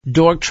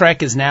Dork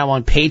Trek is now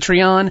on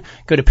Patreon.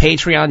 Go to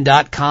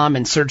patreon.com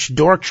and search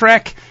Dork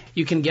Trek.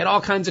 You can get all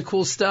kinds of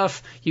cool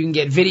stuff. You can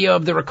get video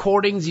of the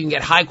recordings. You can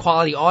get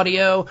high-quality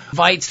audio,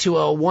 invites to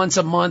a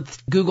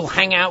once-a-month Google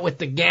Hangout with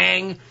the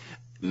gang,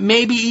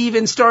 maybe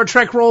even Star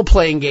Trek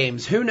role-playing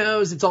games. Who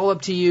knows? It's all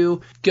up to you.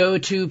 Go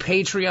to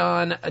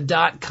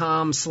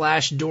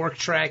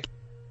patreon.com/DorkTrek.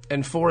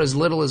 And for as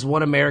little as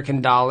 $1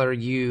 American,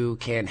 you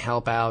can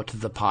help out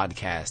the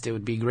podcast. It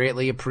would be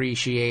greatly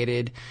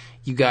appreciated.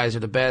 You guys are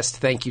the best.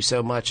 Thank you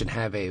so much, and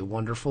have a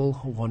wonderful,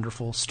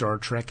 wonderful Star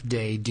Trek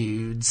day,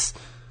 dudes.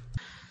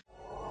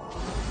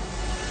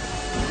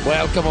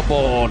 Welcome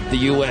aboard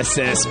the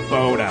USS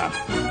Boda.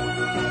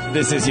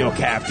 This is your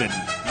captain,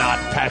 not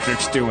Patrick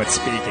Stewart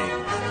speaking.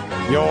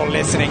 You're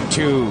listening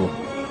to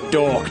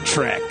Dork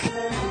Trek.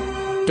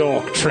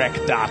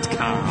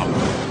 DorkTrek.com.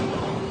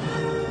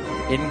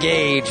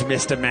 Engage,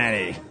 Mr.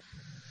 Manny.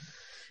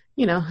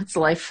 You know, it's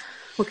life.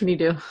 What can you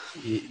do?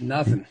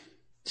 Nothing.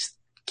 Just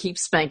keep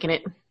spanking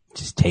it.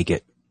 Just take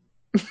it.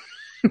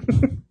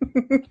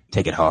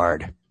 Take it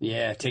hard.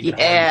 Yeah, take it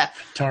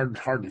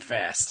hard and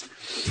fast.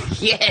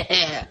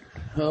 Yeah.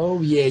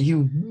 Oh, yeah,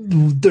 you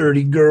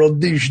dirty girl,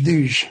 douche.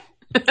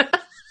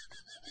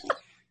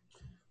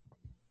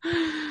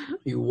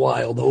 You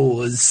wild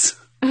whores.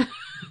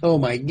 Oh,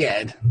 my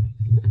God.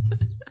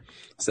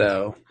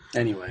 So,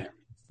 anyway.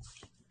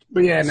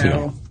 But yeah,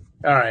 no.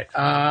 All right.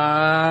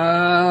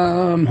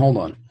 Hold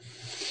on.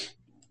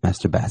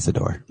 Master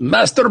Bassador.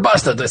 Master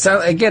Bassador. It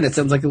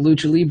sounds like a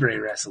Lucha Libre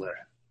wrestler.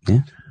 Yeah.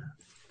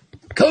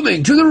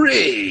 Coming to the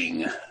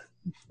ring.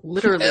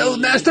 Literally. El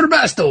Master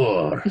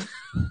Bassador.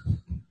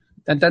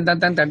 Dun, dun, dun,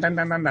 dun, dun, dun,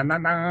 dun, dun, dun,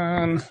 dun,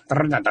 dun.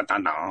 Dun, dun, dun,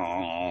 dun,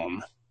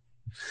 dun.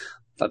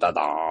 Dun, dun,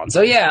 dun.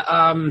 So yeah,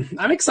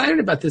 I'm excited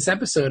about this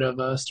episode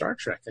of Star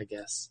Trek, I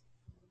guess.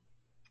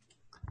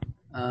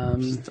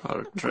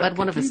 Star Trek. Glad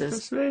one of us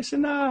is. Space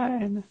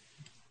Nine.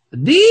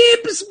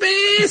 Deep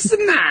Space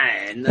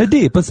Nine. A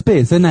Deep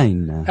Space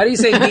Nine. How do you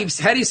say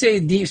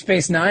Deep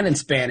Space Nine in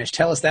Spanish?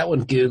 Tell us that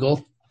one,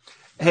 Google.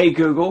 Hey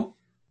Google,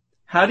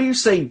 how do you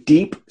say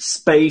Deep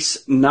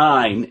Space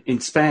Nine in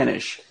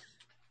Spanish?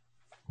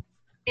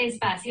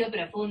 Espacio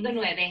Profundo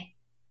 9.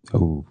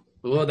 Oh.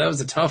 Well, that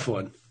was a tough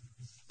one.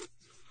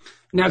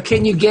 Now,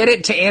 can you get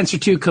it to answer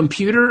to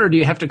computer, or do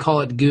you have to call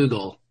it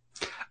Google?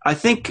 I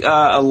think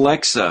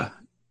Alexa,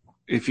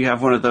 if you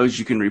have one of those,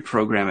 you can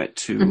reprogram it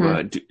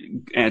to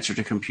answer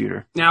to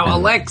computer. Now,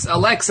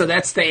 Alexa,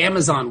 that's the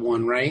Amazon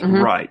one, right?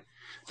 Mm-hmm. Right.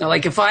 Now,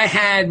 like, if I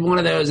had one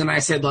of those and I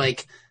said,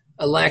 like,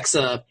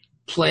 Alexa,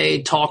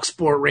 play Talk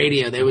Sport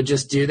Radio, they would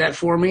just do that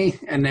for me,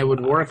 and they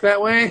would work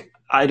that way?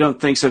 I don't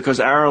think so, because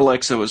our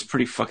Alexa was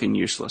pretty fucking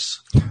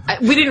useless.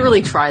 We didn't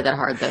really try that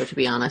hard, though, to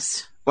be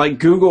honest. Like,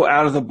 Google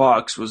out of the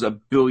box was a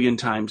billion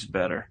times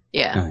better.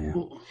 Yeah. Oh, yeah.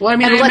 Well, I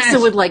mean, and Alexa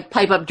would, like,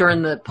 pipe up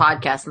during the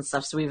podcast and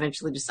stuff, so we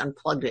eventually just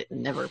unplugged it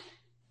and never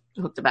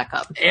hooked it back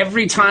up.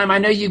 Every time, I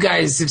know you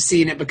guys have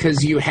seen it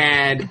because you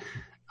had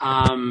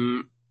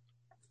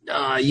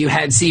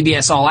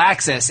CBS All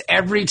Access.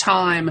 Every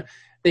time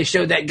they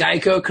showed that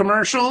Geico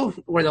commercial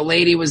where the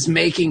lady was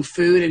making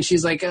food and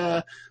she's like,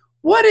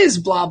 what is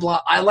blah, blah?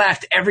 I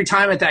laughed every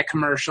time at that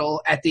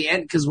commercial at the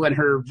end, because when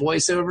her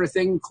voiceover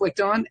thing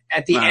clicked on,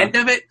 at the end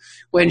of it,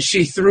 when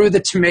she threw the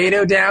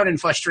tomato down in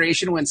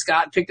frustration when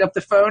Scott picked up the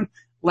phone,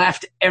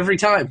 laughed every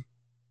time.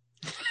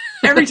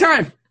 Every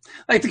time.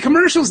 Like, the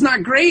commercial's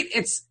not great.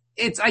 It's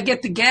I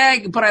get the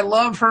gag, but I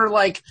love her,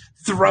 like,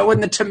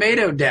 throwing the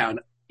tomato down.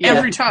 Yeah.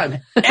 Every time.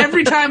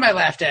 Every time I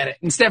laughed at it.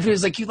 And Stephanie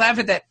was like, you laugh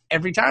at that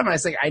every time? I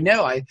was like, I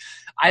know. I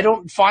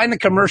don't find the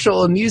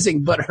commercial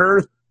amusing, but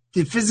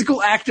the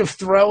physical act of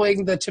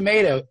throwing the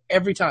tomato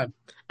every time.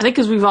 I think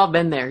because we've all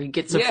been there. You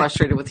get so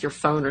frustrated with your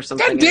phone or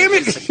something. God damn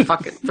it! Just like,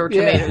 fuck it, throw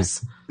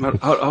tomatoes.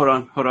 Hold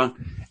on.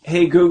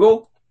 Hey,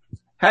 Google,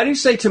 how do you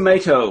say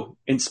tomato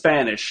in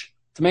Spanish?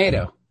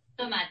 Tomato.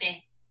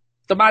 Tomate.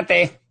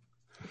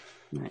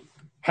 Right.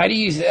 How do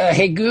you,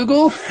 hey,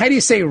 Google, how do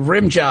you say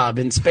rim job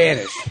in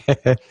Spanish?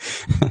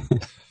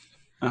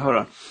 Hold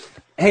on.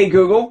 Hey,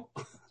 Google,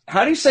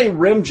 how do you say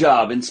rim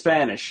job in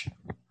Spanish?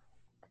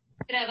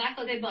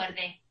 Trabajo de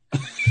borde.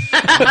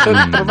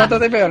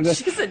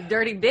 She's a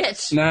dirty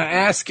bitch. Now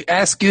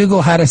ask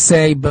Google how to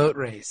say boat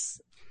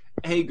race.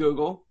 Hey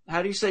Google,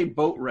 how do you say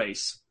boat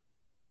race?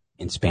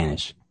 In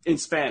Spanish. In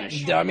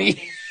Spanish.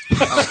 Dummy.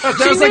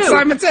 That was like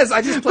Simon Says.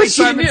 I just played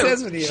Simon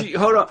Says with you.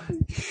 Hold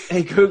on.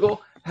 Hey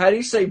Google, how do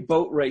you say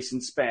boat race in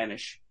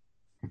Spanish?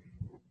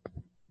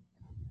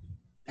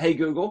 Hey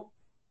Google,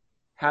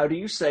 how do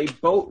you say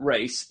boat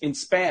race in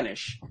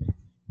Spanish?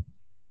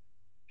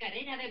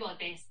 Carrera de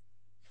botes.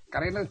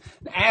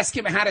 Ask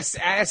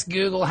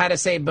Google how to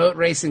say boat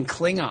race in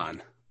Klingon.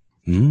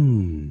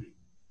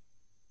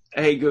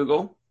 Hey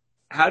Google,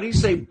 how do you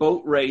say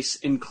boat race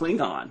in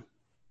Klingon?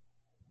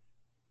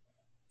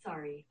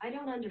 Sorry, I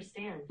don't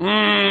understand.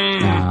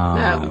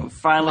 No.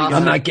 Finally,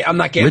 I'm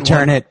not getting.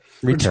 Return one. it.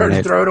 Return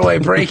it. Throw it away.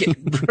 Break it.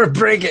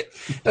 Break it.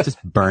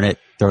 Just burn it.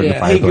 Throw it in the Hey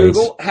fireplace.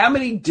 Google, how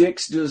many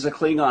dicks does a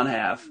Klingon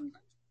have?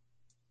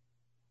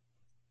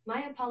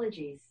 My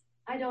apologies.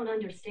 I don't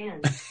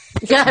understand.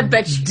 Yeah, I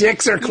bet you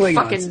Dicks are Klingons.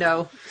 fucking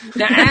know.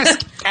 Now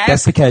That's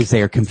ask because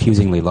they are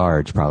confusingly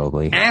large,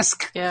 probably. Yeah.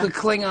 the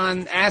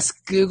Klingon.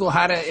 Ask Google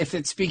if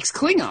it speaks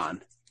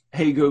Klingon.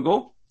 Hey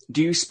Google,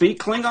 do you speak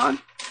Klingon?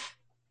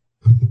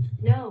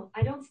 No,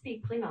 I don't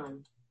speak Klingon.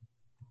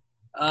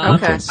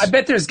 Okay. I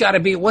bet there's got to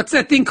be. What's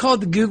that thing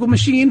called? The Google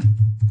machine.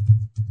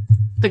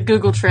 The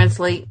Google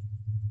Translate.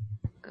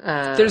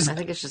 I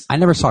think it's just. I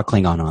never saw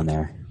Klingon on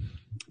there.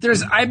 There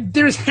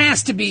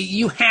has to be.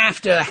 You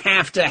have to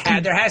have.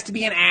 There has to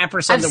be an app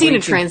or something. I've seen where a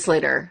you can-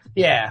 translator.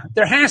 Yeah,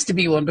 there has to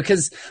be one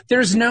because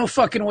there's no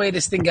fucking way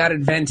this thing got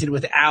invented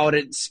without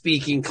it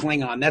speaking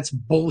Klingon. That's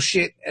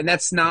bullshit, and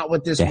that's not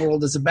what this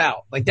world is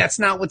about. Like, that's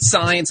not what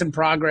science and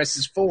progress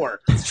is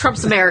for. It's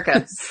Trump's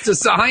America. So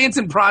science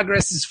and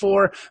progress is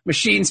for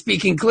machine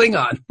speaking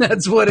Klingon.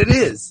 That's what it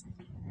is.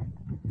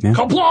 Yeah.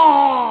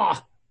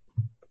 Kapla!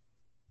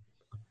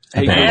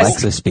 I bet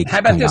Alexa speaks How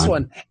about this Klingon.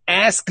 one?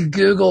 Ask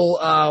Google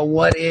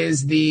what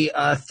is the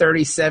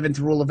 37th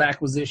rule of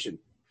acquisition.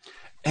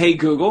 Hey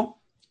Google,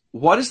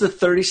 what is the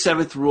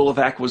 37th rule of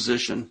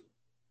acquisition?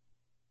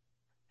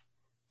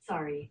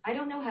 Sorry, I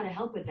don't know how to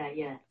help with that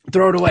yet.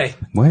 Throw it away.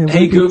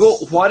 Hey Google,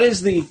 what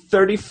is the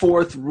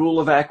 34th rule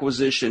of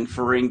acquisition,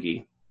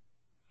 Ferengi?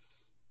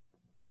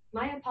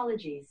 My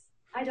apologies.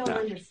 I don't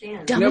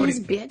understand.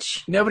 Dumbass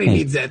bitch. Nobody Hey.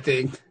 needs that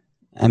thing.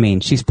 I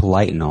mean, she's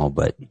polite and all,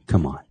 but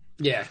come on.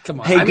 Yeah, come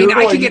on. Hey, I mean,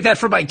 Google, I can get that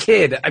for my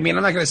kid. I mean,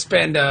 I'm not going to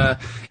spend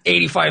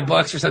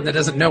 $85 for something that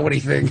doesn't know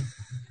anything.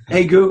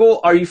 Hey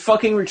Google, are you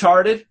fucking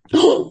retarded?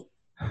 Ooh.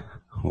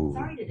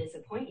 Sorry to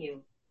disappoint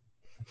you.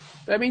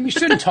 I mean, you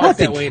shouldn't talk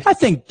that way. I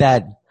think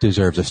that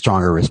deserves a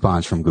stronger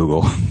response from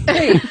Google.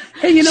 Hey,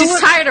 you know She's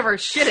what? tired of her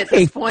shit at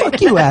Hey, this point.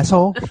 fuck you,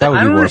 asshole. That would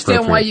I be don't more understand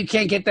why appropriate. you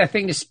can't get that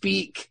thing to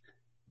speak.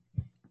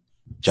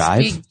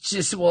 Jive?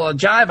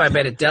 Jive, I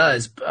bet it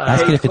does.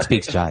 Ask it if it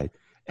speaks jive.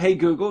 Hey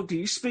Google, do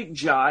you speak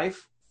jive?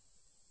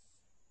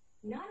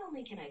 Not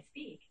only can I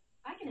speak,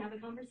 I can have a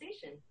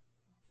conversation.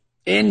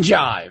 In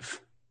Jive.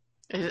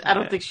 I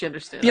don't think she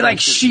understands. Be like,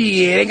 shit,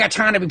 ain't got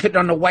time to be putting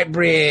on the white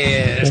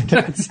bread.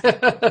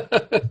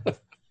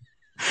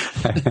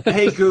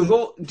 Hey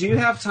Google, do you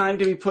have time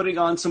to be putting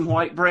on some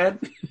white bread?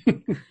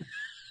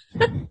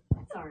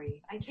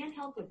 Sorry, I can't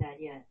help with that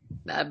yet.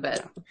 I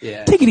bet.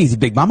 Yeah. Take it easy,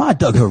 Big Mama. I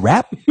dug her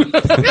rap.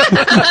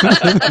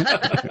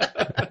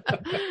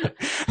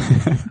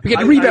 We get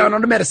the rebound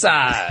on the meta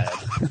side.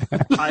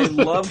 I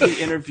love the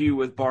interview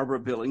with Barbara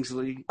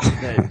Billingsley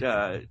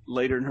that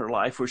later in her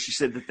life where she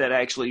said that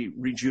actually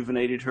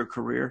rejuvenated her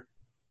career.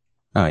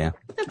 Oh, yeah.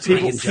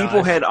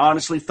 People had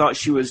honestly thought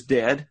she was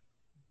dead,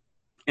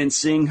 and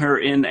seeing her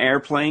in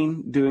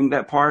Airplane doing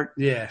that part,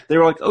 Yeah. they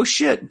were like, oh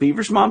shit,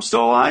 Beaver's mom's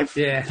still alive?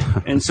 Yeah.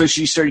 And so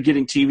she started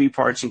getting TV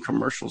parts and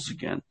commercials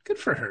again. Good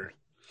for her.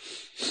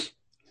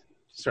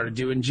 Started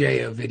doing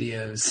JO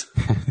videos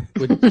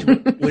with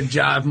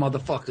Jive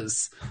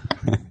motherfuckers.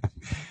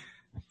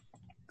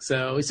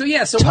 So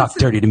yeah. So Talk what's the-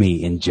 dirty to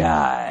me in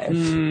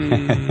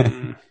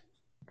jive.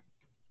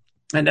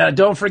 And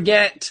don't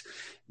forget,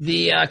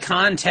 the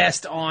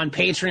contest on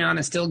Patreon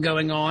is still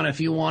going on. If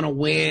you want to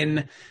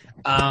win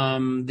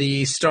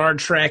the Star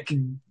Trek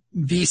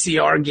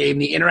VCR game,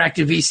 the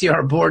interactive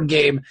VCR board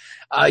game,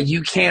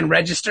 you can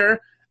register.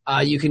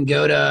 You can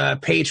go to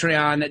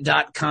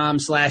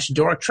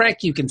patreon.com/dorktrek.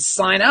 You can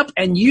sign up,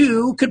 and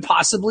you could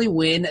possibly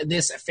win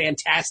this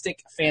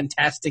fantastic,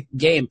 fantastic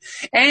game.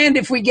 And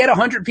if we get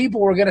 100 people,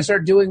 we're going to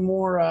start doing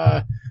more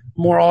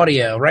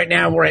audio. Right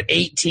now, we're at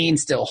 18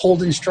 still,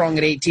 holding strong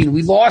at 18.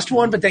 We lost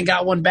one, but then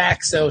got one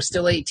back, so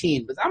still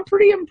 18. But I'm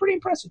pretty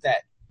impressed with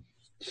that.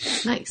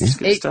 Nice.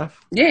 Good stuff.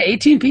 Yeah,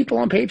 18 people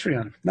on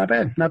Patreon. Not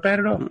bad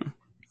at all.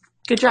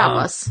 Good job,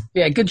 us.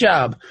 Yeah, good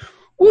job.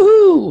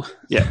 Woohoo!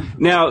 Yeah.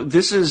 Now,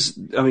 this is,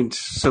 I mean,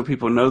 so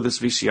people know this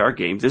VCR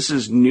game, this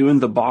is new in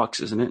the box,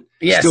 isn't it?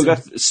 Yes.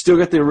 Still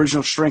got the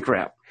original shrink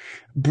wrap.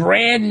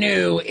 Brand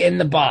new in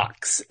the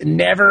box,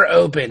 never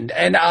opened.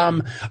 And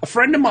a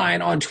friend of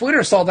mine on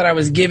Twitter saw that I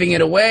was giving it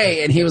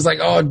away, and he was like,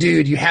 "Oh,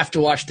 dude, you have to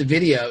watch the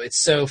video.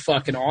 It's so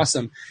fucking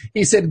awesome."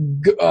 He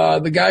said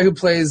the guy who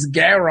plays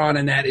Gowron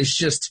in that is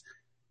just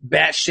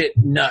batshit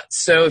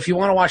nuts. So if you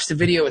want to watch the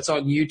video, it's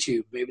on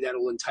YouTube. Maybe that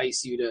will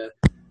entice you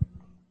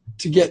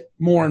to get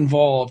more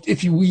involved,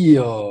 if you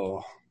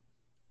will,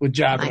 with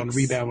Jobbing on the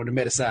Nice. rebound with the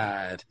meta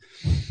side.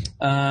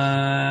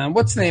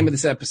 What's the name of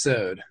this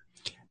episode?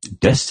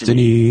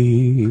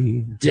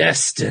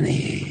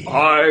 Destiny.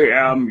 I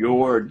am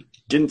your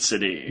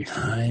density.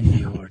 I'm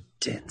your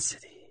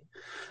density.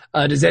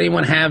 Does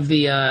anyone have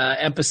the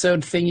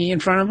episode thingy in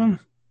front of them?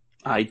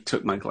 I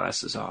took my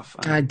glasses off.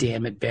 God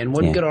damn it, Ben.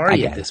 What Yeah, good are I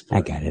you got at this it.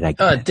 point? I got it.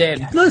 Oh,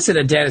 Dan. Listen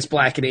to Dennis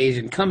Black and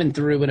Asian coming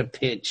through in a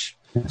pinch.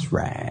 That's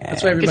right.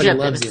 That's why everybody Good job,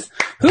 loves Dennis.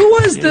 you. Who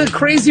was the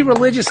crazy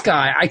religious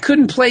guy? I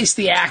couldn't place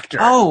the actor.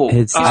 Oh,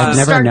 I've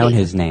never Stargate. known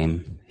his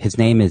name. His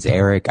name is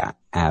Eric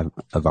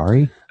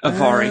Avari.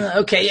 Avari.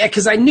 Okay, yeah,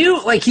 because I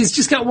knew, like, he's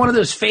just got one of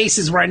those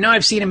faces where I know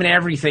I've seen him in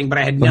everything, but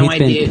I had no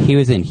idea. He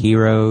was in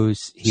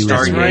Heroes. He was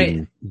Stargate. Right.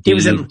 in He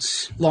was in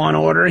Deeds. Law and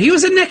Order. He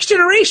was in Next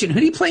Generation. Who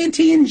did he play in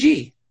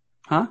TNG?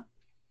 Huh?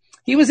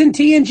 He was in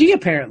TNG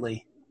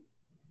apparently.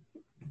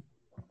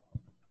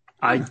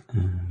 I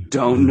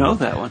don't know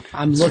that one.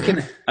 I'm looking.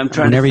 I'm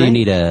trying Whenever to you think.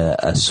 need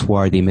a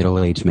swarthy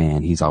middle-aged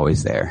man, he's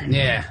always there.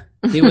 Yeah.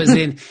 He was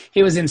in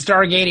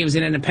Stargate, he was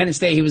in Independence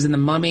Day, he was in The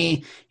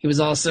Mummy, he was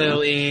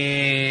also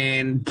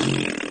in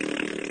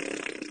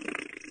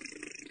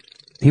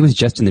He was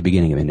just in the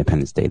beginning of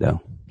Independence Day,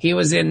 though. he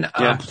was in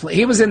Yeah.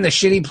 he was in the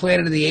shitty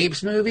Planet of the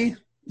Apes movie.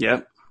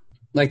 Yep.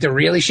 Like the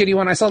really shitty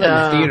one. I saw that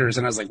in the theaters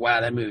and I was like,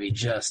 wow, that movie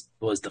just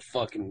was the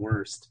fucking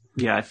worst.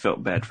 Yeah, I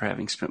felt bad for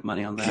having spent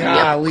money on that.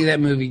 Golly, that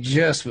movie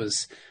just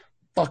was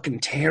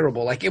fucking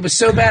terrible. Like it was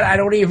so bad I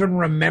don't even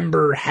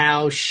remember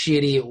how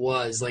shitty it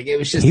was. Like it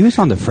was just He was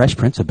on The Fresh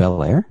Prince of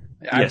Bel-Air?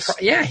 Yes.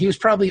 yeah, he was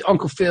probably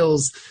Uncle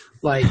Phil's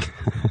like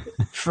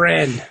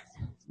friend.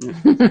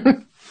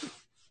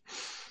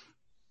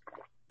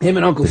 Him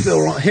and Uncle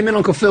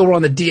Phil were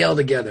on the DL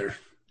together.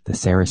 The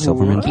Sarah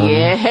Silverman film?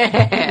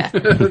 Yeah.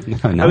 Oh,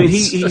 I mean,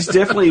 nice. he's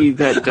definitely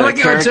that I like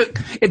how character.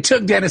 it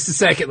took Dennis a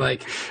second,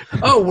 like,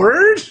 oh,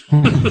 word?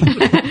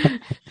 I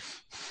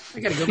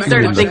gotta go back and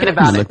started watch thinking that.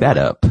 about Look that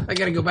up. I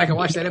gotta go back and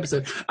watch that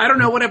episode. I don't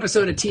know what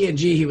episode of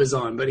TNG he was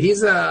on, but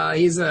he's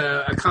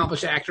a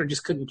accomplished actor.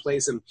 Just couldn't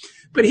place him.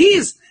 But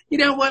he's, you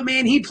know what,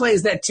 man? He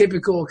plays that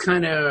typical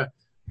kind of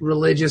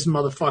religious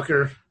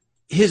motherfucker.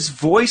 His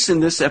voice in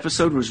this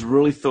episode was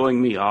really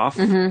throwing me off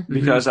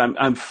because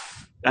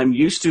I'm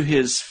used to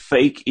his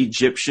fake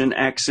Egyptian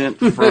accent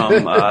from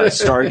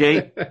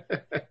Stargate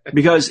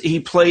because he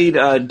played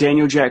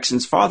Daniel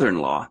Jackson's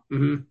father-in-law,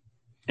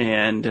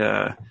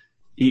 and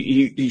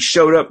he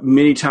showed up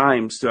many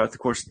times throughout the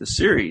course of the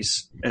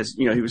series. As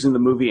you know, he was in the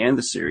movie and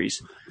the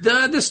series.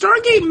 The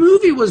Stargate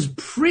movie was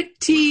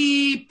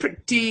pretty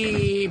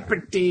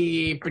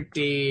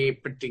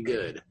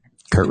good.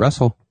 Kurt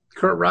Russell.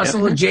 Kurt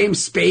Russell and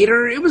James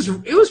Spader. It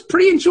was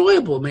pretty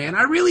enjoyable, man.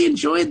 I really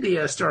enjoyed the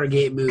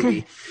Stargate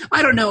movie.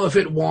 I don't know if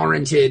it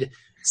warranted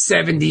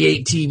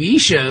 78 TV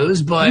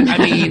shows, but I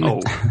mean,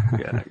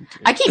 Yeah.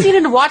 I keep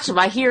meaning to watch them.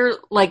 I hear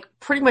like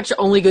pretty much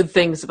only good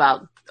things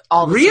about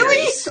all the really?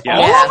 series. Yeah.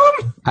 All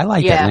of them? I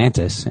liked Yeah.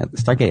 Atlantis.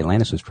 Stargate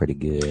Atlantis was pretty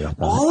good. I thought.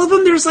 All of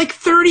them? There's like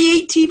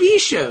 38 TV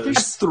shows.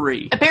 There's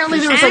 3. Apparently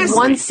there was like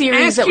one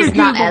series that your was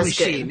not Google as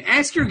machine. good.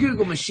 Ask your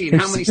Google machine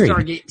how many There's 3.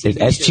 Stargate TV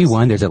There's shows.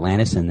 SG-1, there's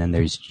Atlantis, and then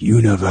there's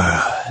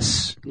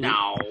Universe.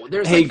 No,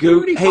 there's Hey, like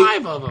Google.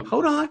 35 of them.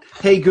 Hold on.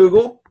 Hey,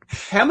 Google.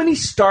 How many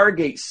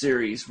Stargate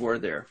series were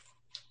there?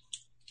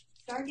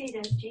 Stargate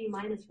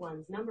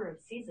SG-1's number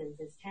of seasons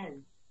is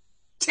 10.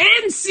 10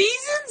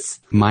 seasons?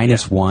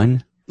 Minus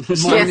 1.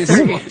 Minus Yes.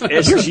 one.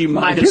 SG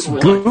minus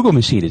 1. Google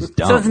machine is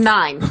dumb. So it's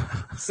 9.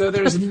 So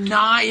there's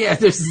 9. Yeah,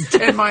 there's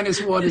 10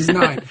 minus 1 is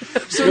 9.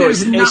 So No,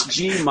 it's there's not.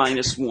 SG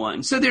minus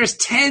 1. So there's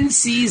 10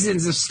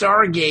 seasons of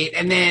Stargate,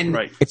 and then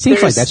Right. It seems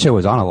like there's- that show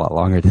was on a lot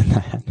longer than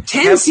that.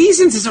 10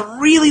 seasons is a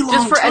really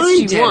long for time,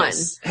 SG-1.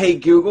 Dennis. Hey,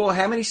 Google,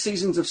 how many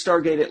seasons of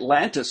Stargate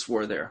Atlantis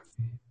were there?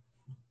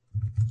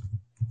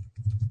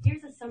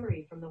 Here's a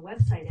summary from the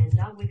website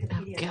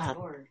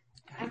n.wikipedia.org.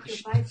 After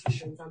 5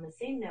 seasons on the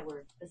same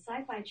network, the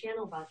Sci-Fi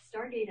Channel bought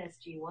Stargate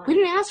SG-1. We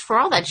didn't ask for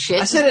all that shit.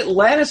 I said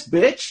Atlantis,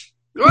 bitch.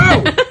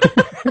 Whoa!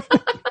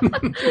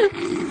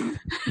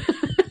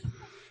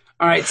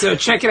 All right, so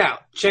check it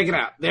out.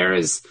 There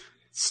is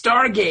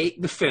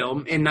Stargate, the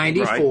film, in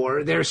 94.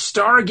 Right. There's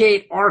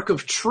Stargate Ark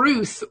of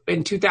Truth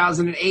in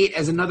 2008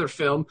 as another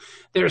film.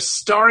 There's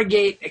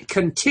Stargate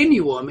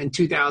Continuum in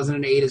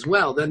 2008 as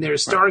well. Then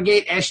there's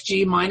Stargate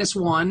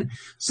SG-1,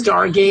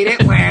 Stargate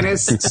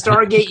Atlantis,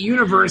 Stargate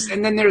Universe,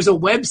 and then there's a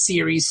web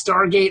series,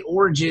 Stargate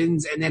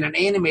Origins, and then an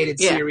animated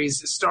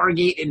series,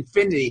 Stargate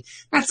Infinity.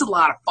 That's a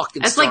lot of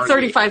fucking That's Stargate. like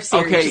 35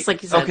 series, Okay, just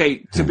like you said.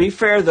 okay. To be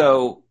fair,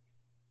 though,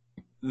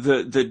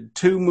 the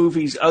 2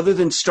 movies, other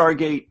than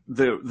Stargate,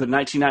 the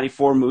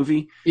 1994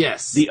 movie,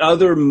 Yes. the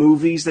other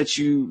movies that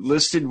you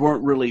listed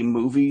weren't really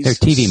movies. They're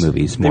TV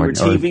movies, They more were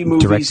TV or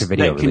movies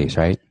direct-to-video that can- release,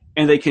 right?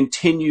 And they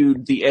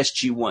continued the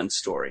SG-1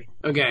 story.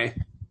 Okay.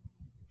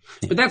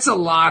 But that's a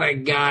lot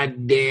of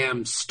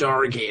goddamn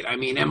Stargate. I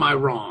mean, am I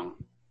wrong?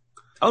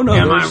 Oh no,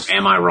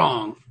 Am I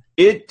wrong?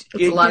 It's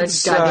It's a lot of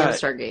goddamn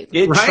Stargate.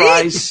 It Right?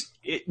 tries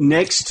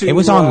next to It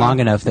was on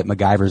long enough that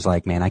MacGyver's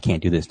like, man, I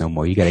can't do this no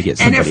more. You got to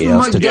get And if somebody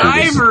else to do this.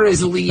 MacGyver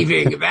is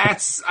leaving,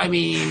 that's, I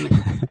mean,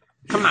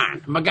 come on.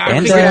 MacGyver.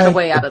 And figured out a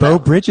way out of Bo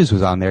that. Bridges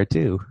was on there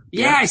too.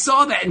 Yeah, I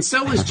saw that. And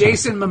so was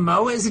Jason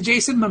Momoa. Is it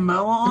Jason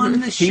Momoa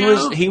on the show? He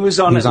was on He was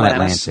on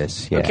Atlantis.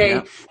 Atlantis. Yeah. Okay.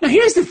 Yeah. Now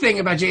here's the thing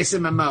about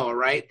Jason Momoa,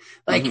 right?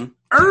 Like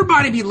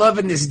everybody be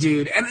loving this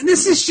dude, and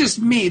this is just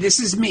me.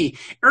 This is me.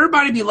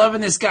 Everybody be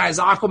loving this guy as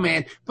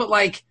Aquaman, but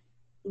like,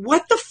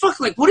 what the fuck?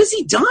 Like, what has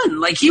he done?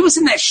 Like, he was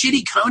in that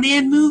shitty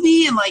Conan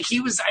movie, and like,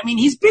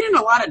 he's been in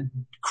a lot of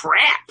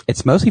crap.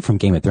 It's mostly from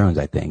Game of Thrones,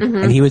 I think.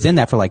 And he was in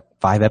that for like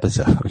 5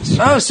 episodes.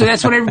 Oh, so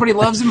that's what everybody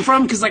loves him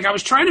from? Because like, I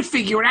was trying to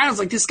figure it out. I was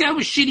like, this guy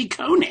was shitty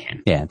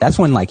Conan. Yeah, that's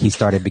when like he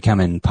started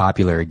becoming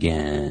popular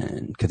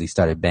again because he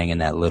started banging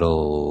that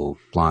little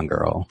blonde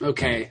girl.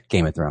 Okay.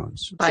 Game of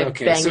Thrones. By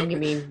Okay, banging, so- you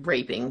mean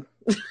raping.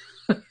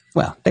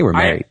 Well, they were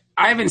married.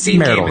 I haven't seen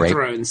Marital Game rape. of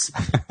Thrones.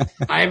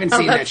 I haven't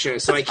seen that show,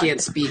 so I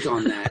can't speak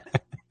on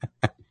that.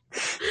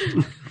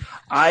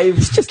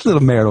 It's just a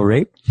little marital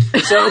rape.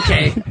 So,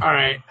 okay. All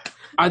right.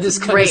 This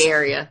Gray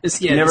area.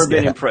 Never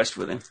been impressed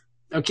with him.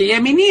 Okay, yeah,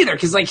 me neither,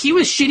 because like he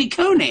was shitty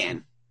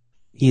Conan.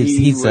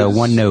 He's a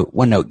one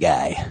note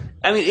guy.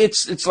 I mean,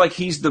 it's like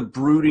he's the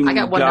brooding I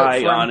got one note guy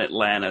for him. on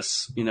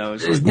Atlantis. You know,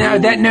 it's like, Now,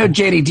 that note,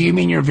 JD, do you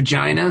mean your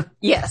vagina?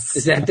 Yes.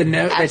 Is that the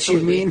note that you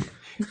Absolutely. mean?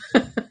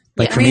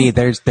 Like for me,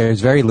 there's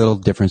very little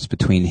difference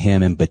between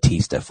him and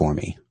Batista for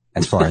me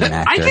as far as an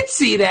actor. I could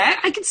see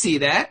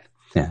that.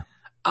 Yeah.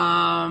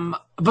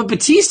 But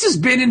Batista's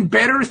been in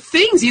better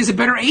things. He has a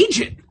better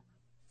agent.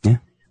 Yeah.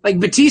 Like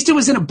Batista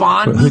was in a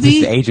Bond Who's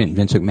movie. the agent?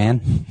 Vince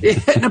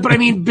McMahon. No, but I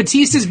mean,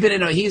 Batista's been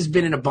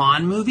in a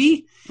Bond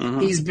movie. Mm-hmm.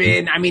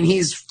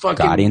 He's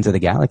fucking Guardians of the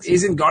Galaxy.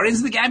 He's in Guardians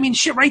of the Galaxy. I mean,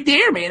 shit, right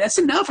there, man. That's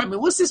enough. I mean,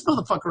 what's this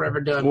motherfucker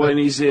ever done? when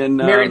he's in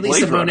Mary Blade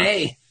Lisa Runner.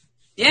 Bonet.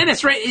 Yeah,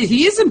 that's right.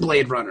 He is in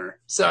Blade Runner.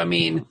 So I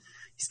mean,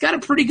 he's got a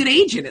pretty good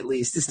agent at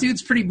least. This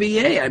dude's pretty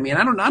BA. I mean,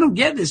 I don't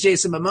get this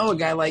Jason Momoa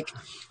guy. Like,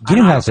 You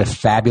know who has a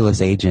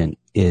fabulous agent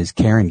is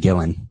Karen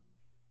Gillan.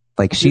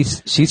 Like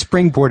she's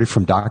springboarded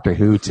from Doctor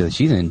Who to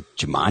she's in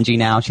Jumanji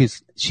now.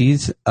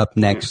 She's up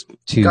next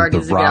to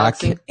Guardians of The the Rock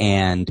Galaxy.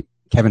 and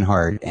Kevin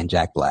Hart and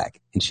Jack Black,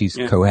 and she's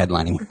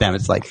co-headlining with them.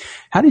 It's like,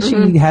 how did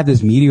she have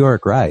this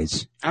meteoric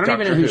rise? I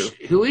don't even know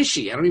who is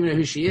she. I don't even know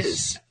who she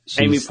is.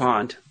 Amy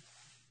Pond.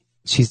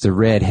 She's the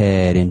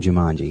redhead in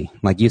Jumanji.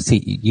 Like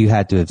you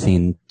had to have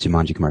seen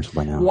Jumanji commercial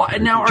by now. Why,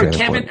 now Trailer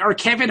for it. are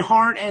Kevin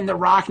Hart and The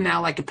Rock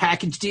now like a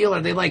package deal? Are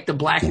they like the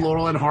Black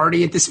Laurel and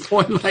Hardy at this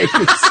point? Like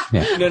it's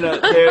No,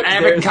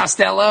 Abbott and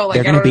Costello. Like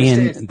They're I going to don't be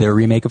understand. in their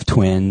remake of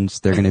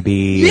Twins. They're going to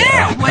be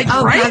Yeah, like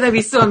Oh, right. God, that'd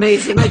be so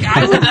amazing. Like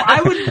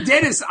I would,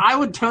 Dennis. I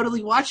would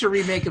totally watch a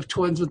remake of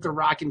Twins with The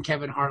Rock and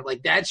Kevin Hart.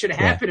 Like that should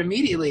happen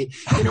immediately.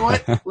 You know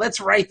what?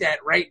 Let's write that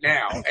right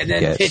now and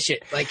then Yes. pitch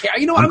it. Like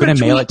you know what? I'm going to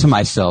tweet, mail it to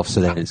myself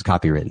so that it's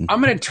copywritten.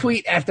 I'm going to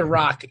tweet at The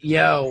Rock.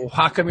 Yo,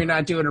 how come you're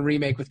not doing a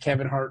remake with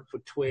Kevin Hart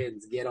with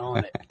Twins? Get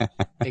on it.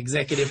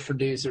 Executive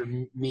producer,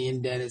 me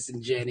and Dennis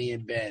and Jenny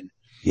and Ben.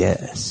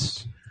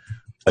 Yes.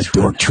 A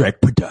Dork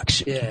Trek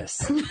production.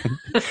 Yes.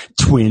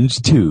 Twins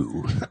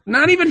 2.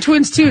 Not even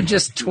Twins 2,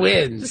 just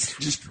Twins.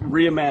 Just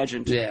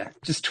reimagined. Yeah,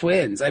 just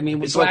Twins. I mean,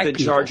 with It's black like the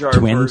people. Jar Jar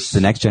Twins, verse.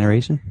 the next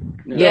generation.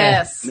 No,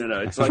 Yes.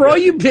 No, it's like For all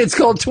you, it's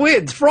called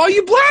Twins. For all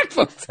you black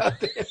folks out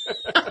there,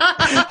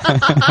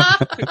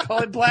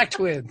 call it Black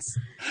Twins.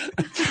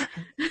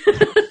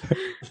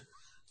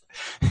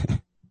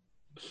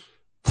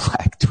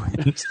 Black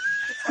Twins.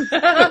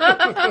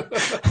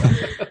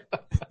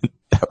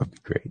 That would be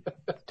great.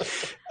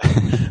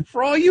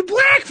 For all you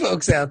black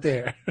folks out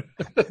there,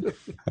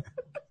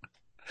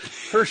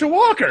 Herschel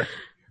Walker.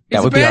 He's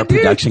That would a be bad our dude.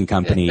 production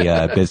company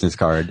business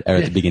card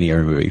at the beginning of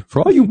our movie.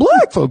 For all you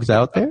black folks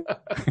out there.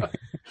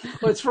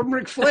 Well, it's from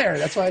Ric Flair.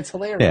 That's why it's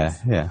hilarious.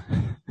 Yeah.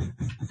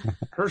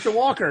 Herschel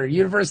Walker,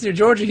 University of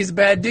Georgia. He's a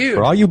bad dude.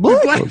 For all you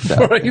black folks out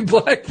For all there. you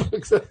black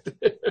folks out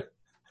there.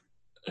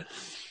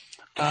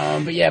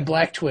 But yeah,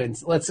 Black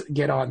Twins. Let's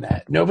get on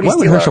that. Nobody's Why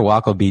would Herschel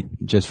Walker be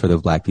just for the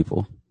black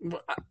people?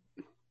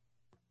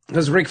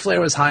 because Ric Flair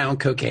was high on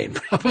cocaine.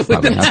 Probably.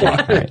 Probably. That's Okay, why.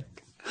 all right.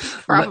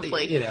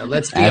 Probably. You know,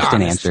 let's be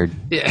Ashton honest. answered.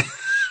 Yeah.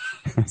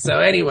 So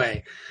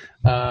anyway,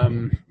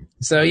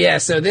 so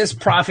this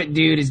prophet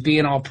dude is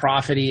being all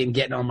prophety and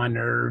getting on my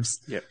nerves.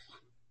 Yep.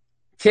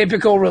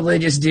 Typical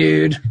religious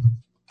dude.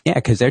 Yeah,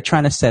 because they're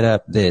trying to set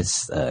up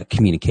this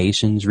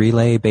communications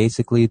relay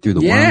basically through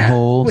the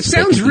wormhole. Which so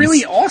they sounds can be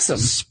really awesome.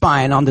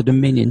 spying on the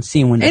Dominion,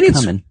 seeing when And they're it's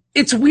coming.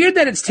 it's weird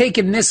that it's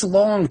taken this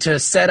long to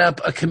set up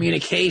a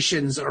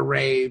communications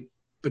array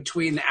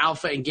between the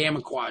Alpha and Gamma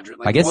Quadrant.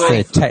 Like, I guess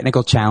why- the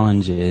technical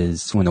challenge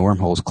is when the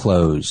wormhole's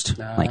closed,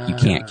 like you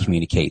can't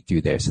communicate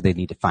through there, so they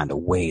need to find a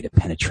way to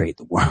penetrate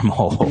the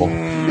wormhole.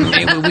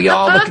 Hey, we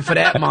all looking for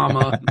that,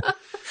 Mama.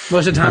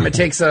 Most of the time, it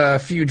takes a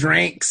few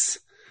drinks.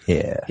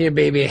 Yeah. Here,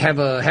 baby, have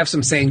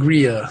some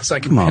sangria so I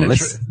can Come on,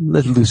 penetrate.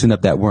 let's loosen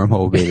up that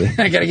wormhole, baby.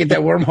 I gotta get that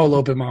wormhole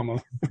open,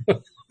 Mama.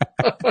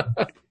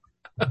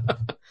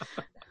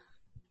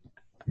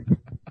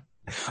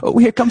 Oh,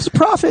 here comes the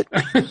prophet.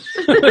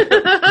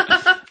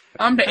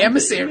 I'm the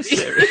emissary.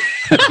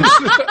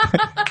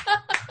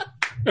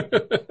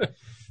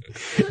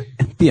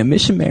 The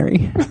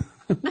emissionary.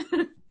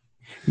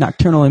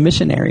 Nocturnal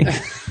emissionary.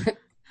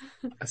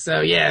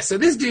 So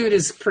this dude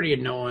is pretty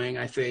annoying,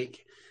 I think.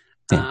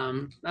 I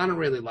don't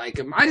really like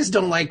him. I just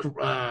don't like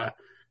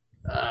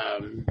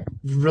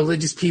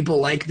religious people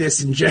like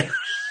this in general.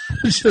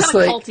 Just Kind of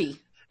like culty.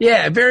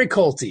 yeah, very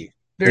culty.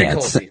 Very Yeah,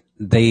 it's- culty.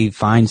 they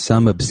find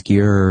some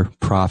obscure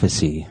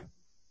prophecy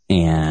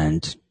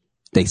and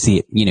they see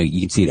it,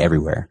 you can see it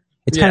everywhere.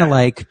 It's kind of Yeah.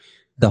 like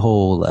the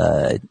whole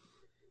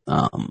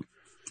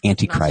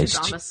Antichrist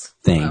Nostradamus.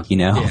 thing, Oh. you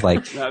know? Yeah.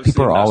 Like, No, I've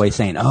people seen are always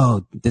Nostradamus. saying,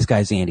 oh, this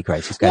guy's the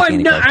Antichrist, this guy's Well, the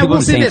no, Antichrist. I People will have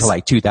been say saying this. for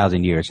like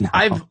 2,000 years now.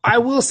 I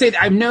will say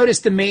that I've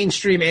noticed the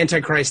mainstream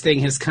Antichrist thing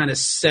has kind of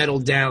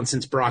settled down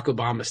since Barack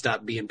Obama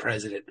stopped being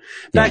president.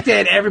 Back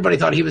then, everybody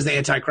thought he was the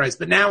Antichrist,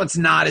 but now it's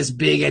not as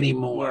big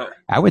anymore.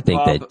 I would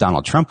think Bob- that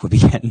Donald Trump would be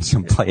getting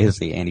some play as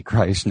the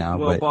Antichrist now,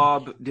 Well, but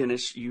Bob,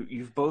 Dennis,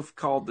 you've both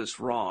called this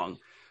wrong.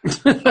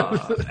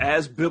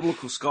 As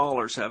biblical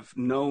scholars have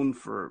known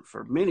for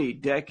many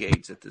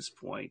decades at this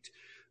point,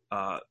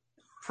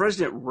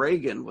 President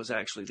Reagan was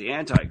actually the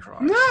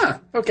Antichrist. Ah,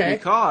 okay.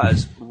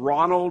 Because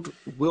Ronald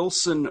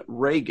Wilson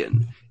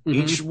Reagan,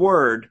 each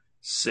word,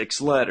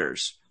 6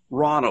 letters.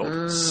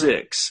 Ronald,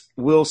 6.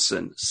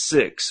 Wilson,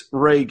 6.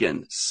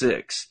 Reagan,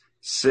 6.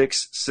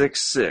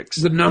 666.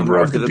 The number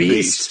of the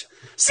beast.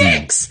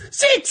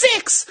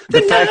 666. The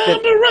fact that-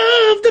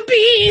 number of the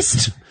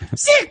beast.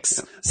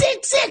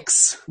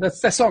 666.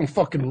 That song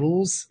fucking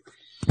rules.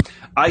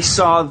 I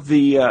saw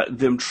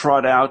them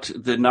trot out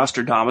the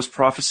Nostradamus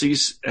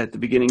prophecies at the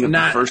beginning of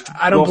the first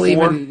I don't Gulf believe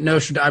War, in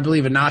Nostradamus. I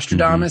believe in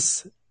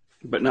Nostradamus.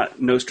 but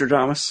not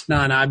Nostradamus. No,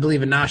 I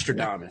believe in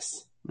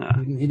Nostradamus. Ah.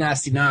 He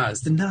nasty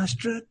Nas. The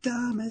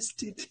Nostradamus.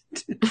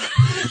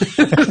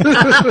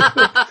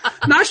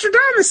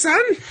 Nostradamus,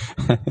 son.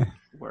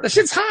 That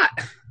shit's hot.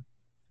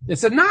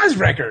 It's a Nas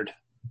record.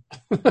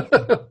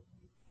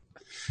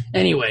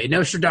 Anyway,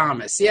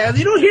 Nostradamus. Yeah,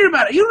 you don't hear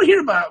about it. You don't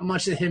hear about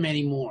much of him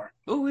anymore.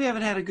 Oh, we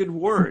haven't had a good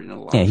word in a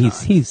long yeah,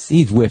 time.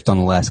 he's whiffed on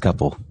the last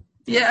couple.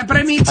 Yeah, but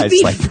I mean, to Guys,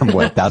 be like from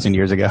what, 1,000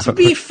 years ago? to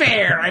be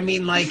fair, I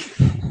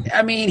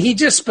mean, he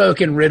just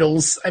spoke in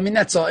riddles. I mean,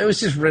 that's all. It was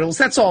just riddles.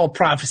 That's all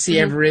prophecy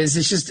ever is.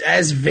 It's just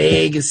as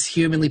vague as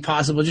humanly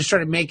possible. Just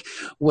trying to make,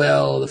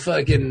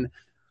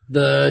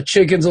 the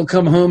chickens will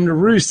come home to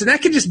roost. And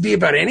that could just be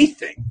about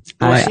anything.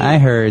 I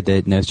heard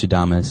that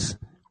Nostradamus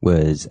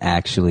was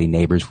actually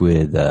neighbors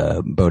with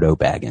Bodo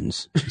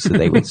Baggins. So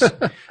they was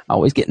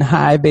always getting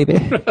high, baby.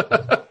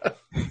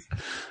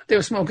 They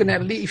were smoking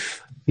that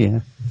leaf.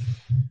 Yeah.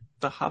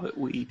 The Hobbit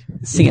weed.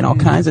 Seeing all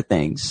kinds of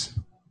things.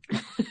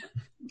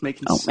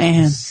 Making Oh,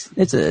 man.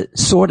 It's a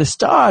sword of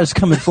stars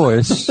coming for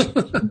us.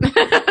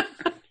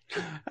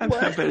 I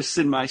better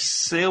send my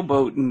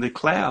sailboat in the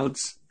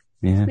clouds.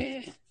 Yeah.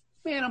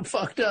 Man, I'm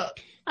fucked up.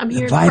 I'm The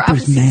hearing vipers,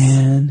 prophecies.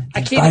 man.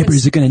 I The can't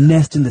vipers even- are going to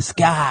nest in the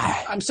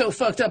sky. I'm so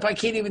fucked up I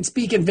can't even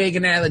speak in vague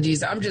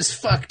analogies. I'm just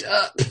fucked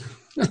up.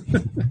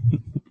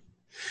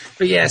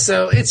 But yeah,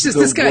 so it's just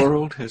this The guy.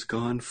 world has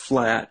gone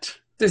flat.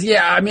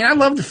 Yeah, I mean, I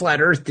love the flat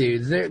Earth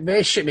dudes.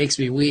 Their shit makes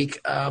me weak.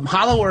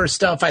 Hollow Earth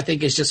stuff, I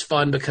think, is just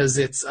fun because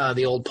it's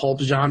the old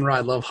pulp genre. I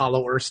love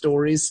Hollow Earth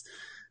stories.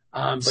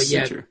 But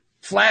yeah, Center.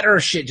 flat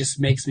Earth shit just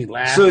makes me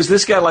laugh. So is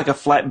this guy like a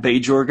flat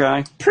Bajor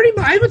guy? Pretty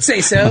much, I would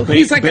say so.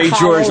 He's like a Bajor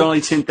hollow, is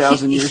only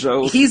 10,000 years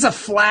old. He's a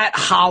flat,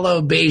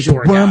 hollow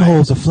Bajor guy.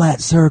 Wormhole's a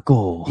flat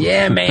circle.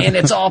 Yeah, man,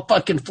 it's all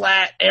fucking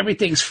flat.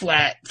 Everything's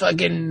flat.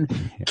 Fucking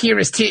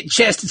Kira's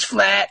chest is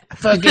flat.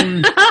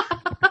 Fucking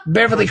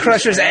Beverly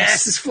Crusher's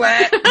ass is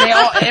flat.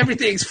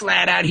 Everything's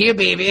flat out here,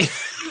 baby.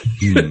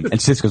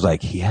 And Cisco's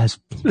like, he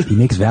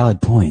makes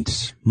valid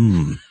points.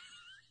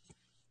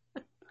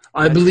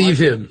 I believe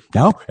him.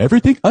 Now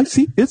everything I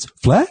see is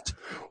flat.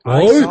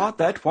 I saw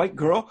that white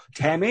girl,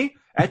 Tammy,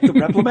 at the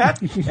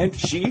Replimat, and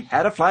she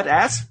had a flat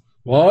ass.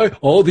 Why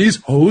all these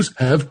hoes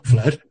have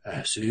flat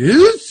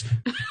asses?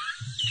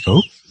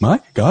 Oh my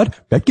God,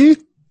 Becky,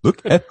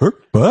 look at her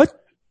butt.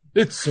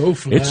 It's so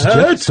flat. It's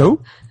just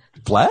so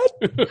flat.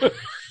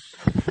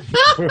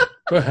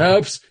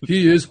 Perhaps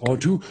he is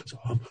onto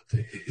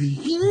something.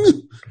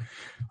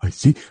 I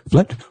see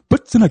flat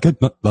butts and I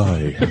cannot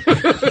lie.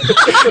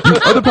 You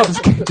other brothers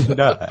can't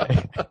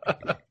deny.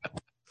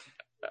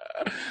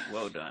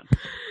 Well done.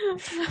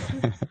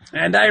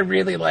 And I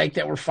really like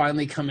that we're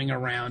finally coming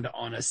around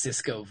on a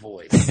Cisco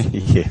voice.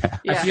 Yeah.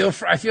 Yeah.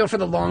 I feel for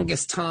the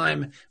longest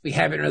time we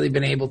haven't really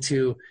been able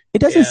to. It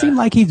doesn't Yeah. seem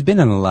like he's been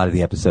in a lot of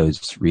the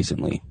episodes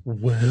recently.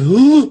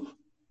 Well,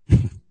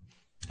 He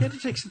had to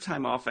take some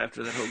time off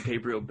after that whole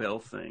Gabriel Bell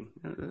thing.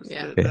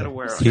 Yeah. That'll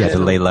wear He had to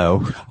lay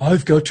low.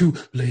 I've got to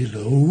lay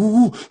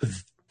low.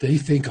 They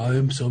think I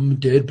am some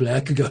dead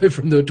black guy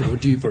from the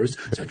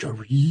 21st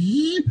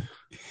century.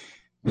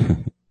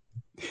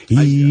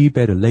 He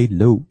better lay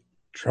low.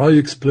 Try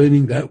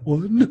explaining that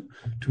one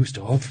to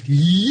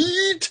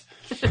Starfleet.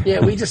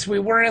 Yeah, we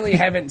really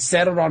haven't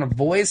settled on a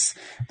voice,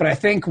 but I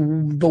think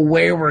the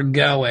way we're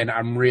going,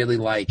 I'm really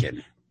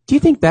liking. Do you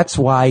think that's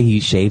why he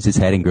shaves his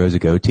head and grows a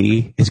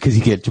goatee? Is because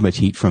he get too much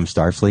heat from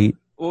Starfleet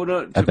Well,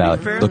 no, to about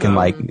be fair, looking though,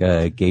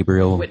 like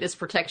Gabriel? Witness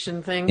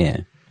protection thing.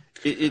 Yeah.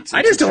 It's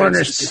I just a don't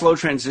understand. slow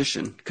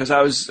transition because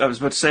I was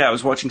about to say I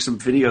was watching some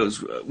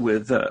videos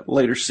with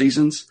later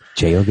seasons.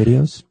 JO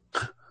videos?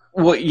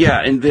 Well,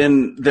 yeah, and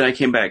then I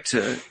came back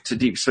to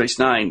Deep Space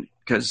Nine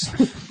because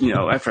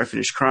after I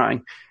finished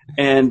crying,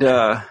 and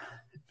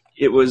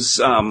it was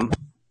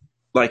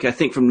like I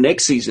think from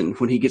next season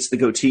when he gets the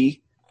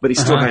goatee, but he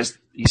still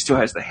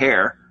has the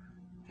hair,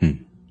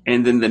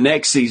 and then the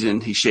next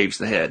season he shaves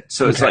the head.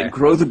 So it's Okay. like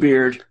grow the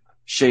beard,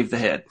 shave the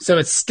head. So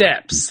it's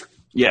steps.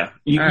 Yeah,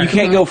 you All right.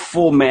 can't go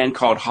full Man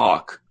Called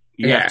Hawk.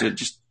 You Yeah. have to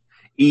just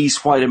ease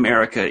white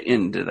America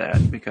into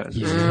that because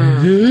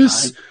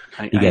Yes.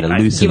 You got to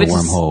loosen the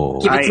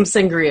wormhole. Give it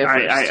some sangria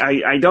first.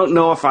 I don't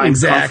know if I'm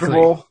Exactly.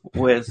 comfortable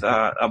with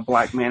a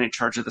black man in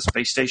charge of the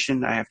space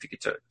station. I have to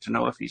get to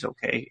know if he's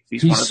okay.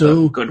 If he's one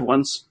of the good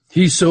ones.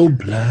 He's so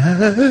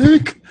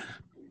black.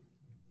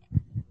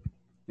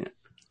 Yeah.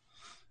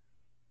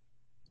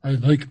 I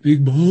like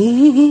big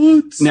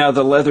butts. Now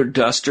the leather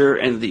duster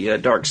and the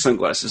dark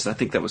sunglasses. I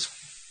think that was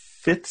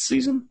 5th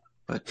season.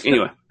 But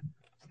anyway,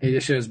 He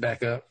just shows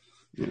back up.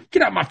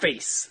 Get out my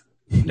face.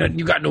 Nothing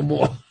you got no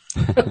more.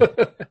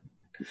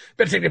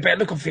 Better take the bad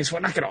look on face.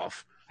 Knock it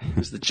off.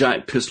 it's the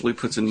giant pistol he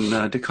puts in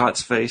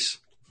Ducat's face.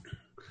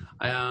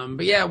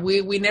 But yeah,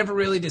 we never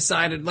really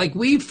decided. Like,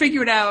 we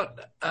figured out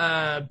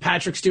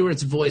Patrick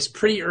Stewart's voice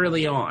pretty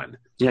early on.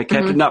 Yeah,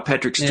 Captain, not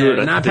Patrick Stewart.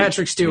 Yeah, I not think.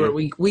 Patrick Stewart.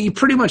 Yeah. We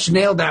pretty much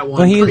nailed that one.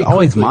 Well, he was pretty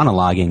always quickly.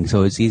 monologuing,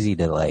 so it's easy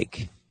to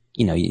like,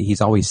 he's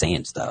always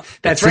saying stuff.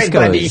 That's But right, Cisco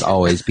buddy. is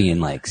always being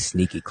like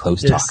sneaky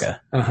close talker.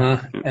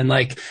 And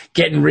like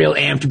getting real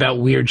amped about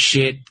weird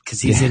shit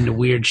because he's into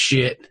weird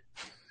shit.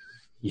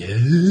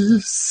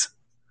 Yes.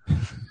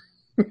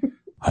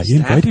 I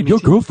invited your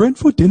girlfriend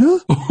for dinner.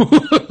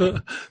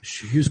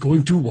 She is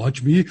going to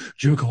watch me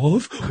jerk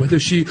off, whether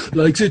she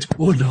likes it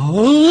or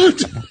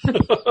not.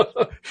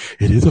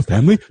 It is a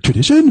family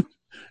tradition.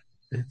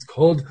 It's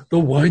called the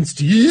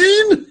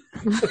Weinstein.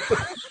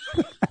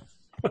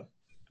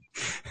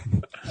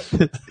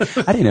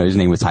 I didn't know his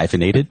name was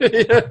hyphenated.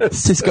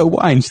 Cisco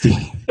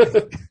Weinstein.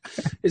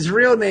 His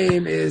real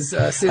name is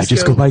Cisco. I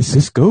just go by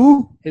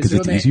Cisco His because real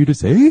it's name- easier to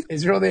say.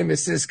 His real name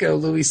is Cisco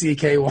Louis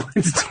C.K.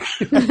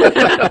 Weinstein.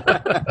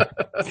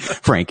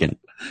 Franken.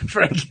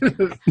 Frank.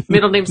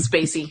 Middle name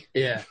Spacey.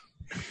 Yeah.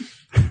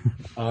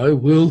 I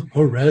will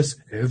harass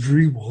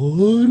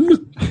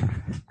everyone.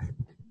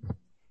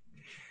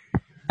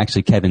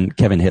 Actually,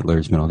 Kevin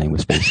Hitler's middle name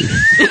was Spacey.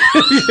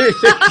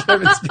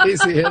 Kevin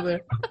Spacey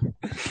Hitler.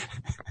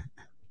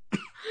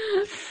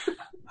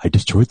 I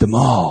destroyed them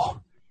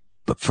all.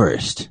 But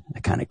first, I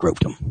kind of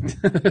groped them.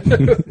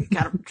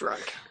 Got him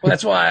drunk. Well,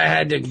 that's why I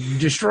had to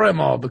destroy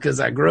them all because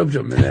I groped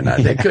them, and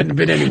then there couldn't have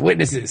been any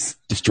witnesses.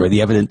 Destroy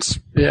the evidence.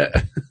 Yeah,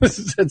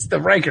 that's the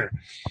Riker.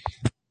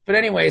 But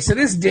anyway, so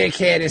this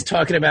dickhead is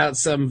talking about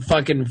some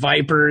fucking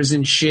vipers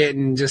and shit,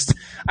 and just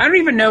I don't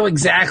even know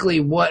exactly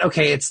what.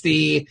 Okay, it's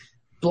the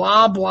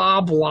blah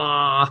blah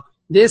blah.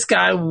 This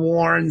guy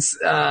warns.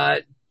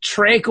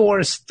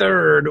 Trakor's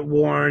third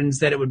warns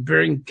that it would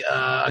bring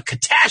a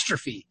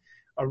catastrophe.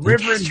 A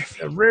river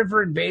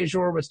in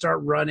Bajor would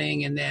start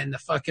running, and then the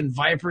fucking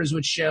vipers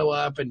would show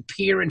up and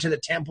peer into the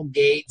temple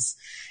gates.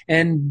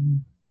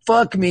 And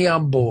fuck me,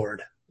 I'm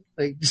bored.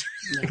 Like,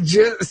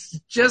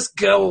 just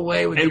go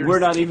away with And your. we're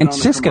not even And on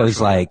the Cisco's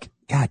commercial. like,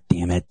 God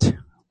damn it.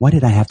 Why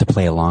did I have to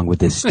play along with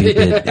this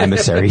stupid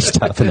emissary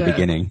stuff in the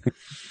beginning?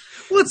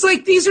 Well, it's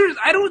like this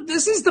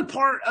is the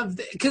part of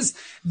because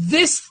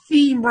this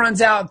theme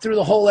runs out through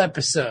the whole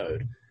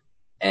episode.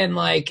 And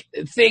like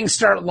things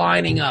start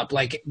lining up,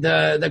 like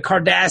the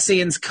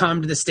Cardassians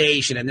come to the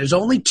station, and there's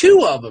only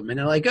 2 of them, and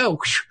they're like, "Oh,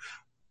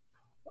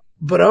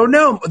 but oh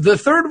no, the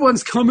third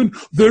one's coming.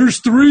 There's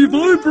 3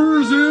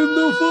 vipers in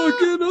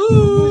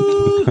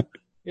the fucking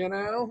you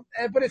know."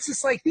 But it's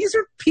just like these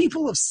are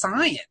people of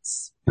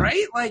science,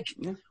 right? Like,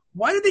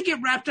 why did they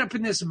get wrapped up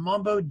in this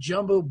mumbo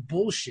jumbo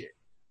bullshit?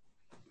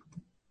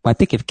 I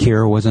think if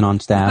Kira wasn't on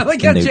staff, I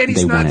like how then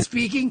Jenny's they not wouldn't.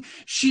 speaking;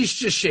 she's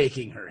just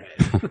shaking her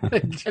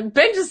head. And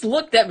Ben just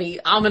looked at me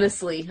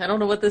ominously. I don't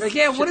know what this Like,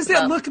 yeah, what does shit's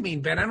that about. look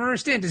mean, Ben? I don't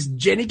understand. Does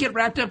Jenny get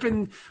wrapped up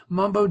in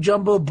mumbo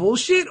jumbo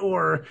bullshit,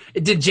 or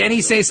did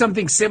Jenny say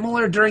something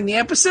similar during the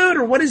episode,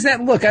 or what does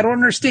that look? I don't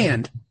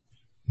understand.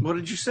 What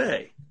did you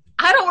say?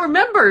 I don't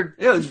remember.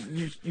 Yeah,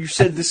 you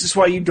said this is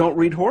why you don't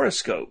read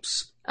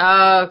horoscopes.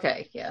 Oh,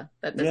 okay. Yeah,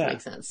 that does Yeah. make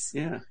sense.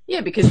 Yeah.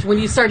 Yeah, because when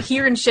you start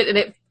hearing shit and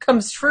it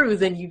comes true,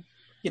 then you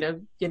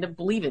end up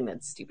believing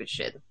that stupid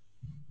shit.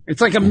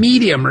 It's like a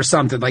medium or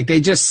something. Like they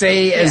just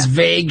say as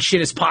vague shit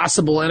as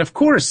possible, and of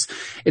course,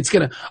 it's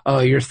gonna. Oh,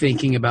 you're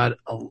thinking about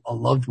a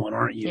loved one,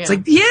 aren't you? It's Yeah.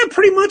 like, yeah,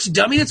 pretty much,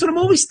 dummy. That's what I'm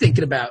always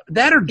thinking about.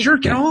 That or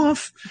jerking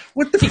off.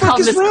 What the He fuck called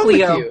is Miss wrong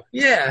Cleo. with you?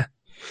 Yeah.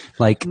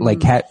 Like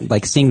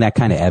seeing that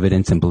kind of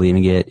evidence and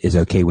believing it is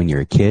okay when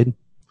you're a kid.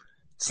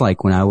 It's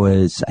like when I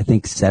was, I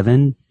think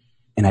 7,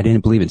 and I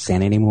didn't believe in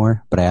Santa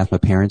anymore, but I asked my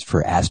parents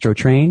for Astro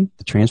Train,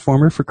 the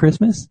Transformer, for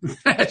Christmas.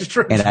 That's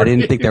true. And I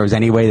didn't think there was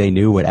any way they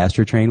knew what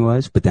Astro Train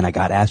was, but then I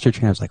got Astro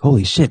Train. I was like,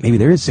 holy shit, maybe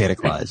there is Santa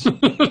Claus.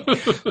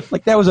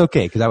 Like, that was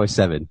okay because I was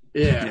 7.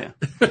 Yeah.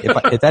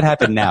 If that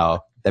happened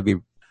now, that'd be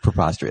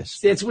preposterous.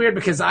 See, it's weird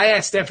because I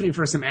asked Stephanie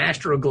for some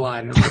Astroglide,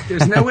 and I'm like,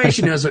 there's no way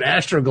she knows what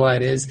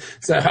Astroglide is.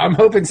 So I'm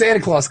hoping Santa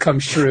Claus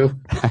comes true.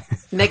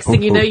 Next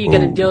thing you know, you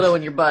get a dildo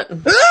in your butt.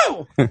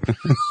 Oh!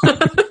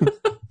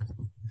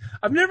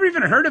 I've never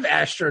even heard of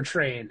Astro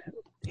Train.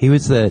 He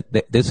was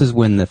this is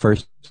when the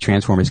first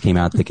Transformers came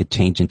out that could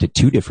change into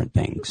 2 different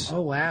things.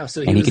 Oh, wow.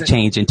 So And he could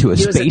change into a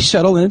he was space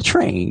shuttle and a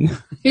train.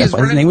 He That's was why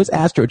his running- name was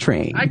Astro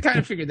Train. I kind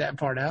of figured that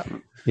part out.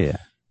 Yeah.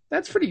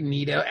 That's pretty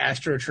neato,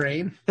 Astro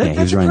Train. Yeah, he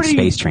was running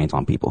space trains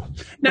on people.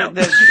 No,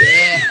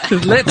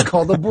 let's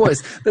call the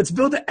boys. Let's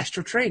build an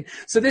Astro Train.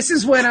 So this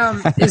is when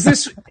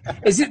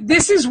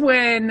this is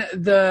when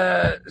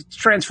the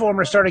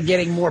Transformers started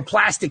getting more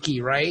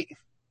plasticky, right?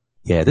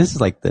 Yeah, this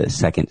is like the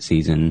second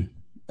season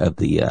of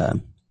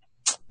the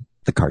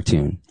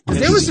cartoon.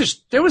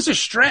 There was a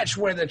stretch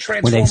where the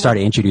Transformers when they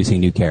started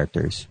introducing new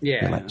characters.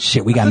 Yeah, like,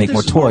 shit, we gotta make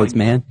more toys,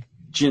 man.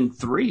 Gen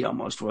 3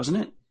 almost, wasn't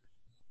it?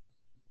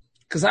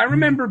 Because I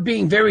remember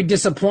being very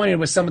disappointed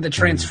with some of the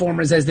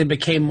Transformers as they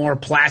became more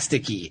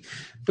plasticky.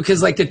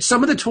 Because like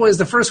some of the toys,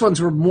 the first ones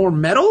were more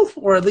metal,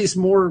 or at least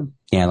more.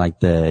 Yeah, like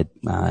the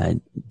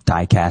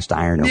die cast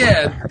iron. Or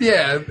whatever.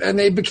 Yeah, and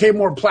they became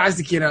more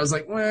plasticky, and I was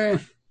like,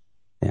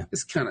 yeah,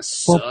 this kind of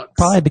sucks. Well,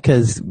 probably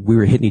because we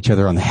were hitting each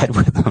other on the head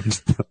with them.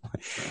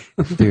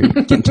 They're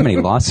getting too many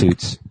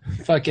lawsuits.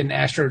 Fucking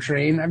Astro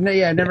Train. I've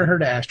never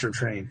heard of Astro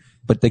Train.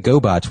 But the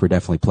GoBots were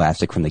definitely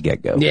plastic from the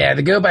get-go. Yeah,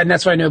 the GoBot, and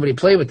that's why nobody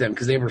played with them,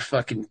 because they were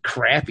fucking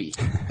crappy.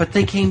 But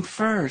they came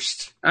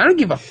first. I don't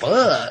give a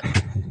fuck.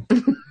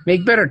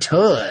 Make better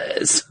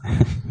toys.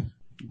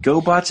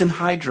 GoBots and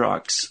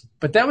Hydrox.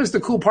 But that was the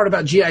cool part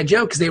about G.I.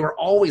 Joe, because they were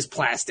always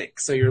plastic.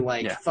 So you're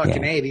like,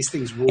 fucking A, these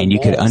things rule. And you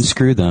could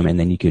unscrew them, and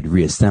then you could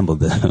reassemble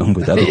them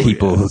with other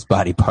people's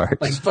body parts.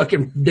 Like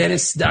fucking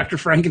Dennis, Dr.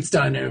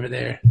 Frankenstein over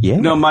there. Yeah.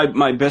 No,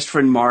 my best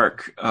friend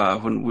Mark,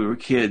 when we were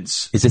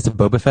kids. Is this a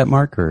Boba Fett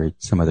Mark or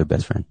some other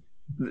best friend?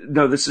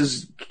 No, this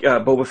is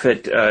Boba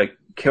Fett,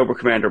 Cobra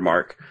Commander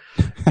Mark.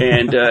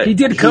 And he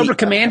did Cobra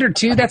Commander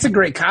too. That's a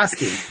great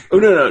costume. Oh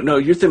no!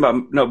 You're thinking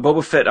about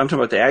Boba Fett. I'm talking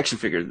about the action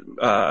figure.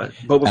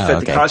 Boba Fett.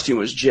 Okay. The costume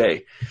was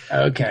Jay.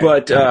 Okay.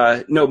 But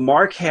no,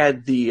 Mark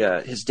had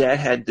his dad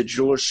had the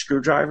jeweler's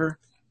screwdriver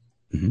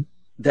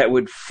that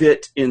would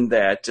fit in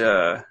that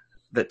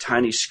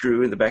tiny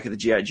screw in the back of the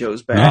G.I.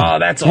 Joe's back. Oh,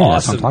 that's awesome!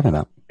 That's what I'm talking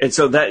about. And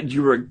so that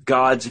you were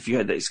gods if you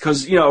had these,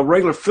 because a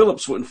regular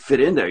Phillips wouldn't fit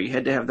in there. You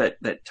had to have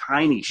that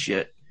tiny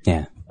shit.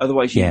 Yeah.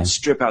 Otherwise, you'd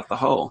strip out the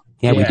hole.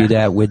 Yeah, we do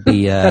that with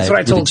the that's what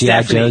I told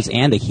G.I. Stephanie. Joes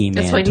and the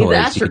He-Man that's why toys.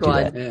 The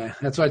Astroglide. Yeah,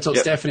 that's why I told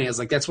Stephanie. I was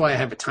like, that's why I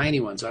have a tiny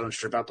one, so I don't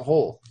strip out the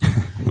hole.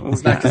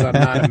 It's not because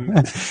I'm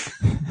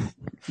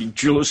not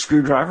jeweler's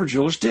screwdriver,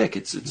 jeweler's dick.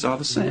 It's all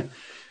the same.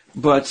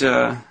 But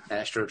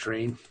Astro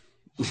Train.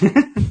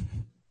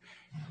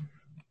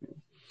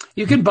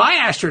 You can buy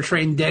Astro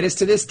Train, Dennis,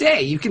 to this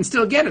day. You can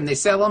still get them. They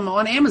sell them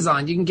on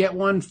Amazon. You can get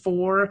one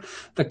for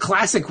the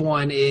classic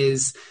one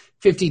is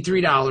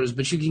 $53,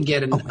 but you can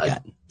get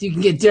you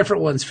can get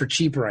different ones for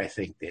cheaper, I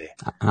think.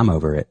 I'm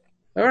over it.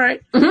 All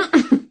right.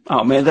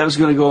 Oh man, that was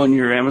going to go on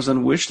your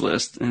Amazon wish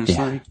list, and it's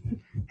like,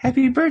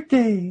 happy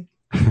birthday.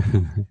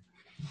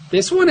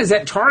 This one is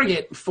at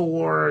Target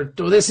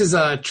this is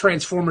a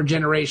Transformer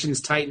Generations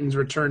Titans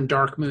Return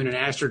Dark Moon and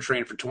Astro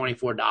Train for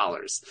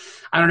 $24.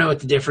 I don't know what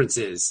the difference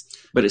is.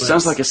 But it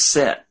sounds like a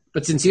set.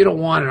 But since you don't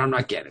want it, I'm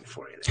not getting it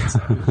for you. Then,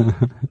 so.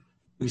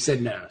 You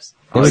said no.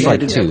 There was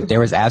like two. There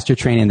was Astro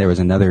Train and there was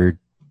another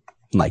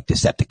like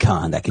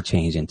Decepticon that could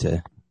change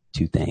into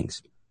two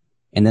things.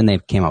 And then they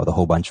came out with a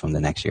whole bunch of them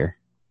the next year.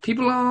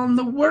 People on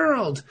the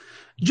world,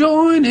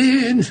 join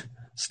in.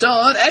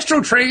 Start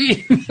Astro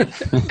Train.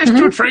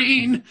 Astro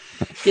Train.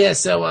 Yeah,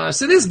 so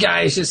this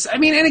guy is just,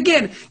 and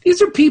again,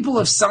 these are people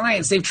of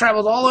science. They've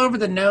traveled all over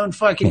the known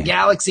fucking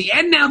galaxy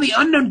and now the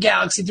unknown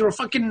galaxy through a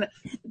fucking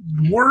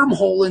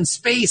wormhole in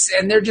space,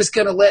 and they're just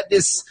going to let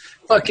this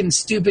fucking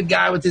stupid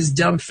guy with his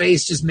dumb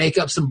face just make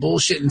up some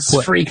bullshit and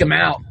freak him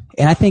out.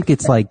 And I think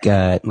it's like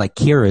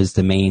Kira is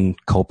the main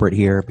culprit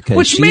here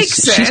because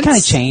she's kind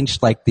of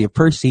changed. Like the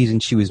first season,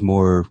 she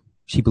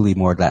believed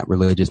more of that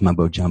religious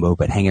mumbo jumbo,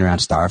 but hanging around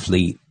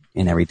Starfleet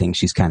and everything,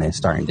 she's kind of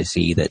starting to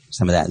see that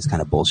some of that is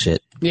kind of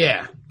bullshit.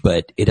 Yeah.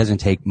 But it doesn't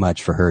take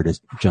much for her to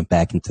jump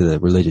back into the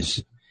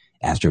religious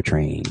Astro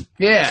Train.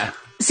 Yeah.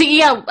 See,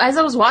 yeah, as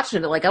I was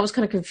watching it, I was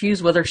kind of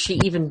confused whether she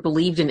even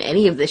believed in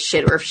any of this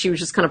shit or if she was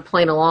just kind of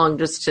playing along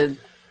just to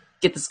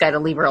get this guy to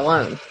leave her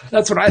alone.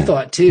 That's what I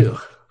thought, too.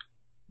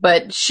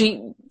 But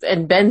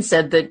Ben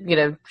said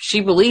that,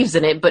 she believes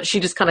in it, but she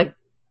just kind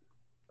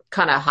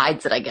of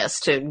hides it, I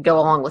guess, to go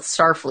along with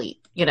Starfleet,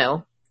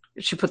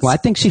 She puts I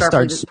think she Starfleet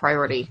starts as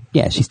priority.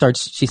 Yeah, she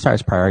starts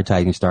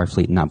prioritizing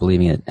Starfleet and not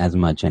believing it as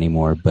much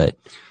anymore, but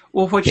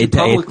what she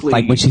publicly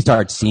like when she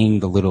starts seeing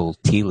the little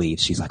tea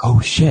leaves, she's like,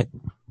 "Oh shit.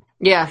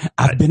 Yeah.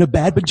 I've been a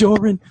bad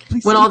Bajoran."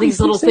 When all these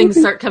little things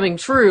start coming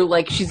true,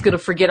 she's going to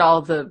forget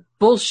all the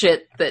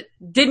bullshit that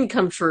didn't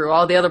come true,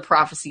 all the other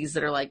prophecies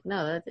that are like,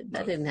 no, that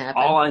didn't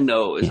happen. All I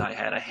know is I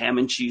had a ham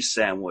and cheese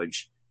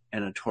sandwich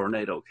and a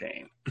tornado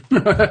came.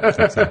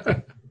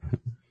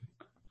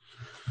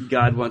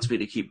 God wants me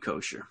to keep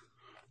kosher.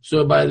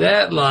 So by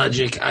that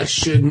logic, I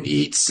shouldn't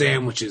eat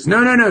sandwiches.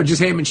 No,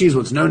 just ham and cheese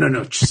ones. No,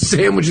 just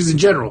sandwiches in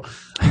general.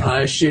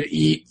 I should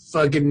eat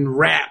fucking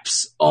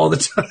wraps all the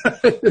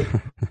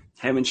time.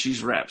 Ham and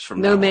cheese wraps from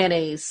no now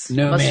mayonnaise.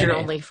 No mustard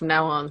mayonnaise. only from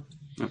now on.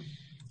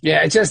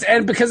 Yeah, and another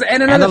and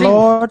the thing.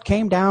 Lord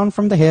came down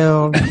from the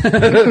hill,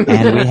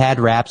 and we had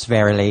wraps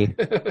verily.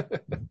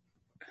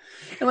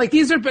 And like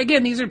these are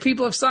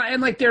people of science,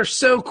 and like they're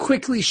so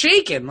quickly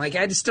shaken. Like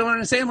I just don't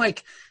understand.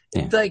 Like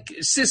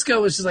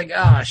Cisco was just like,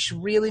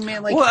 really,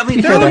 man? Like, well, I mean,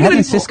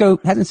 hasn't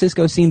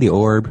Cisco seen the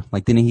orb?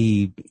 Like, didn't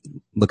he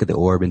look at the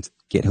orb and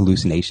get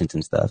hallucinations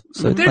and stuff?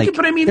 So,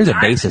 but I mean, there's a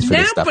basis for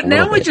this stuff. But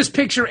now I just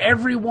picture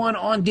everyone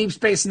on Deep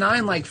Space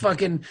Nine like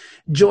fucking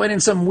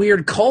joining some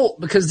weird cult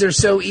because they're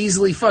so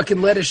easily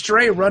fucking led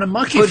astray, run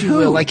amok, if you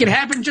will. Like it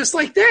happened just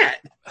like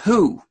that.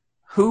 Who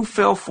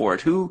fell for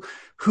it? Who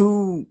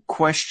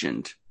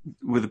questioned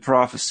with the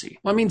prophecy?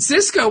 Well, I mean,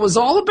 Cisco was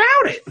all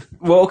about it.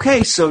 Well,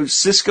 okay, so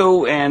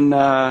Cisco and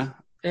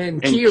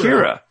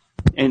Kira,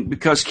 and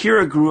because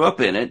Kira grew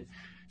up in it,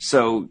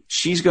 so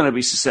she's going to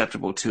be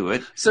susceptible to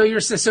it. So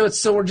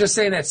we're just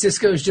saying that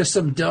Cisco's just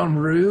some dumb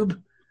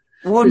rube.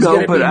 Well, who's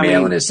no, but I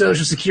mailing mean, his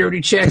social security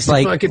checks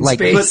to fucking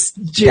space.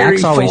 Jerry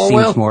Dax always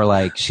Falwell. seems more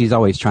like she's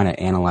always trying to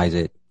analyze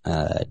it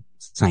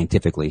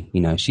scientifically.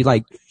 You know, she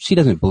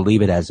doesn't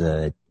believe it as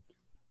a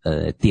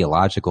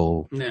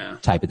theological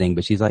type of thing,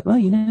 but she's like, well,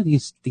 you know,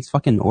 these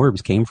fucking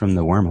orbs came from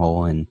the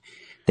wormhole and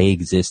they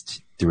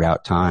exist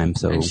throughout time.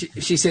 So and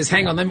she says,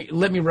 hang on,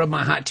 let me rub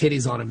my hot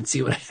titties on him and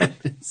see what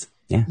happens.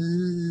 Yeah.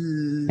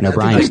 And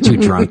O'Brien's too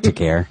drunk to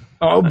care.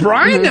 Oh,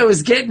 O'Brien though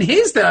is getting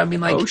his though. I mean,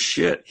 like, oh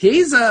shit,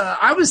 he's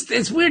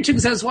it's weird too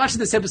because I was watching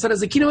this episode. I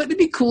was like, you know what? It'd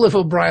be cool if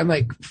O'Brien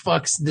like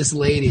fucks this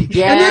lady.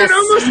 Yes. And then it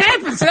almost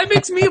happens. So that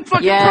makes me a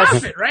fucking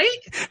prophet, right?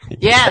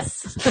 Yes.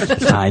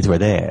 Signs were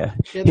there.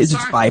 Yeah, His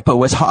viper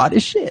was hard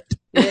as shit.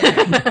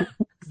 Yeah.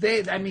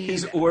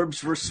 His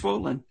orbs were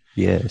swollen.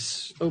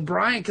 Yes.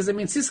 O'Brien, because I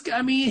mean, Cisco,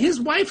 his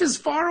wife is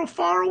far,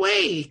 far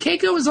away.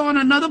 Keiko is on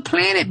another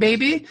planet,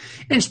 baby,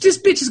 and this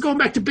bitch is going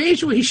back to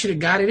Beijing where he should have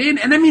got it in.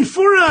 And I mean,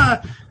 for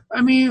a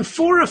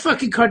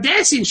fucking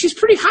Cardassian, she's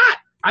pretty hot.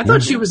 I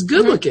thought she was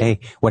good looking. Hey,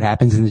 what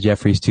happens in the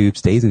Jeffries tube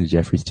stays in the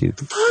Jeffries tube.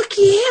 Fuck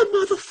yeah,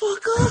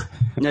 motherfucker!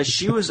 Now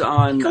she was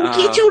on. Go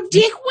get your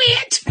dick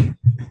wet.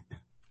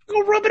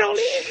 Go rub it all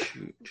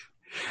in.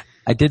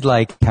 I did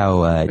like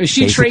how is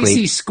she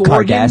Tracy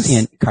Scoggins?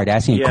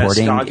 Cardassian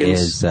courting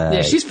Scoggins.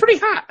 is she's pretty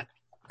hot.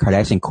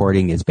 Cardassian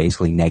courting is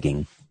basically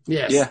negging.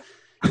 Yes. Yeah.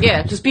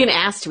 Yeah, just being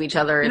ass to each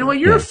other. You know what?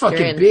 You're a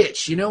fucking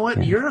bitch. You know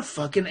what? You're a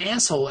fucking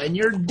asshole, and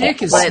your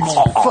dick is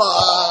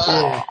small.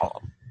 Yeah.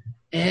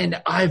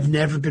 And I've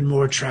never been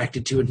more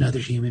attracted to another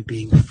human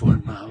being before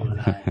in my whole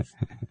life.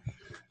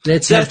 I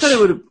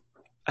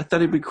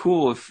thought it'd be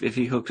cool if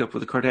he hooked up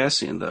with a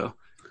Cardassian, though.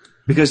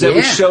 Because that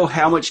would show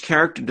how much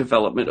character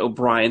development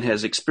O'Brien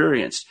has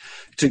experienced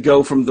to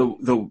go from the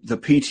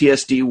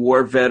PTSD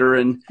war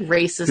veteran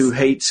racist who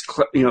hates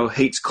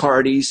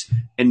Cardis,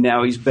 and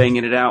now he's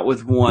banging it out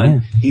with one. Yeah.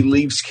 He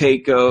leaves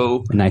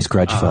Keiko. A nice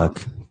grudge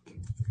fuck.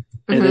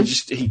 And then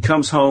he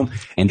comes home,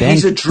 and then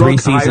he's a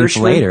drunk 3 seasons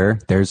Irishman. later,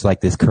 there's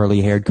like this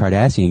curly-haired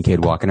Cardassian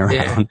kid walking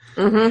around.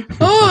 Yeah. Mm-hmm.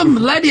 Oh,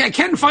 laddie, I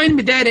can't find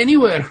my dad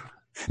anywhere.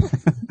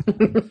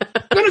 I'm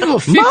gonna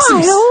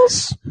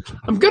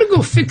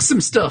go fix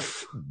some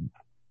stuff.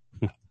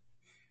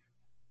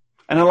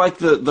 And I like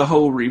the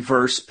whole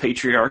reverse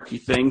patriarchy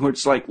thing, where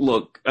it's like,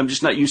 look, I'm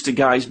just not used to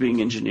guys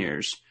being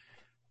engineers.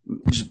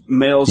 Just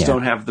males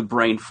don't have the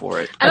brain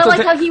for it. And I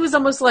like how he was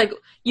almost like,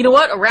 you know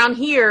what? Around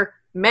here,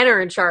 men are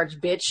in charge,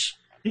 bitch.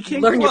 He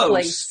came Learn close. your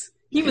place.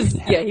 He was,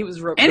 he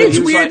was real. And it's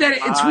weird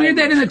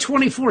that in the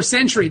 24th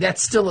century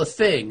that's still a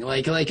thing.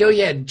 Like oh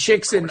yeah,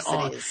 chicks and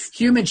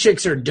human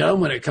chicks are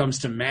dumb when it comes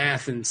to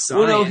math and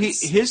science. Well, no,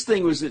 his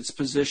thing was it's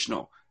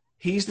positional.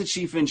 He's the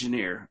chief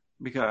engineer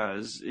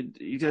because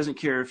he doesn't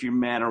care if you're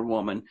man or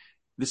woman.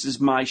 This is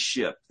my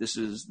ship. This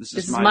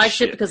is my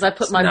ship because I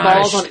put my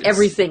balls on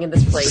everything in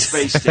this place.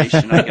 Space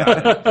station. I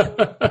got it.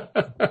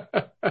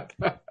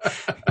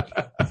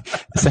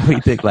 So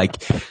he think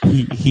like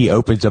he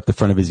opens up the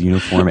front of his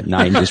uniform at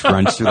night and just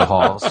runs through the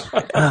halls.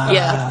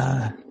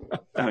 Yeah.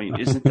 I mean,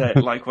 isn't that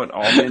like what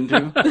all men do?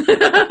 And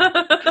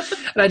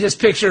I just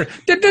picture.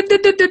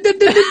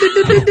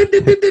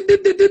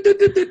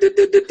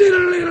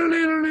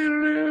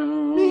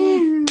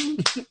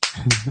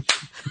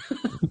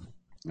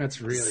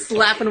 That's really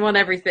slapping him on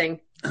everything.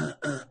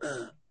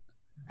 Oh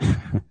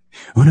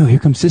no! Here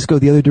comes Cisco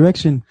the other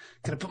direction.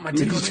 Gotta put my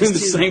dick on He's doing the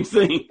same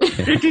thing.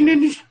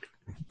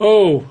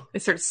 Oh, they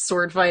start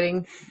sword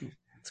fighting.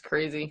 It's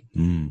crazy.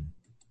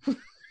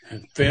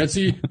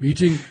 Fancy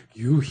meeting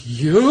you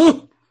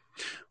here?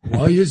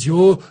 Why is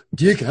your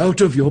dick out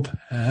of your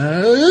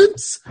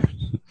pants?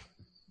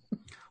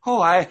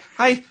 Oh,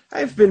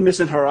 I've been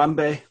missing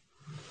Harambe.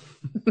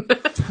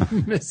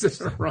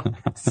 Missing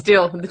Harambe.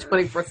 Still in the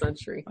 24th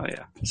century. Oh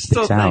yeah,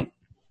 still out.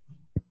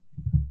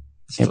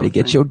 Everybody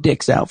get your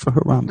dicks out for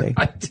Harambe.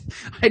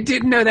 I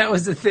didn't know that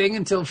was a thing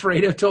until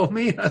Fredo told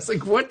me. I was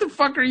like, what the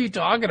fuck are you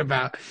talking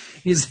about?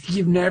 He's like,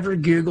 you've never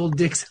Googled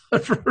dicks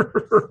out for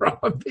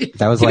Harambe.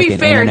 That was like an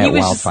internet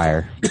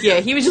wildfire.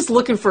 He was just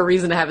looking for a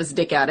reason to have his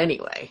dick out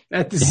anyway.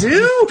 At the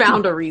zoo?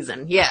 Found a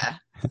reason, yeah.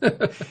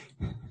 But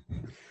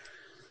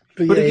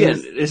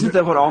again, isn't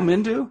that what all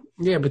men do?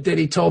 Yeah, but then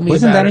he told me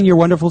Wasn't that in Your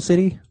Wonderful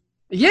City?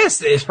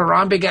 Yes,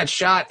 Harambe got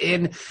shot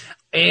in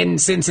in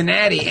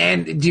Cincinnati.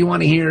 And do you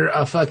want to hear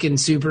a fucking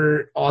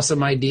super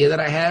awesome idea that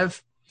I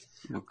have?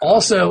 Okay.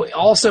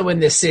 Also in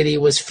this city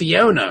was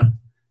Fiona,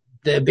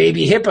 the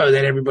baby hippo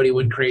that everybody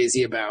went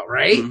crazy about,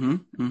 right? Mm-hmm.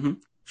 Mm-hmm.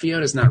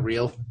 Fiona's not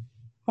real.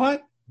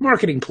 What?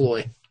 Marketing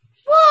ploy.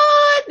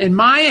 What? In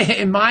my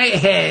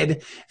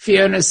head,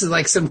 Fiona's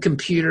like some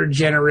computer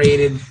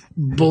generated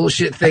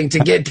bullshit thing to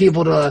get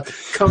people to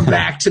come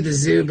back to the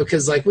zoo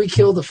because like we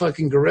killed the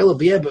fucking gorilla.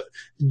 But yeah, but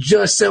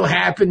just so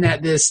happened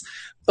that this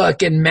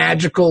fucking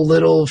magical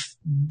little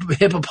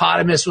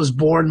hippopotamus was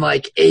born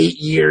like 8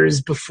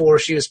 years before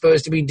she was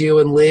supposed to be due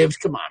and lived.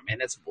 Come on, man,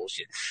 that's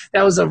bullshit.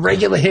 That was a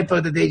regular hippo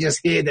that they just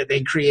hid that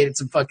they created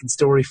some fucking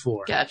story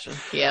for. Gotcha.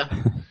 Yeah.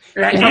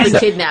 Right? Probably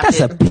kidnapped That's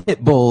it. a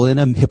pit bull in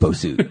a hippo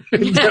suit.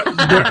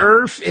 the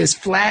earth is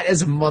flat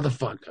as a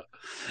motherfucker.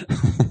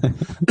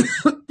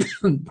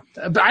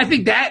 But I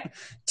think that,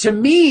 to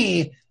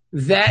me,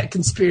 that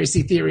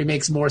conspiracy theory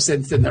makes more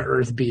sense than the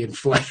earth being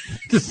flat.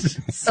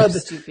 So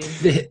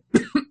stupid.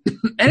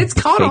 And it's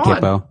caught Fake on.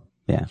 hippo.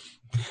 Yeah.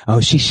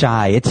 Oh, she's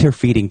shy. It's her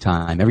feeding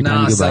time. Every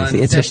time you go by, son,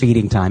 it's her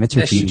feeding time. It's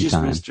her that she feeding Just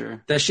time. missed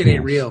her. That shit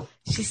ain't real.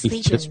 She's You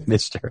sleeping. just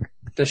missed her.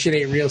 That shit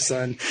ain't real,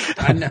 son.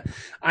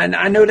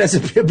 I know that's a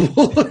pit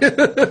bull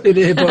in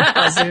a hippo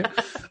costume.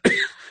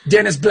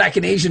 Dennis Black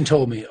and Asian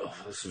told me. Oh,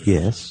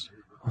 Yes.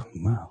 Oh,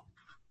 wow.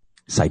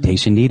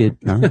 Citation needed.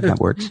 All right, that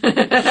works.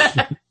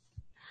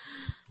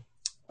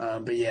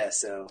 but yeah,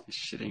 so This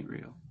shit ain't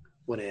real.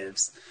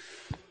 whatevs.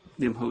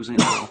 Them hoes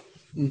ain't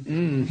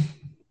real.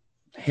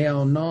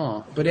 Hell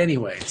no. But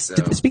anyway, so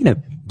Speaking of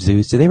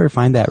zoos, did they ever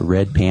find that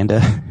red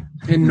panda?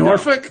 in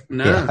Norfolk,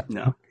 no. Yeah.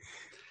 No.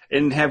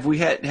 And haven't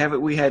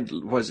we had,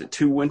 was it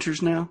 2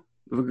 winters now?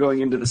 We're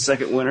going into the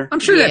second winter. I'm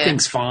sure that Yeah.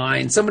 thing's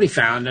fine. Somebody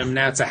found him.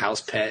 Now it's a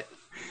house pet.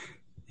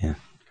 Yeah.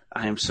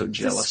 I am so It's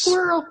a jealous.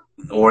 squirrel.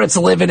 Or it's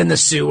living in the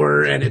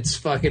sewer and it's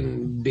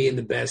fucking being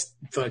the best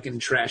fucking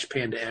trash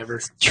panda ever.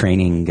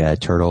 Training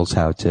turtles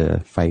how to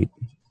fight.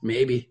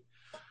 Maybe.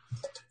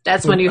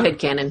 That's my new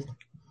headcanon.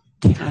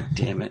 God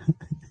damn it.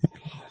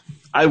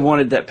 I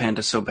wanted that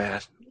panda so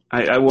bad.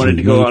 I wanted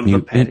to go on the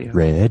Mutant patio.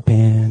 Red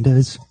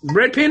pandas.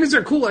 Red pandas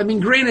are cool. I mean,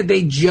 granted,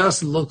 they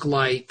just look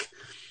like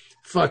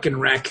fucking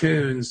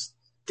raccoons.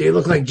 They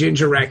look like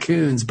ginger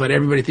raccoons, but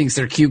everybody thinks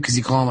they're cute because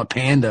you call them a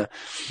panda.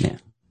 Yeah.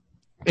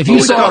 If you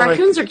Well, saw, like-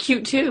 Raccoons are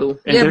cute too.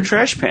 And Yeah. they're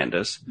trash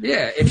pandas.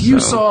 yeah, if you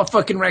So- saw a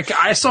fucking raccoon,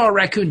 I saw a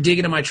raccoon dig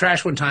into my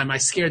trash one time. I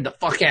scared the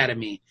fuck out of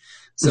me.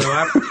 So,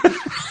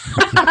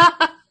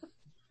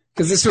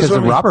 because this was Because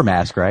when the robber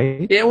mask,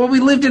 right? yeah, well, we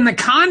lived in the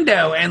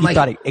condo, and You like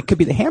thought it could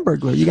be the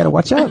Hamburglar. You got to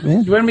watch out,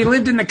 man. when we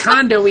lived in the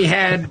condo, we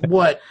had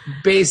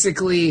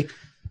basically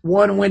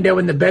one window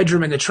in the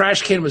bedroom, and the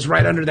trash can was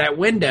right under that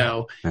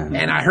window. Uh-huh.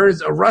 And I heard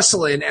a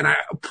rustling, and I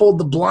pulled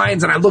the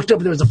blinds, and I looked up,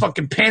 and there was a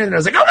fucking panda, and I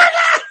was like, "Oh my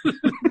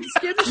god!"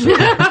 Scared the shit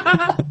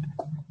out of me.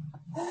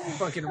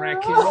 Fucking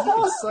raccoon, you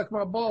could suck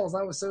my balls.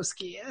 I was so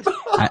scared.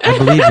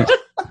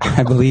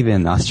 I believe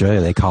in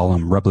Australia they call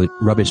them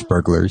rubbish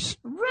burglars.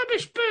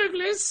 Rubbish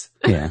burglars.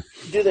 Yeah.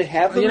 Do they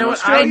have them You know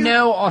what? I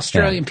know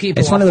Australian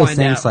people. It's one of I'll those find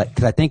things out. like,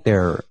 because I think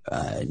they're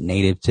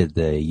native to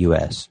the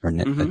U.S. or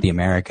the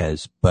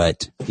Americas,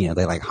 but you know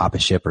they like hop a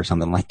ship or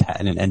something like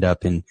that and end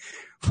up in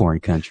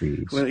foreign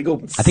countries. When they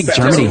go I think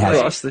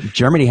across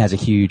Germany has a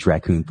huge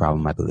raccoon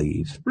problem, I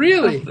believe.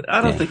 Really?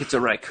 I don't Yeah. think it's a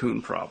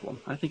raccoon problem.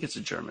 I think it's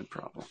a German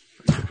problem.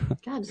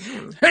 God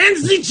damn. And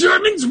the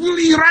Germans will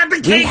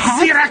eradicate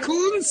the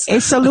raccoons. A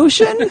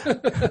solution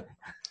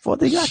for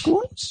the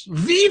raccoons?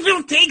 We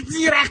will take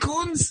the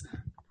raccoons.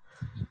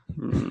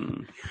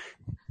 I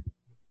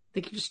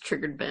think you just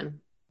triggered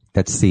Ben.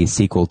 That's the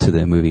sequel to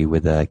the movie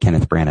with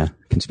Kenneth Branagh,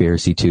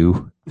 Conspiracy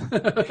 2,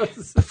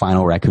 the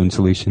final raccoon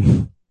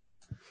solution.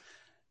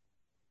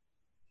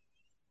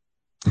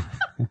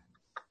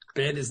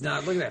 Ben is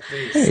not. Look at that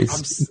face. Hey,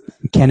 it's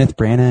Kenneth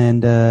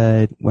Branagh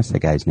and what's that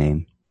guy's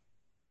name?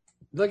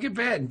 Look at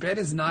Ben. Ben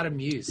is not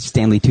amused.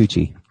 Stanley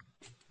Tucci.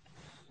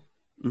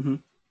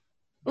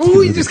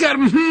 Oh, you just got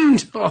him.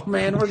 Oh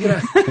man, we're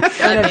gonna. God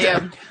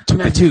damn. Took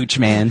the Tooch,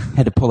 man.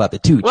 Had to pull out the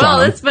Tooch. Well,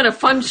 on him. it's been a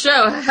fun show.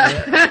 I'm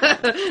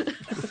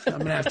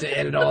gonna have to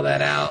edit all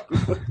that out.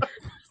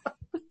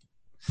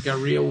 Got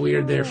real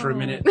weird there for a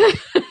minute.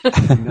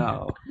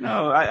 No,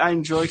 I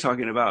enjoy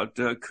talking about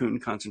coon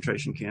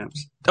concentration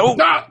camps. Oh,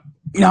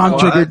 No, I'm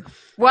triggered.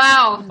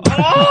 Wow.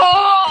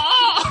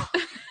 I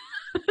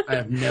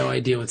have no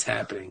idea what's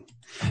happening.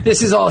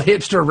 This is all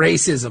hipster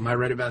racism. I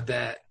read about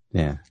that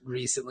Yeah,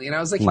 recently, and I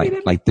was like, hey,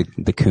 like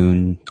the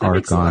coon that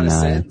makes arc a lot on of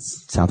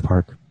sense. South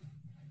Park.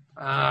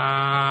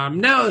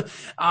 No.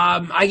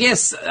 I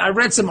guess I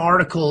read some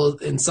article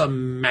in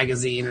some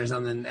magazine or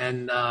something,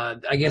 and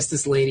I guess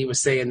this lady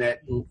was saying that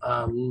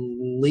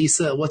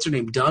Lisa, what's her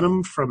name,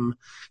 Dunham from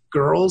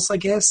Girls, I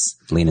guess.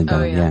 Lena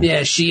Dunham. yeah. Yeah.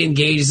 Yeah, she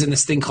engages in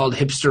this thing called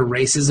hipster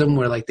racism,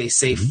 where like they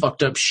say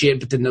fucked up shit,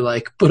 but then they're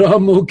like, "But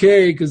I'm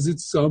okay because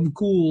I'm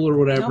cool" or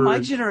whatever. No, my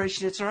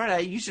generation, it's all right. I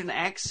use an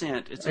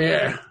accent. It's all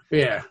Yeah, right.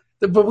 yeah.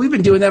 But we've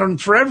been doing that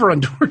forever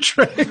on Door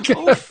Trek.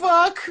 Oh,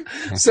 fuck.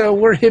 So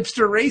we're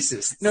hipster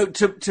racists. No,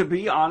 to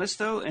be honest,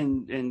 though,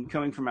 and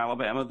coming from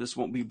Alabama, this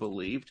won't be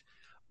believed,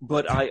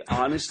 but I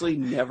honestly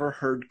never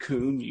heard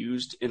coon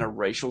used in a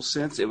racial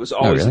sense. It was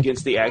always really?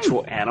 against the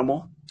actual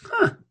animal.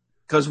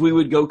 Because we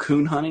would go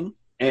coon hunting,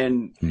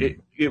 and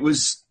it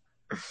was...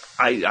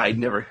 I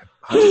never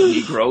hunted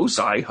Negroes.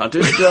 I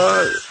hunted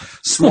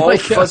small,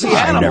 fuzzy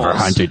I animals. never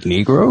hunted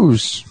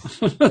Negroes.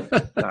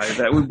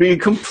 That would be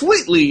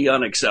completely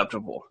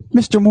unacceptable.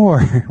 Mr.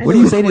 Moore, what do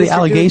you say to the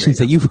allegations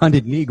that you've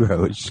hunted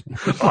Negroes?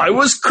 I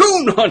was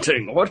coon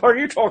hunting. What are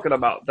you talking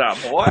about,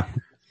 that boy?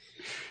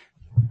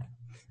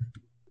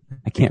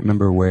 I can't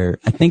remember where.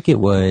 I think it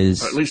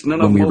was Or at least none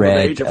when of we them over the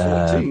read age of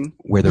 14.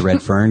 where the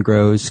red fern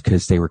grows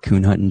because they were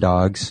coon hunting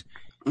dogs.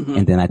 Mm-hmm.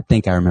 And then I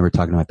think I remember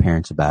talking to my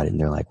parents about it, and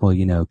they're like, well,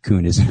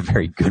 coon isn't a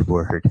very good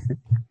word.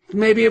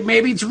 Maybe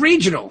it's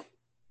regional.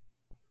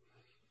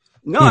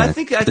 No, Yeah, I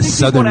think the people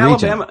southern in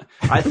region. Alabama.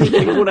 I think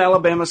people in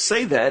Alabama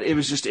say that. It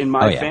was just in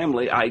my Oh, yeah.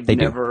 family. I'd They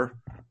do. never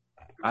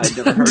heard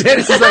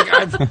Dennis that. is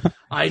like,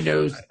 I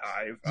know.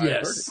 I've heard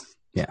Yes. it.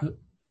 Yeah.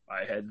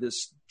 I had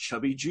this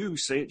chubby Jew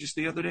say it just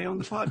the other day on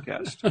the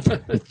podcast.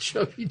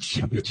 Chubby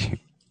Jew.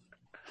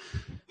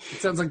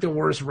 It sounds like the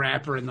worst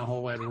rapper in the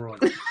whole wide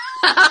world.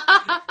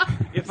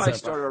 If I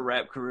start a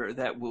rap career,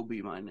 that will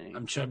be my name.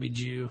 I'm Chubby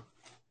Jew.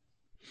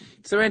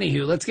 So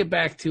anywho, let's get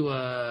back to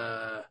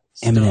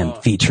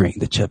Eminem featuring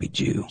the Chubby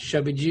Jew.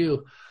 Chubby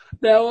Jew.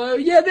 Now,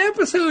 the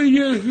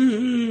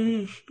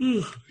episode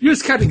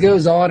just kind of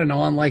goes on and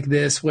on like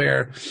this,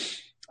 where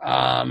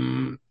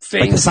Like the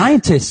things.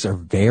 scientists are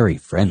very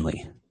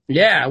friendly.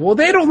 Yeah, well,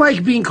 they don't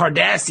like being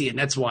Cardassian.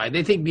 That's why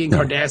they think being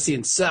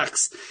Cardassian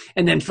sucks.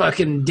 And then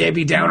fucking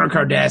Debbie Downer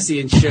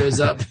Cardassian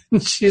shows up,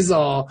 and she's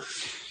all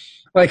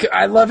like,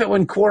 I love it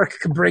when Quark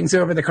brings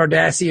over the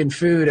Cardassian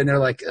food, and they're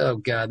like, "Oh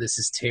God, this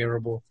is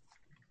terrible."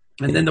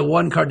 And then the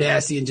one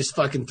Cardassian just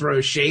fucking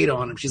throws shade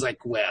on him. She's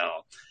like,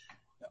 "Well,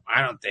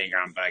 I don't think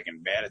I'm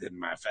fucking better than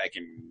my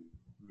fucking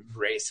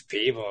race of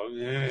people."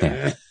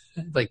 Yeah.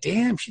 Like,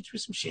 damn, she threw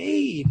some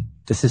shade.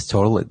 This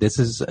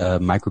is a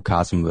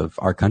microcosm of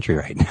our country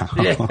right now.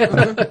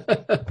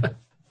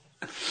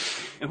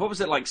 And what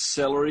was it, like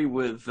celery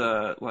with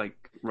like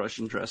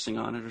Russian dressing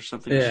on it or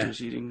something Yeah. she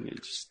was eating?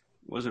 It just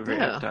wasn't very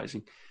Yeah.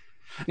 appetizing.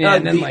 Yeah,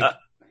 and then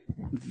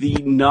the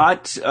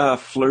not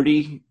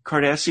flirty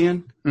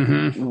Cardassian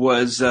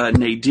was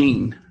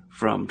Nadine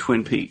from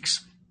Twin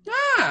Peaks.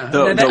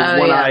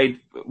 The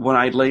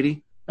one-eyed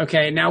lady.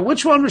 Okay, now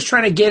which one was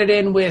trying to get it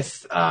in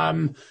with?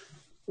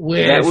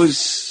 That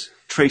was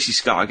Tracy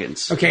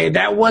Scoggins. Okay,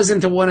 that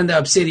wasn't the one in the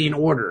Obsidian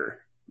Order.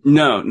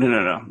 No.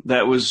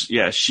 That was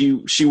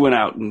she went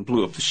out and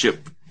blew up the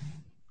ship.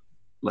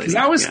 Because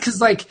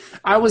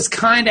I was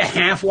kind of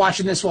half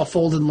watching this while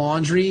folding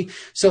laundry.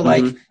 So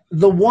like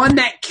the one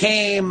that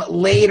came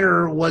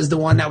later was the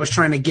one that was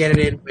trying to get it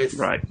in with.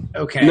 Right.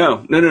 Okay.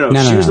 No.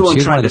 She was the one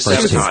trying to She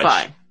was the sabotage.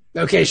 spy.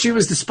 Okay, she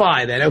was the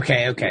spy then.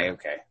 Okay.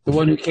 The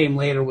one who came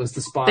later was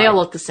the spy. They all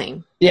look the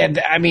same. Yeah,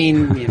 I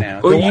mean, Well,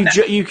 the one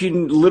that- you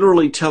can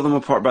literally tell them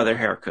apart by their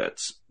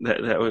haircuts.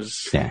 That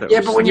was. Yeah. that yeah,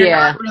 was- but when you're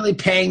not really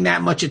paying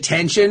that much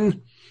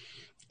attention,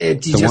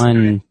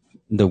 The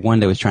one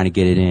that was trying to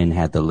get it in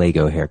had the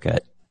Lego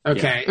haircut.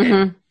 Okay.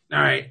 All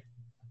right.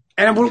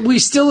 And we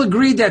still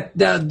agreed that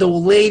the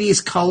ladies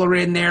color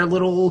in their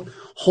little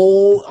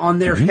hole on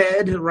their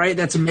head, right?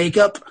 That's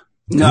makeup.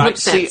 No, Lip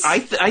see,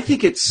 sense. I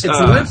think it's It's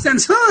lip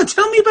sense. Huh?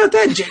 Tell me about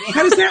that, Jenny.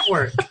 How does that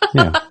work?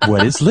 Yeah.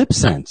 What is lip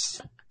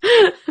sense?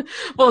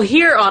 Well,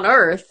 here on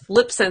Earth,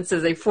 lip sense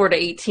is a 4 to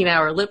 18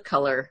 hour lip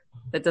color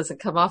that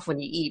doesn't come off when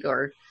you eat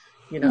or,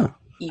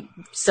 eat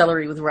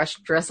celery with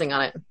Russian dressing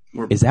on it.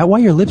 Is that why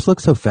your lips look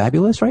so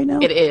fabulous right now?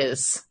 It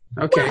is.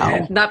 Okay. Wow.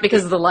 And Not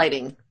because of the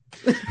lighting.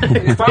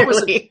 if I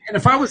was Really. a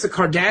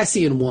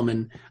Cardassian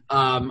woman,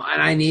 and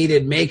I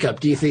needed makeup,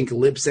 do you think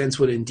lip sense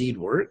would indeed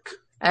work?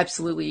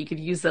 Absolutely. You could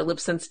use that lip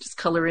sense, just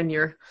color in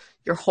your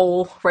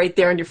hole right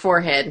there on your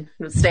forehead.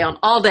 It would stay on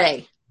all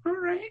day. All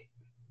right.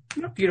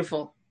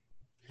 Beautiful.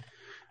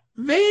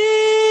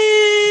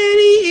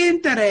 Very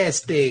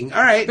interesting.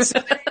 All right. So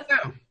there you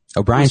go.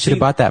 O'Brien should have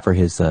bought that for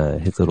his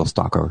little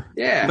stalker.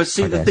 Yeah. But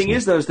see, the thing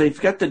is, though, is they've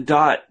got the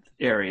dot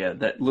area,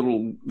 that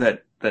little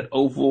that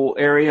oval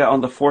area on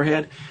the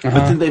forehead, but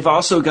then they've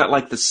also got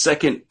like the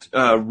second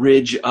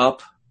ridge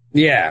up.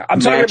 Yeah. I'm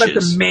talking about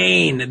matches. the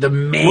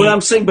main. What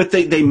I'm saying, but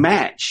they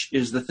match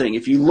is the thing.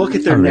 If you look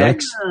at their really?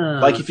 necks,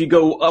 like if you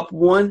go up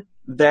one,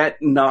 that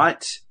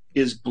knot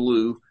is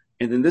blue,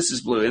 and then this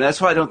is blue, and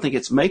that's why I don't think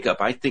it's makeup.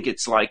 I think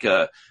it's like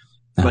a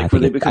like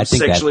when they become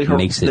sexually that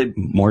makes it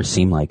more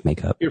seem like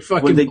makeup. You're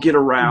fucking when they get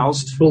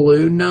aroused,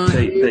 balloon nut.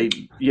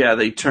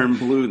 they turn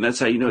blue, and that's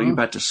how you know you're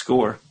about to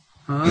score.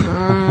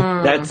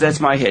 That's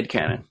my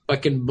headcanon.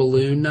 Fucking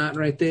balloon knot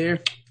right there.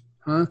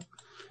 Huh?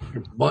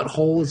 Your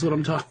butthole is what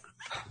I'm talking.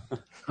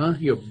 Huh?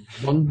 Your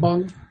bung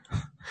bung.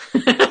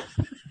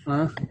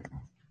 Huh?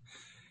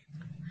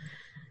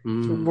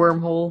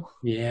 Wormhole.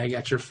 Yeah, I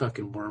got your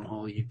fucking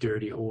wormhole, you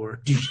dirty whore.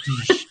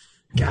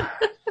 God.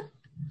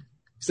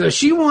 So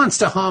she wants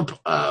to hump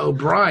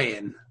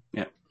O'Brien.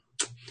 Yeah.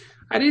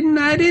 I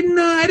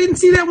didn't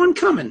see that one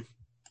coming.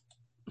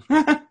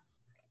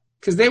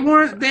 Because they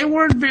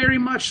weren't very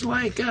much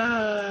like.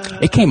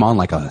 It came on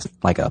like a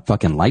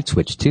fucking light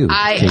switch too.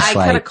 I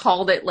kind of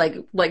called it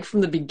like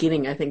from the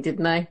beginning. I think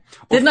didn't I?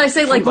 Didn't I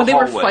say like when they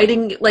were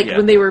fighting, like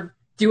when they were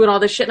doing all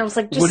this shit? And I was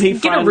like, just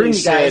get a room,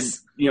 you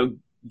guys.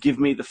 Give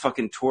me the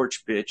fucking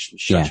torch, bitch, and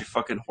shut your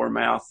fucking whore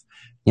mouth.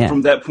 Yeah.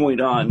 From that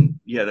point on,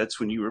 that's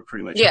when you were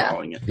pretty much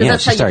calling it. Yeah,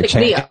 that's how you picked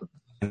me up.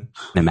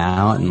 Him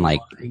out and like.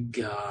 Oh my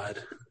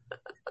God.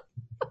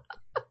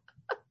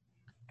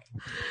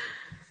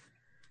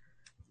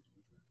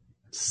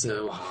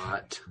 So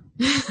hot.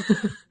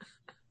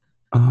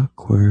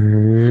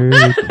 Awkward.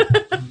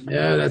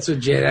 Yeah, that's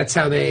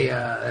how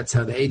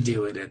they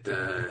do it at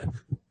the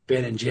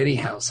Ben and Jenny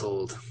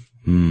household.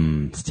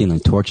 Stealing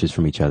torches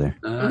from each other.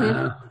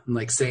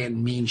 Like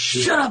saying mean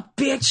shit. Shut up,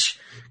 bitch!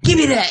 Give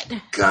me that.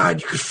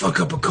 God, you could fuck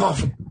up a cup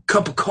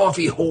of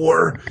coffee,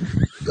 whore.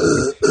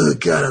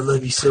 God, I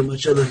love you so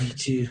much. I love you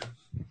too.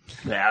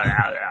 Now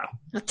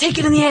take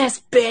it in the ass,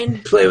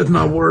 Ben. Play with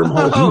my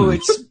wormhole. Oh,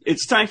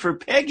 it's time for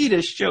Peggy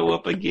to show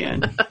up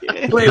again.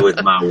 Play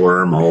with my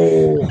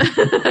wormhole.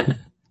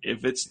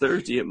 If it's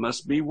Thursday, it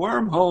must be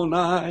wormhole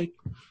night.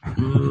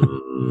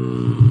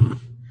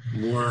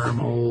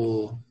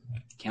 Wormhole.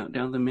 Count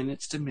down the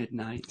minutes to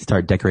midnight.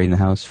 Start decorating the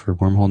house for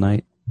wormhole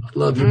night. I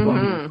love your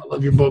bum. I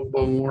love your bum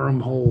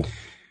wormhole.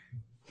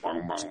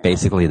 It's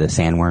basically the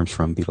sandworms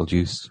from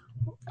Beetlejuice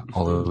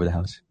all over the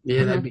house.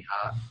 Yeah, that'd be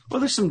hot.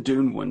 Well, there's some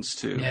Dune ones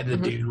too. Yeah, the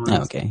Dune ones.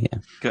 Oh, okay,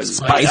 yeah.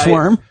 Spice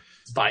worm.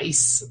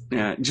 Spice.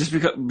 Yeah, just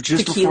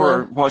Tequila.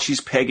 before, while she's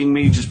pegging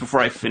me, just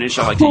before I finish,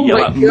 I like to Oh yell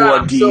my out God, more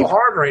I'm deep. so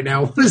hard right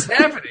now. What is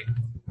happening?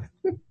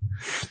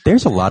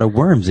 There's a lot of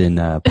worms in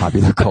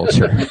popular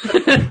culture.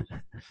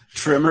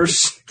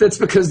 Trimmers. That's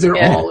because they're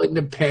all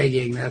into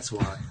pegging. That's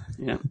why.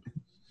 Yeah.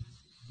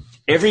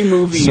 Every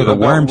movie. So the about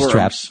worm worms,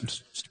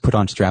 straps, put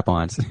on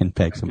strap-ons and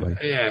peg somebody.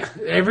 Yeah.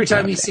 Every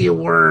time you see a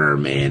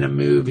worm in a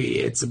movie,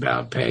 it's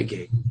about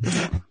pegging.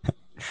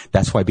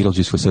 That's why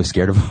Beetlejuice was so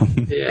scared of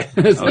them. Yeah.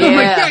 Oh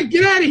my God,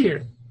 get out of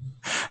here.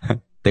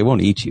 They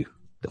won't eat you.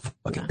 They'll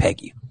fucking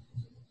peg you.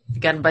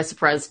 Got him by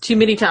surprise too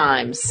many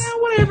times. Yeah,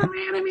 whatever,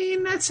 man. I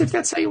mean, if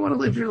that's how you want to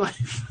live your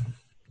life.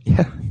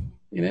 Yeah.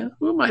 You know,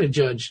 who am I to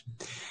judge?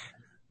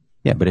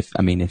 Yeah, but if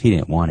he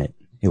didn't want it,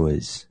 it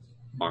was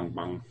Bong,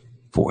 bong.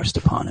 forced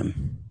upon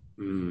him.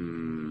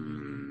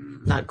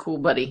 Not cool,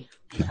 buddy.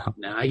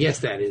 No, I guess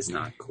that is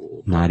not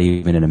cool. Not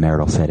even in a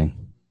marital setting.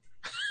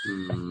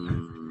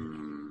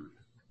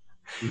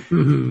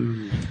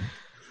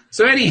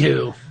 So,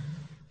 anywho,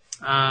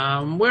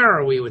 where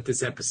are we with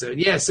this episode?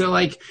 Yeah, so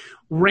like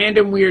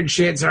random weird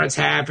shit starts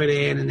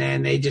happening, and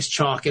then they just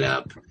chalk it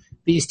up.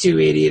 These two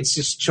idiots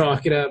just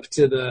chalk it up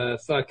to the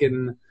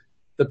fucking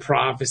the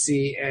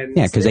prophecy, and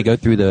Yeah, because they go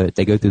through the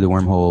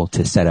wormhole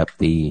to set up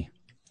the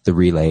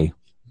relay,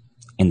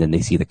 and then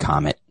they see the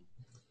comet,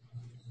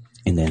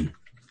 and then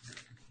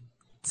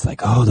it's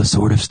like, oh, the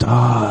Sword of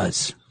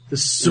Stars. the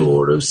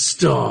Sword of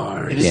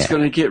Stars. And it's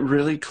going to get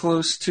really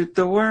close to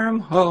the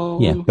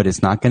wormhole. Yeah, but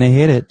it's not going to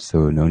hit it,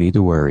 so no need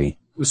to worry.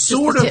 The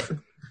Sword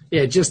of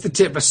just the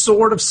tip. A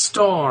Sword of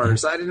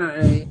Stars. I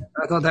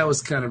thought that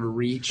was kind of a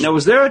reach. Now,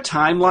 was there a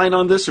timeline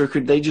on this, or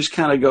could they just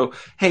kind of go,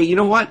 "Hey, you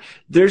know what?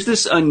 There's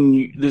this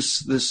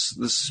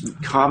this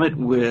comet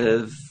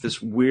with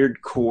this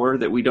weird core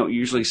that we don't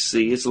usually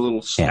see. It's a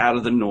little out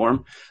of the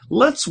norm.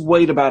 Let's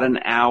wait about an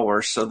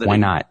hour so that why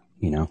not?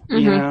 You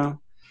know,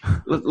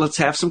 let's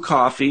have some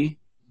coffee,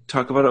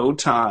 talk about old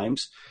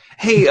times."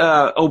 Hey,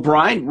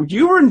 O'Brien,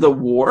 you were in the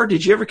war.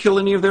 Did you ever kill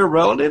any of their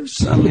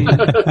relatives? I mean,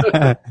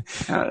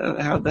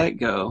 how'd that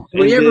go?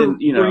 Were you ever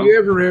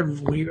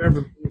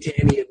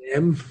to any of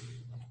them?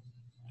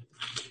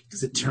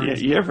 Because it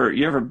turns. You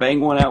ever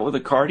bang one out with a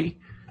Cardi?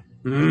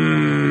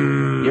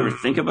 You ever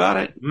think about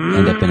it?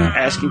 end up in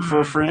Asking for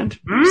a friend?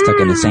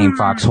 stuck in the same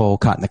foxhole,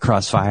 caught in the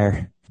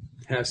crossfire.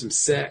 Have some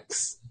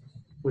sex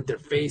with their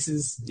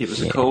faces. It was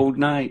a cold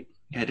night.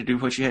 You had to do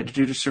what you had to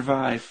do to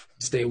survive.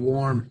 Stay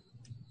warm.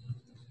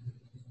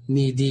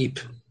 Knee deep.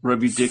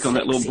 Rub your dick on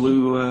that little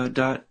blue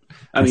dot.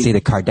 See,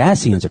 the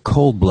Cardassians are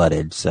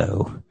cold-blooded,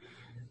 so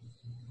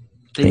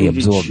they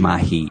absorb my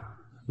heat.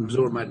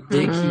 Absorb my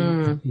dick.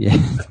 Yeah,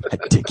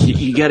 dick heat.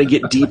 You got to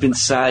get deep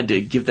inside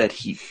to give that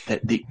heat,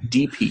 that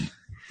deep heat.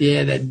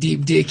 Yeah, that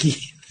deep dicky.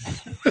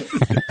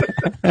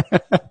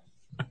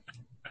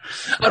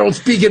 I don't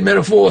speak in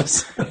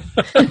metaphors.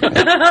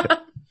 I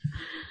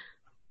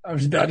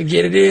was about to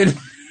get it in.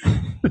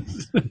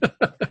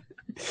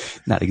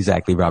 Not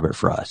exactly Robert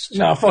Frost.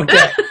 No, fuck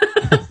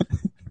that.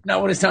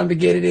 Not when it's time to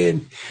get it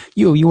in.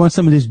 You want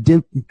some of this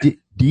deep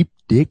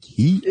dick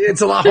heat?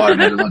 It's a lot harder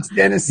than it looks,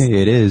 Dennis.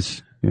 It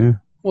is. Yeah.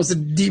 What's a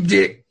deep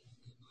dick?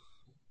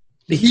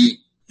 The heat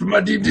from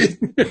my deep dick.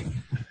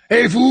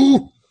 Hey,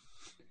 fool.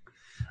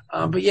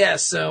 But yeah,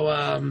 so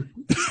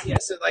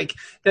like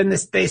then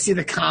they see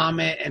the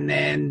comet, and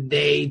then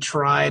they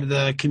tried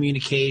the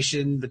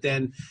communication, but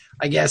then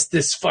I guess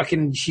this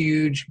fucking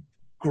huge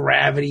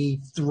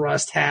gravity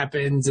thrust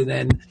happens, and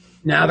then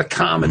now the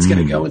comet's going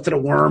to go into the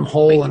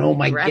wormhole, and oh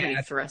my Gravity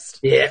god, thrust.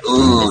 yeah,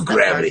 ooh,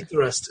 gravity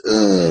thrust,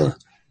 ugh.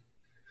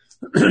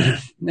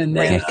 And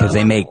then because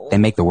they make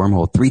the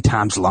wormhole 3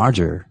 times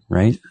larger,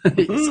 right?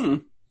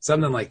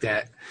 something like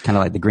that. Kind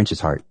of like the Grinch's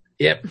heart.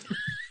 Yep.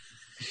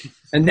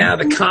 And now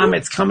the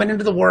comet's coming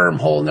into the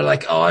wormhole, and they're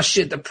like, "Oh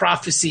shit, the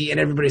prophecy!" And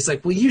everybody's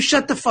like, "Will you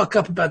shut the fuck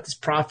up about this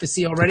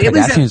prophecy already?"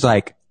 That seems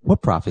like,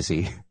 what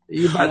prophecy?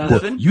 You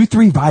You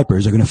 3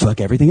 vipers are going to fuck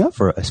everything up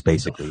for us,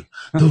 basically.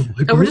 Oh,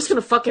 we're just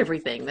gonna fuck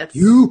everything. That's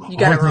you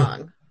got it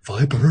wrong.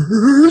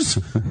 Vipers,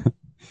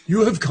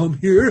 you have come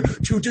here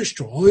to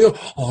destroy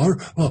our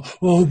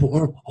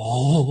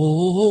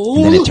wormhole.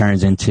 And then it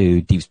turns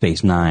into Deep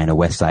Space Nine, a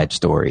West Side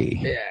Story.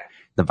 Yeah.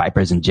 The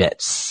Vipers and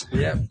Jets.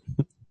 Yeah.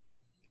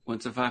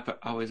 Once a viper,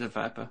 always a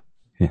viper.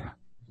 Yeah.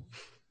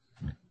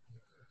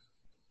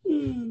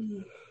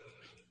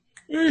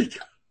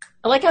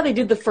 I like how they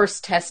did the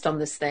first test on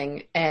this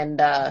thing, and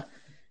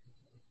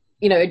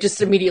it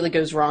just immediately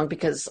goes wrong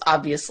because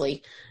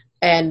obviously,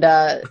 and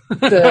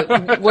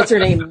the what's her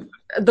name,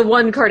 the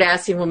one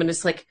Cardassian woman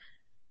is like,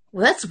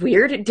 "Well, that's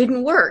weird. It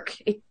didn't work.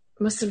 It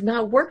must have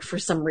not worked for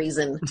some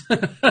reason."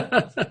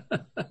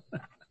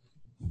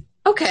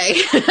 Okay,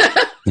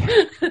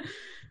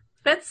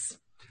 that's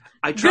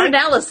good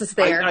analysis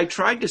there. I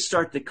tried to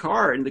start the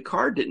car, and the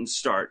car didn't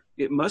start.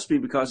 It must be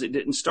because it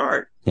didn't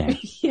start. Yeah.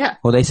 Yeah.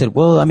 Well, they said,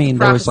 there was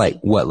Prophecy.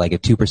 like a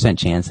 2%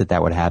 chance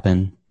that would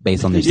happen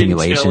based on their They didn't tell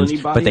simulations,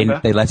 anybody but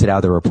about- they left it out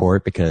of the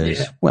report because,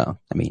 we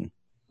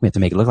have to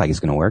make it look like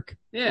it's going to work.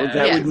 Yeah. Well,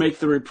 that Yeah. would make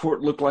the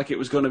report look like it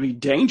was going to be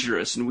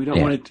dangerous, and we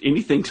don't want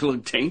anything to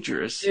look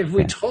dangerous. If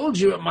we told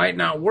you it might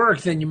not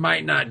work, then you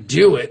might not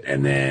do it,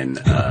 and then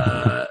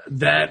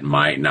that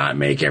might not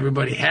make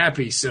everybody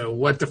happy. So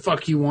what the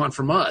fuck you want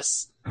from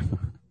us?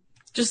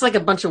 Just like a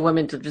bunch of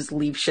women to just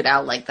leave shit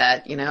out like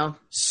that,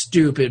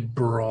 Stupid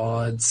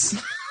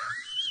broads.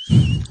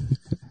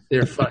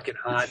 They're fucking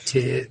hot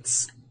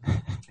tits.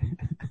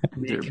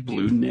 Their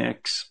blue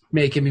necks.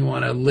 Making me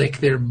want to lick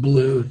their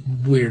blue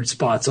weird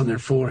spots on their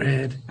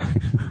forehead.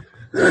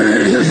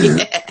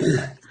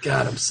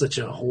 God, I'm such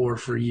a whore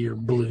for your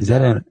blue. Is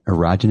that an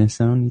erogenous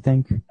zone, you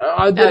think?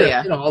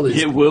 yeah.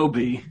 It will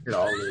be.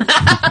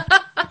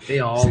 They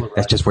all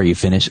That's just where you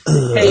finish.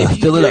 Hey,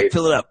 Fill it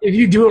up. If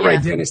you do it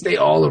right, Dennis, they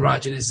all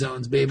erogenous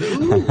zones, baby.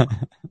 Ooh.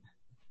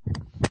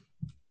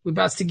 We're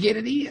about to get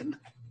it in.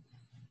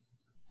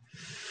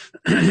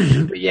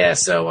 But yeah,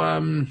 so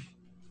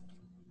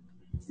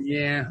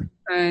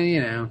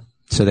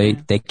So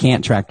they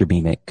can't tractor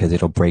beam it because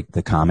it'll break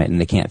the comet,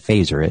 and they can't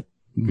phaser it.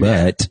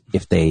 But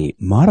if they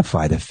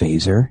modify the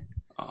phaser,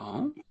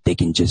 they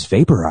can just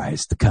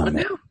vaporize the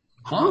comet.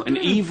 Huh? An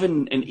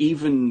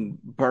even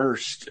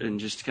burst and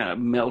just kind of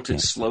melt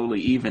it slowly,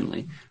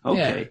 evenly.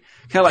 Okay.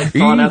 Kind of like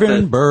thawing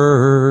out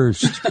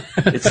burst.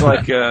 It's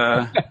like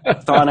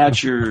thawing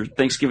out your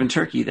Thanksgiving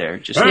turkey there.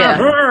 Just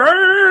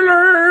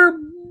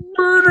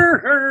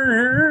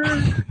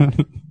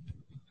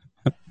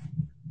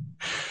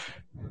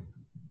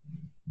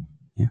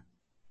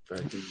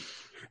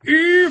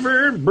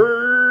Even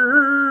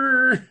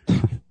burn.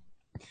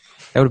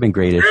 That would have been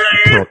great if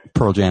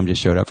Pearl Jam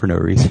just showed up for no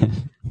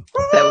reason.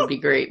 That would be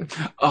great.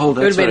 Oh, It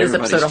would that's have made what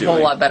this episode a everybody's whole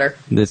doing. lot better.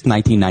 This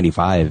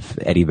 1995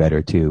 Eddie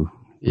Vedder too,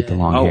 with the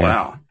long Oh, hair.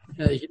 wow.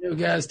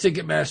 Guys,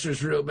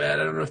 Ticketmaster's real bad.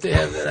 I don't know if they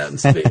have that out in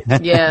space.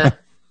 Yeah.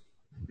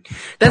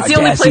 That's the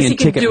only place Cardassian he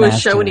could do a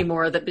show Ticketmaster.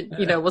 anymore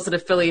that wasn't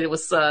affiliated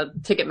with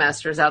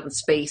Ticketmasters out in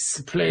space.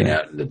 Playing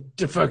out in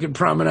the fucking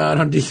promenade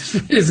on Deep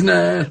Space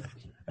Nine.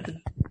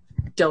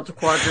 Delta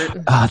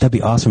Quadrant. Ah, that'd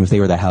be awesome if they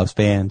were the house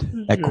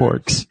band at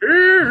Quarks.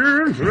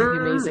 That'd be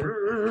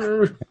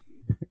amazing.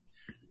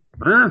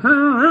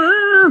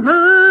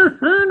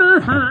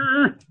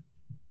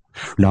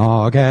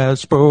 Nog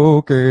has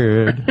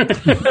spoken.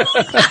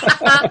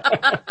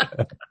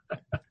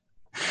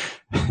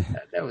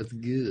 That was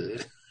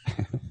good.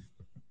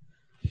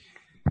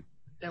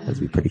 That'd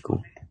be pretty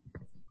cool.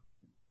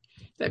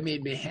 That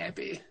made me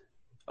happy.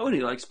 Oh, and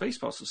he likes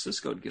Spaceballs, so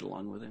Cisco would get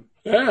along with him.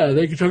 Yeah,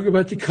 they can talk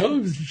about the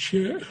Cubs and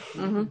shit.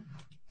 Mm-hmm.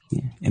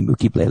 Yeah. And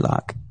Mookie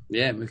Blaylock.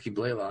 Yeah, Mookie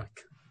Blaylock.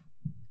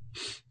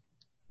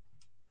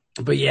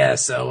 But yeah,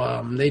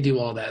 so they do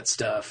all that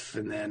stuff,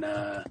 and then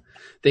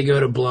they go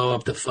to blow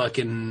up the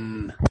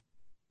fucking.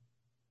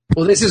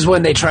 Well, this is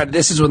when they try to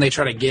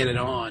get it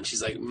on.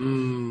 She's like,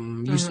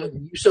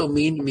 "You so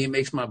mean to me. It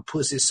makes my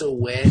pussy so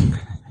wet."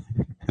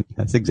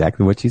 That's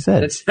exactly what she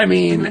said.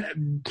 Pretty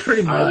I was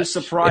much.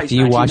 surprised. If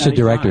you watch the 1995.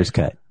 director's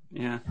cut.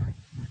 Yeah.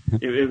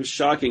 It was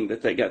shocking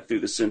that they got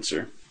through the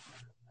censor.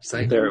 It's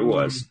like, There it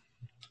was.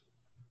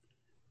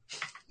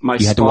 My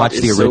You had to spot watch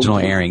is the so original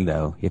blue. airing,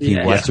 though. If you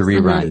Yeah. watched the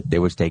rerun, it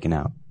was taken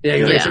out. Yeah,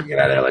 they Yeah. took it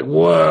out of there like,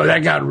 whoa,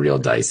 that got real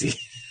dicey.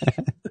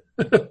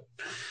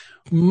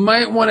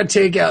 Might want to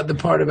take out the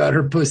part about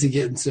her pussy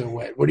getting so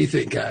wet. What do you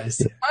think,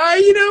 guys?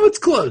 It's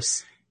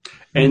close.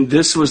 And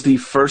this was the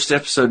first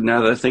episode,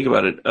 now that I think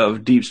about it,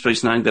 of Deep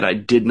Space Nine that I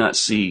did not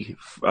see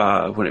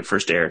when it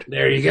first aired.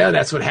 There you go.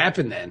 That's what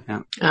happened then.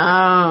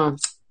 Oh.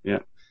 Yeah.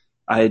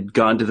 I had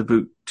gone to the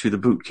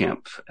boot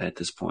camp at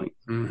this point.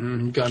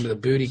 Mm-hmm. Gone to the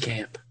booty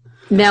camp.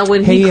 Now,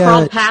 when he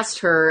crawled past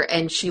her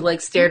and she like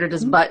stared at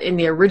his butt in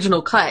the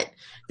original cut,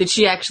 did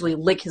she actually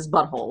lick his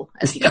butthole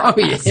as he crawled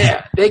past?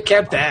 Yeah, they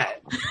kept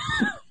that.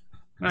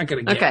 I'm not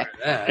gonna get rid of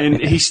that. And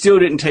he still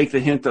didn't take the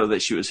hint though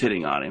that she was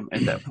hitting on him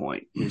at that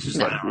point. He was just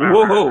like,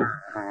 "Whoa,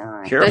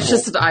 careful!" That's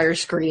just an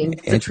Irish greeting.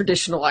 It's a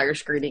traditional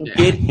Irish greeting.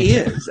 It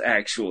is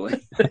actually.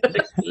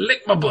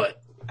 Lick my butt.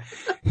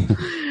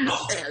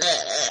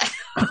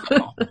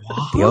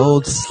 The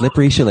old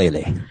slippery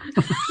shillelagh.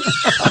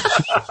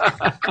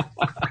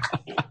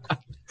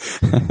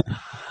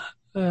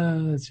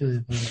 That's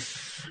really funny.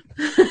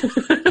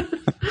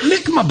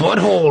 Lick my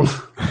butthole.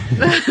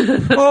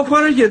 Oh,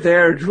 what are you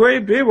there?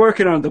 Be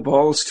working on the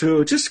balls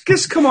too.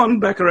 Just come on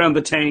back around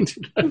the taint.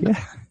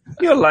 Yeah.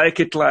 You'll like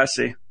it,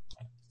 lassie.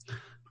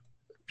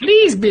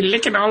 Please be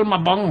licking all my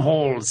bung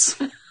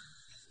holes.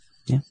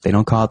 Yeah, they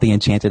don't call it the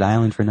Enchanted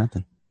Island for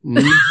nothing.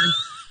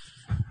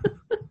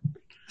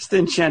 It's the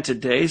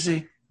Enchanted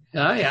Daisy.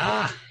 Oh,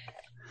 yeah.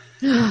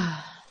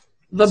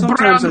 The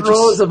Sometimes brown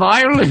rose of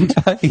Ireland.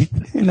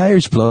 An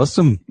Irish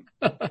blossom.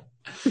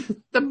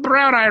 The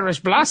brown Irish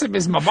blossom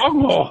is my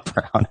bunghole.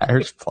 Brown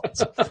Irish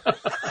blossom.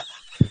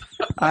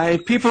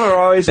 People are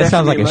always. That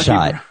sounds like a lucky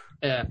shot.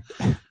 Yeah.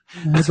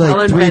 It's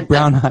like 3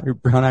 brown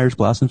Irish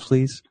blossoms,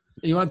 please.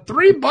 You want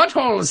 3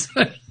 buttholes?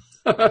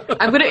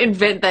 I'm going to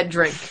invent that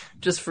drink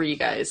just for you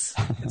guys.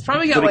 It's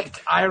probably got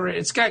like Irish.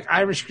 It's got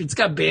Irish. It's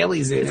got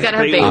Bailey's in it. It's got to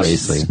have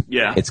Baileys. Baileys. Obviously.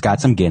 Yeah. It's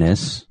got some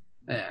Guinness.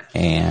 Yeah.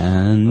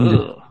 And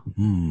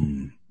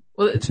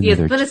Well, yeah,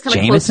 then it's kind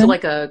of close to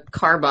like a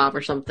car bomb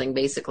or something,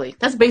 basically.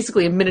 That's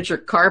basically a miniature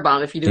car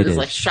bomb if you do it as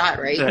like shot,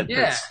 right? That's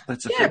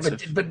Yeah,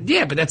 offensive. but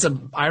that's a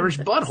Irish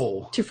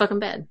butthole. Too fucking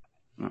bad.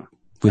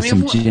 with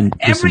some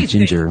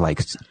ginger,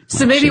 like.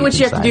 So maybe what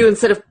you have to do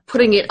instead of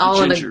putting it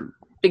all in a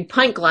big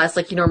pint glass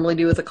like you normally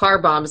do with a car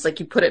bomb is like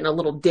you put it in a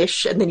little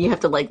dish and then you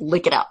have to like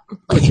lick it out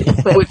with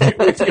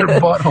your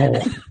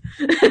butthole.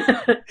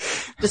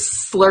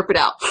 Just slurp it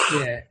out.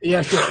 Yeah, you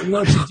have to.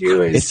 What you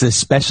do is it's a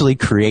specially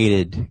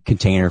created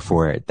container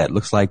for it that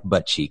looks like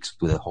butt cheeks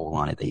with a hole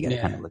on it that you got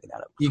to kind of lick it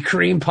out of. You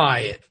cream pie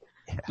it.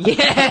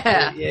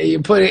 Yeah. Yeah,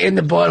 you put it in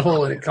the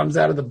butthole and it comes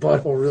out of the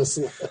butthole real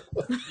slow.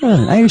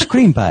 An Irish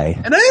cream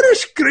pie. An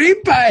Irish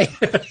cream pie.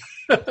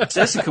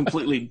 That's a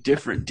completely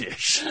different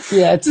dish.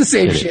 Yeah, it's the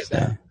same shit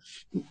though.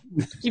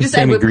 You just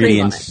same add whipped cream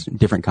on ingredients,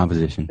 different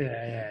composition.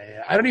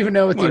 Yeah. I don't even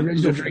know what the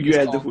original drink is You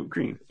had called. the whipped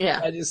cream.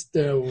 Yeah. I just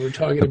we're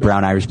talking A about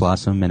brown Irish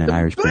blossom and an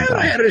Irish cream brown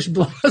pie. Irish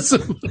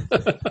blossom.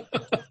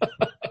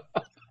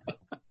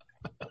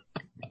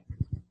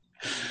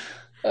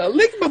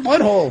 Lick my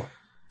butthole.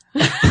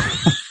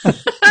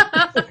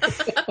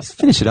 Let's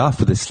finish it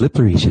off with a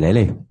slippery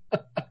shillelagh.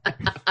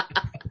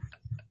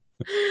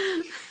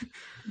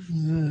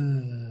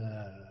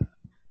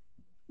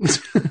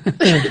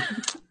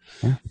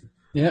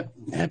 Yep,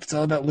 it's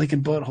all about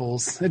licking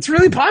buttholes. It's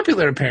really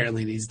popular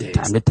apparently these days.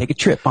 Time to take a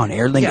trip on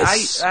Aer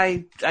Lingus.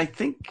 Yeah, I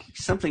think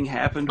something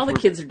happened. All the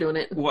kids are doing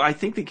it. Well, I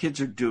think the kids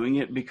are doing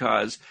it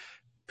because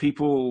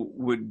people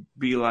would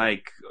be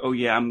like, "Oh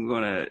yeah, I'm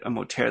gonna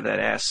tear that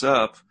ass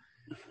up,"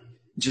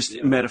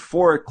 just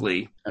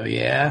metaphorically. Oh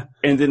yeah,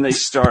 and then they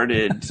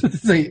started.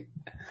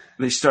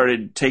 They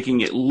started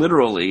taking it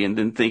literally, and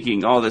then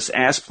thinking, "Oh, this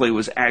ass play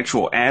was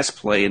actual ass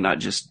play and not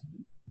just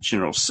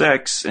general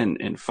sex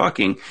and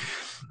fucking."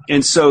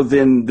 And so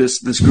then this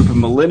group of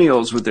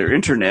millennials with their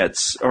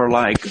internets are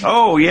like,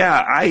 "Oh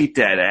yeah, I ate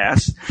that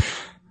ass,"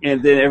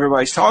 and then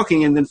everybody's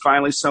talking, and then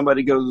finally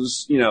somebody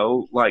goes,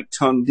 like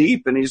tongue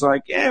deep, and he's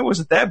like, "Yeah, it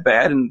wasn't that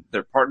bad," and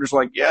their partner's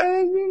like, "Yeah,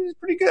 it's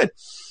pretty good,"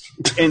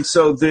 and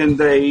so then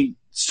they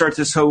start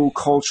this whole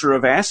culture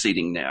of ass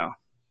eating now.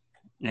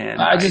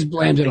 And I just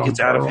blamed it on it's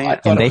out of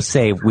hand. And they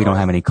say we don't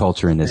have any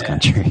culture in this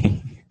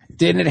country.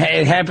 Didn't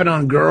it happen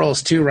on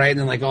girls too, right? And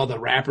then like all the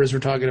rappers were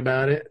talking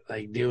about it,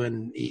 like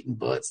eating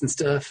butts and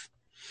stuff.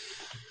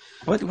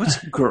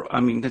 What's girl? I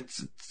mean,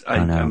 I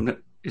don't know.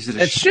 Is it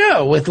a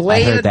show with Leia?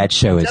 I heard that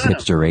show is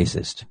hipster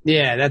racist.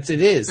 Yeah, it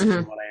is,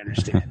 from what I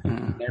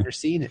understand. Never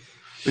seen it.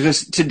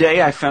 Because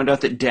today I found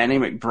out that Danny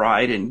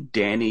McBride and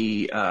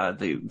Danny,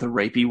 the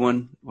rapey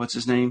one, what's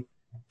his name?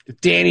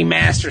 Danny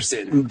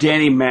Masterson.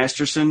 Danny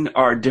Masterson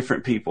are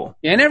different people.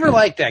 Yeah, I never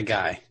liked that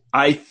guy.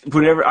 I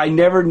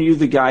never knew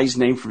the guy's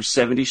name from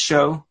 70s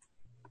Show.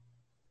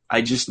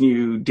 I just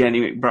knew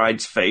Danny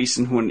McBride's face,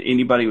 and when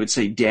anybody would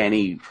say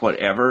Danny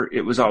whatever,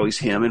 it was always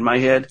him in my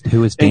head.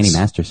 Who was Danny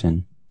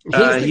Masterson?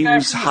 He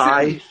was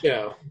High.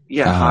 Show.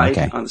 Yeah, High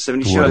okay. on the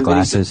 70s Wore Show.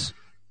 Glasses.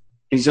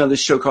 He's on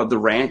this show called The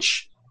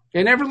Ranch.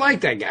 I never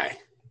liked that guy.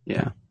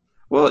 Yeah.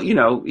 Well,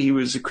 he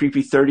was a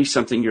creepy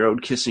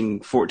 30-something-year-old kissing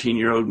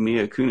 14-year-old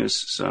Mila Kunis,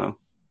 so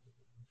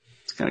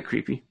it's kind of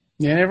creepy.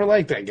 Yeah, I never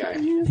liked that guy.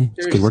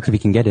 It's good work if he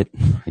can get it,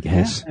 I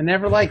guess. Yeah, I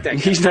never liked that guy.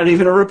 He's not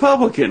even a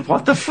Republican.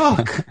 What the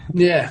fuck?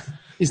 Yeah.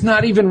 He's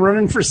not even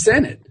running for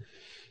Senate.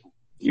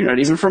 You're not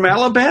even from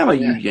Alabama,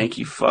 you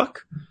Yankee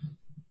fuck.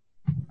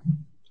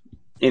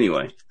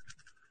 Anyway.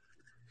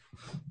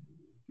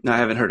 No, I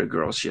haven't heard of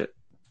girls yet.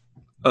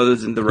 Other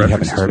than the You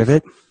references. haven't heard of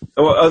it?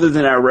 Oh, other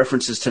than our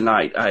references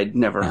tonight, I'd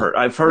never heard.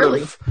 I've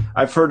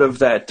heard of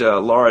that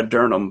Laura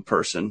Dern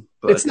person.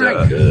 But, It's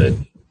not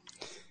good.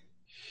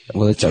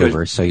 Well, it's good.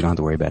 over, so you don't have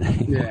to worry about it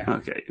anymore. Yeah.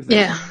 Okay.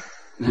 Yeah.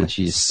 Unless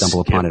you just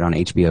stumble upon it on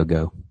HBO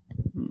Go.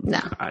 No.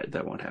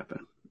 That won't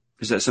happen.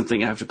 Is that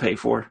something I have to pay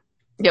for?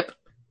 Yep.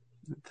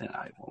 Then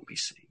I won't be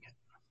seeing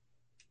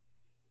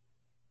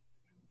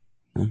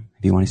it.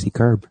 If you want to see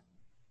Curb.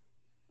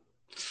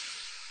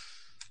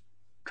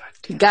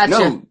 Gotcha.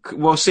 No,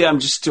 well, see, I'm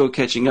just still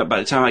catching up. By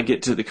the time I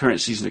get to the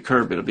current season of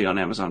Curb, it'll be on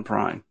Amazon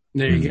Prime.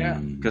 There you go.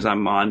 Because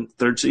I'm on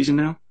third season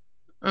now.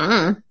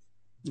 Mm.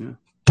 Yeah.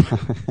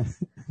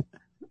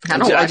 I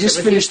I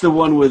just finished the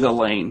one with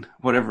Elaine,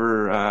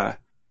 whatever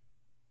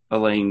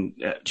Elaine.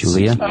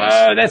 Julia?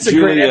 Oh, that's a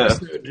great Julia.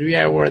 episode.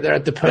 Yeah, where they're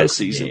at the post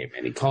season. game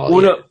and he called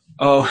Well, you. no,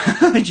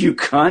 oh, you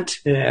cunt.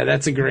 Yeah,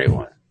 that's a great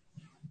one.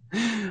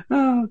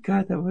 Oh,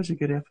 God, that was a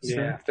good episode.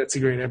 Yeah, that's a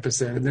great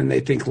episode. And then they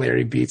think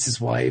Larry beats his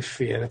wife.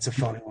 Yeah, that's a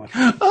funny one.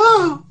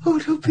 Oh,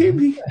 don't beat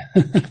me.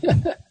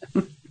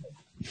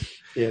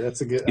 Yeah,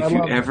 that's a good. If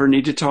you ever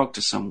need to talk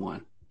to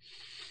someone.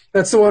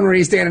 That's the one where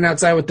he's standing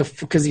outside with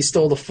because he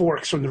stole the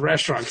forks from the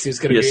restaurant. 'Cause he was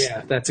going to. Yes.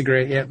 Yeah, that's a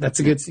great. Yeah, that's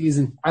a good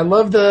season. I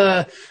love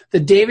the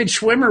David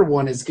Schwimmer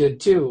one is good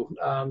too.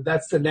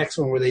 That's the next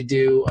one where they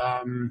do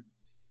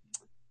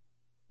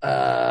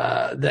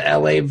the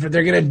LA.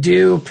 They're going to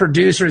do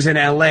producers in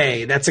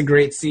LA. That's a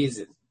great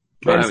season.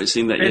 I haven't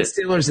seen that Ben yet.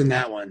 Stiller's in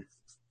that one.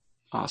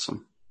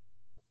 Awesome.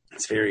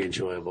 It's very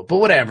enjoyable, but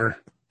whatever.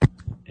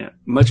 Yeah,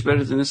 much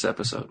better than this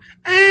episode.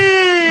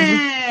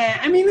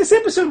 I mean, this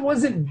episode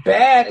wasn't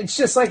bad. It's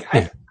just like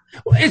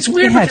it's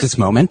weird. It has because its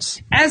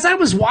moments. as I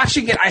was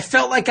watching it, I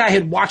felt like I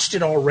had watched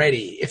it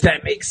already. If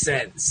that makes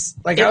sense.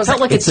 Like I It was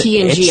felt like a It's a-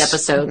 TNG it's-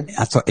 episode.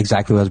 That's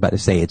exactly what I was about to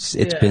say. It's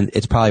Yeah.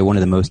 it's probably one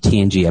of the most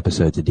TNG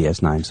episodes of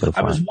DS9 so I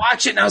far. was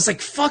watching and I was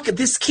like, fuck it,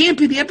 this can't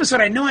be the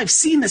episode. I know I've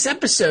seen this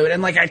episode.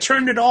 And like I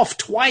turned it off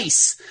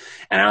twice.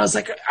 And I was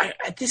like,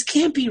 this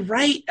can't be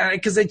right.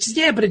 Because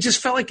but it just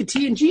felt like a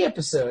TNG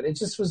episode. It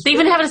just was. They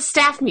even have a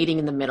staff meeting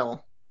in the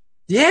middle.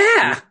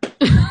 Yeah.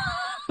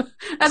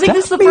 I think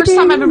this is the first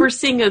time I remember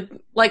seeing a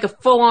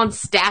full-on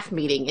staff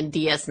meeting in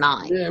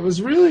DS9. Yeah, it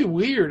was really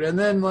weird. And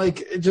then,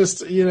 like, it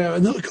just,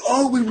 and they're like,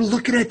 oh, we were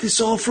looking at this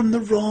all from the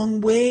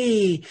wrong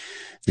way.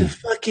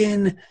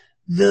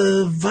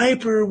 The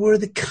Viper were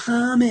the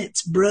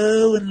comets,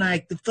 bro, and,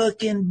 like, the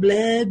fucking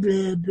blah,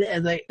 blah, blah.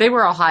 And, like, They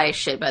were all high as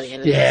shit by the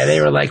end of yeah, this.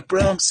 they were like,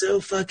 bro, I'm so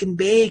fucking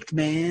baked,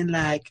 man.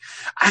 Like,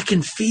 I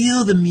can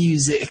feel the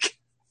music.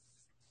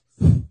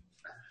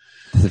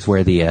 This is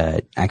where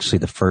the actually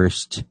the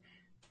first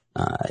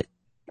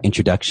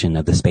introduction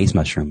of the space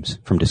mushrooms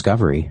from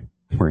Discovery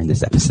were in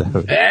this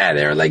episode. Yeah,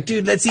 they were like,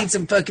 dude, let's eat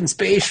some fucking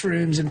space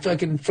shrooms and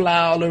fucking fly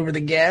all over the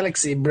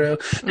galaxy, bro.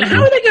 Now,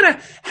 how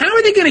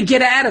are they gonna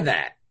get out of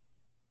that?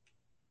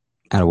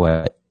 Out of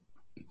what?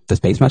 The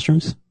space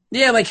mushrooms?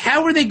 Yeah, like,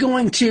 how are they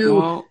going to?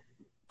 Well,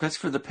 that's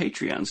for the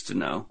Patreons to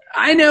know.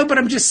 I know, but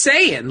I'm just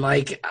saying,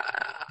 like,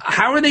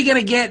 how are they going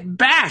to get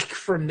back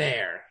from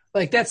there?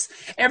 Like, that's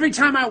every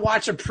time I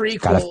watch a Gotta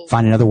prequel,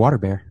 find another water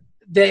bear.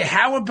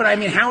 how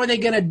are they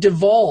going to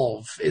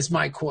devolve? Is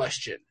my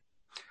question.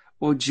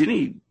 Well,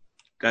 Jenny,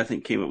 I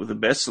think, came up with the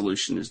best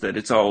solution is that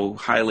it's all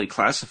highly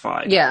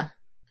classified. Yeah.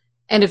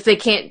 And if they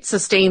can't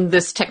sustain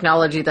this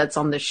technology that's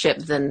on the ship,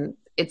 then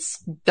it's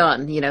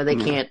done. They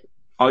can't.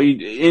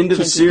 Into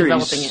the Can't keep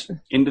developing series, it.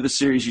 into the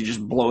series, you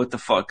just blow it the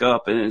fuck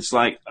up, and it's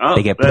like, oh,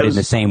 They get put in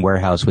the same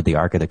warehouse with the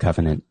Ark of the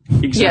Covenant.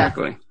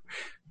 exactly.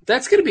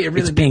 That's going to be a really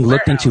It's big being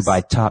looked into warehouse.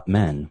 by top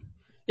men.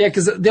 Yeah,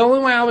 because the only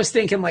way I was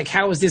thinking, like,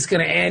 how is this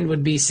going to end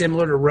would be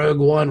similar to Rogue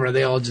One, where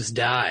they all just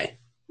die.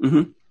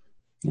 Mm-hmm.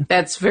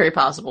 That's very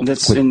possible.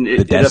 That's With and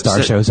the it Death Star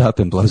upset- shows up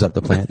and blows up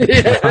the planet.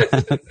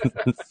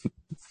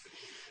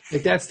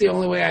 Like, that's the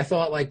only way I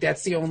thought, like,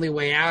 that's the only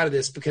way out of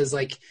this, because,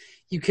 like,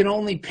 you can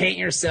only paint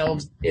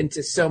yourselves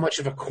into so much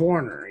of a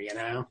corner,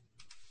 Yeah.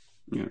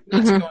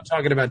 Let's go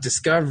talking about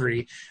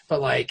Discovery, but,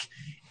 like,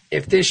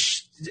 if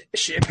this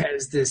ship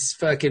has this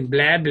fucking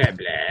blah, blah,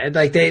 blah,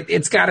 like, they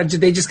just got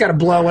to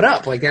blow it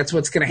up. Like, that's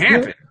what's going to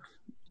happen.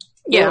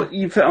 Yeah. Well,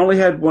 you've only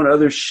had one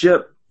other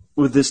ship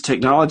with this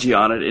technology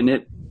on it, and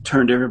it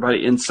turned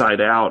everybody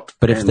inside out.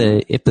 But if and-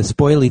 the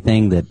spoily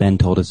thing that Ben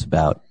told us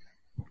about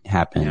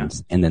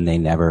happens, and then they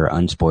never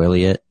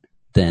unspoily it,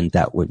 then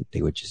that would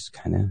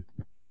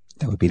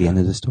be the end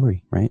of the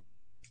story, right?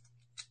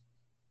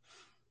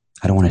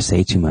 I don't want to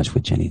say too much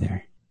with Jenny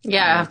there.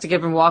 Yeah, I have to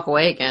give him walk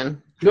away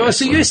again. No,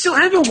 so you still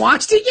haven't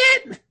watched it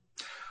yet?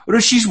 Well, no,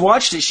 she's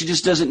watched it. She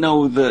just doesn't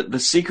know the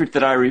secret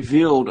that I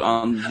revealed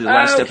on the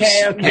last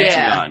episode. Okay.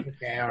 Yeah.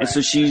 Okay, all And so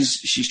right.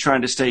 she's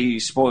trying to stay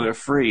spoiler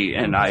free,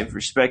 and I've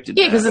respected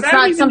Yeah, that. because it's But I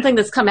don't not even- something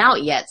that's come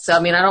out yet. So, I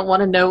mean, I don't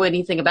want to know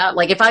anything about.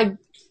 Like,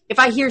 if if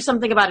I hear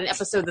something about an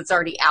episode that's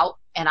already out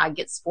and I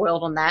get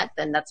spoiled on that,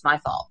 then that's my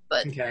fault.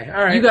 But Okay,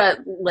 all right. you got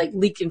like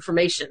leaked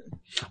information.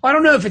 Well, I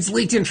don't know if it's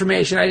leaked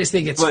information. I just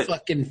think it's But-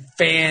 fucking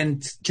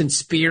fan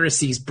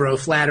conspiracies, bro.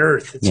 Flat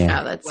Earth. It's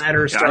Yeah. Oh, that's Flat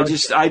Earth.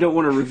 I don't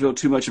want to reveal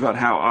too much about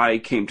how I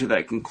came to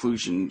that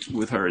conclusion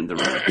with her in the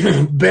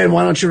room. Ben,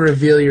 why don't you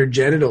reveal your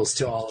genitals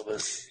to all of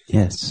us?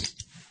 Yes.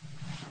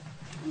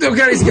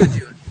 Okay, he's gonna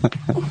do it.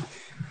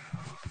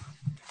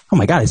 Oh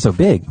my god, it's so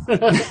big.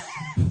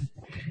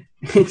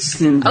 It's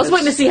in I was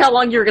waiting to see how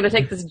long you were going to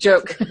take this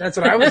joke. That's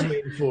what I was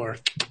waiting for.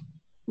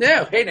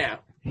 No, hey now.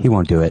 He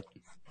won't do it.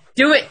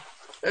 Do it.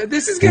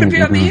 This is going to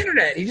be on the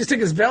internet. He just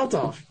took his belt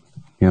off.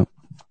 Yep.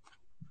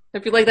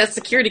 Hope you like that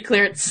security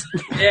clearance.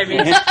 Yeah,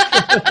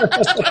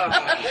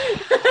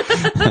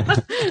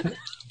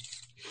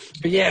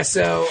 but yeah,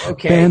 so,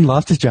 okay. Ben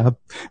lost his job.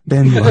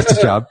 Ben lost his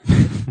job.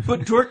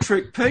 But Dork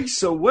Trick pays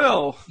so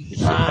well. For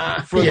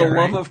yeah, the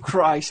right. love of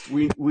Christ,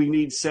 we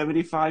need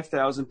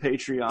 75,000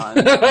 Patreon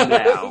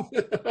now.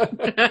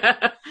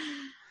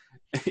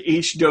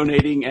 Each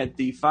donating at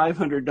the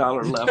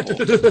 $500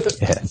 level.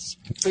 Yes.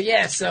 But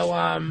yeah, so,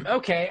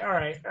 okay, all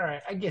right.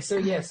 I guess so,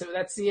 yeah, so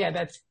that's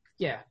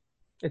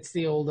it's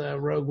the old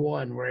Rogue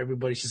One where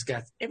everybody's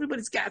got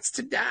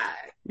to die.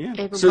 Yeah. So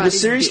the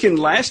Everybody's series dead. can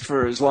last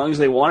for as long as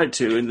they want it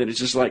to, and then it's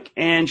just like,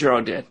 and you're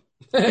all dead.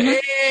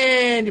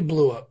 And it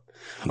blew up.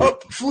 Oh,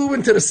 flew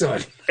into the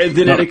sun. And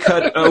then it'll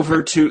cut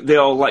over to,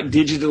 they'll like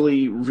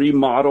digitally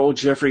remodel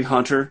Jeffrey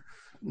Hunter.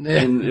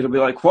 And it'll be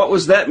like, what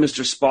was that,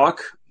 Mr. Spock?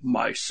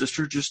 My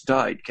sister just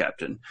died,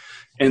 Captain.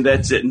 And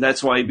that's it. And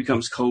that's why he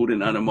becomes cold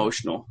and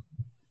unemotional.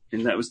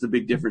 And that was the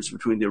big difference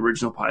between the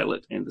original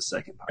pilot and the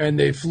second pilot. And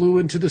they flew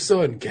into the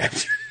sun,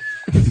 Captain.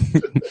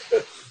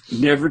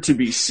 Never to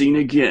be seen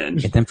again.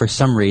 And then for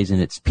some reason,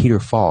 it's Peter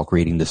Falk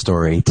reading the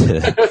story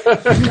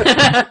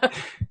to.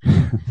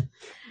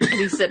 And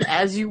he said,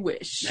 as you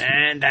wish.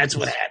 And that's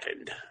what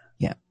happened.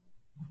 Yeah.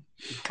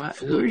 What?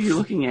 Who are you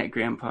looking at,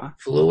 Grandpa?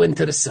 Flew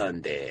into the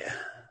sun there.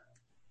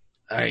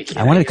 All right,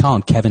 I wanted to call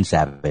him Kevin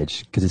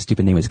Savage because his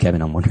stupid name was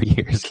Kevin on Wonder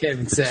Years.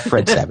 Kevin Savage.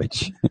 Fred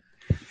Savage.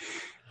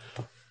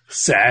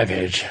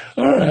 Savage.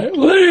 All right,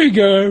 well, there you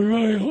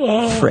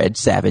go. Fred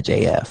Savage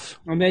AF.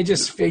 And they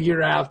just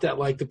figure out that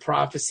like the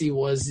prophecy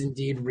was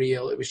indeed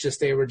real. It was just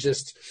they were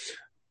just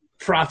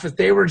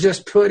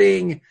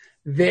putting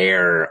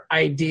their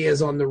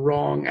ideas on the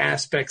wrong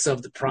aspects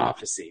of the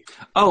prophecy.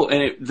 Oh,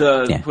 and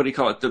what do you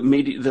call it?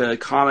 The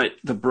comet,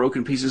 the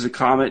broken pieces of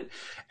comet,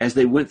 as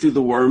they went through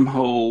the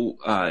wormhole,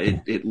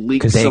 it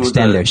leaked Because they some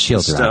extend of the their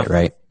shields stuff. around it,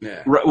 right?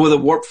 Yeah. Right, with a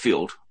warp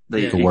field.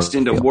 They Yeah.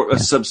 extend a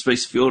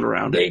subspace field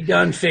around They it.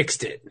 done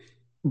fixed it.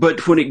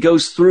 But when it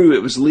goes through,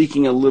 it was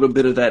leaking a little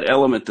bit of that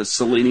element, the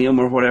selenium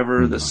or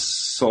whatever, the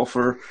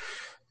sulfur.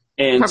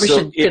 And Probably so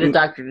should get a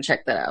doctor to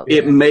check that out.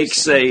 it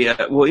makes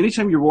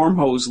anytime your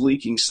wormhole is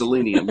leaking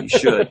selenium, you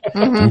should.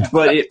 Mm-hmm.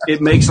 But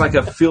it makes like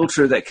a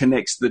filter that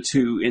connects the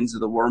two ends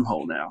of the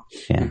wormhole now.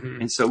 Yeah.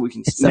 And so we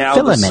can It's a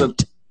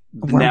filament.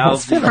 now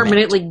Wormhole's filament.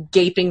 Permanently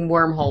gaping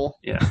wormhole.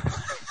 yeah.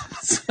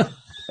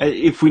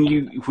 If when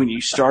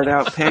you start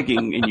out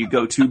pegging and you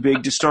go too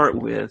big to start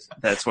with,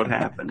 that's what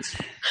happens.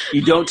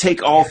 You don't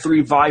take all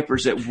three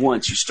vipers at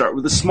once. You start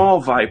with a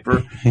small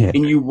viper Yeah.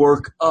 and you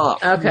work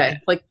up. Okay.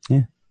 Like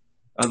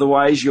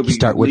Otherwise, you'll You be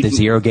start with the leaking-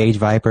 0 gauge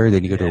Viper,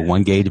 then you go to a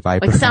 1 gauge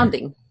Viper.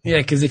 sounding. Yeah,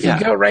 because if you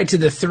go right to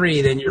the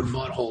 3, then your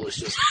butthole is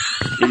just.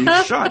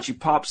 You're shot. You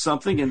pop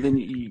something, and then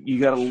you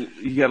got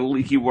a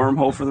leaky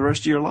wormhole for the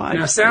rest of your life.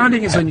 Now,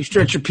 sounding is when you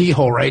stretch your pee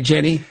hole, right,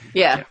 Jenny?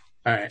 Yeah.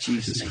 All right.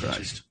 Jesus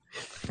Christ.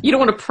 You don't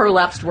want a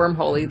prolapsed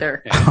wormhole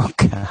either. Oh,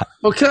 God.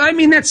 Well, 'cause, I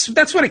mean, that's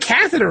what a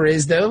catheter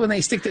is, though, when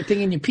they stick that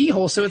thing in your pee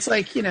hole. So it's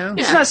like, you know.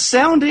 It's not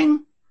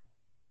sounding.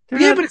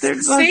 Yeah, but it's the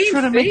same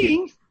trying to make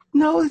thing. it-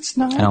 No, it's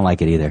not. I don't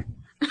like it either.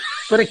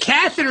 But a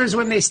catheter is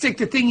when they stick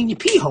the thing in your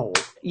pee hole.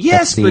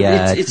 Yes, That's the,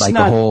 but it's like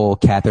not. the whole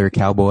catheter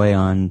cowboy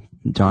on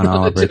John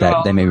Oliver.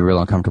 That made me real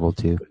uncomfortable,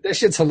 too. That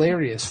shit's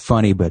hilarious.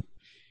 Funny, but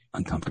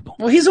uncomfortable.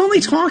 Well, he's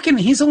only talking.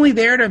 He's only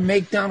there to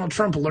make Donald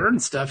Trump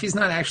learn stuff. He's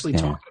not actually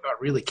talking about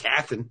really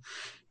cathing.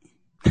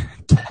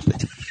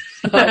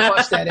 I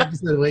watched that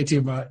episode way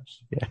too much.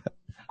 Yeah.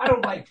 I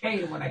don't like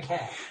pain when I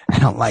cat. I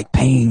don't like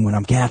pain when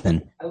I'm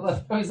cathing. I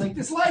was like,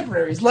 this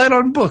library is light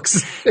on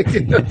books.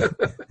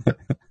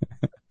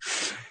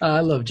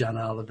 I love John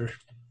Oliver.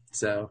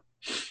 So,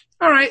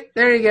 all right,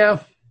 there you go.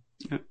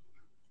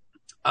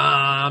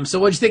 So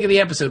what'd you think of the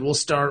episode? We'll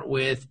start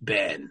with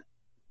Ben.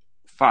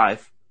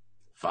 5.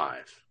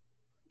 5.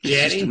 It's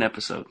just Jenny? an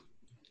episode.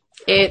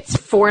 It's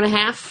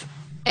 4.5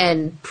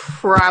 and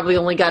probably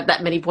only got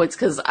that many points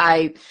because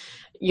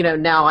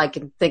now I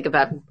can think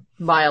about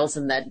Miles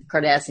and that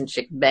Cardassian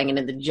chick banging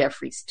in the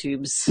Jeffries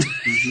tubes.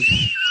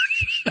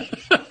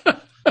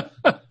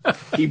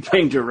 He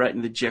banged her right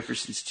in the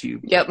Jefferson's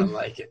tube. Yep. I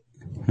like it.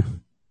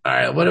 All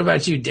right, what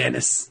about you,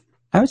 Dennis?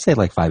 I would say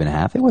like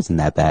 5.5. It wasn't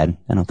that bad.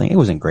 I don't think it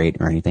wasn't great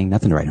or anything.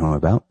 Nothing to write home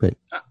about, but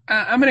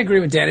I'm going to agree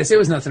with Dennis. It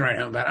was nothing right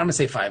home about. I'm going to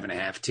say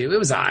 5.5 too. It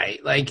was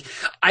like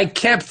I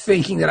kept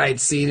thinking that I'd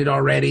seen it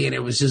already and it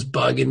was just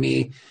bugging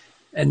me.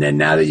 And then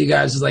now that you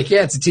guys was like,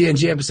 yeah, it's a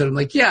TNG episode, I'm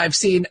like, yeah, I've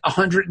seen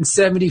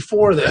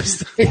 174 of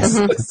those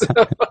things.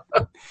 So,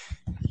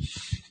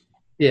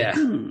 yeah.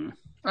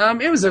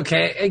 It was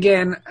okay.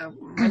 Again,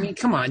 I mean,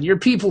 come on. You're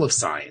people of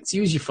science.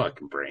 Use your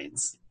fucking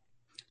brains.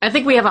 I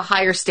think we have a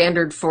higher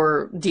standard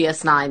for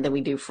DS9 than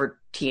we do for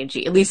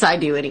TNG. At least I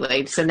do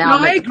anyway. So now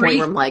I'm at the point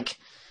where I'm like,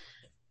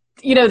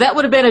 that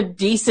would have been a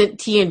decent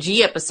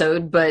TNG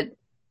episode, but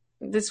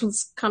this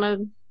one's kind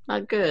of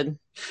not good.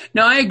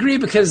 No, I agree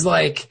because,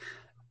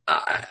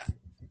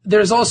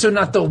 there's also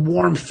not the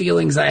warm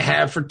feelings I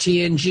have for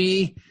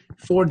TNG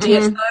for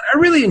DS9. I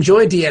really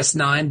enjoy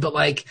DS9,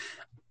 but,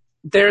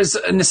 there's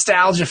a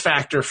nostalgia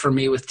factor for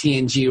me with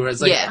TNG where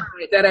it's like, all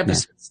right, that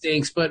episode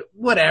stinks, but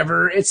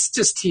whatever. It's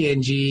just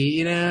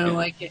TNG,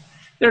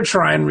 they're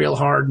trying real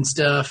hard and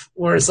stuff.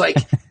 Whereas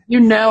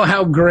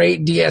how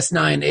great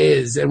DS9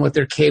 is and what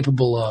they're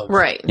capable of.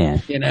 Right.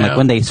 Yeah.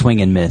 When they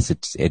swing and miss,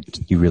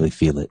 you really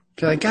feel it.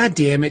 You're like, God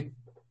damn it,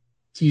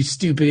 you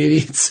stupid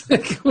idiots.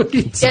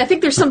 I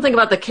think there's something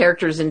about the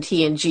characters in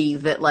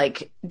TNG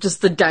that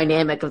just the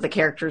dynamic of the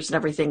characters and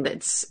everything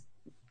that's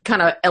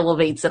kind of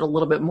elevates it a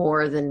little bit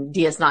more than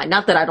DS9.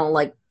 Not that I don't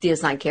like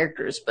DS9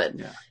 characters, but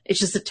it's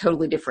just a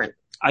totally different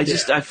I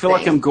feel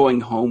like I'm going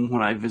home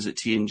when I visit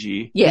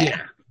TNG.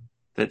 Yeah.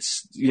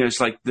 That's,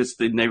 it's like that's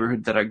the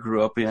neighborhood that I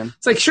grew up in.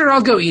 It's like, sure,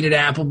 I'll go eat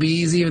at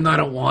Applebee's even though I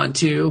don't want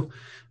to,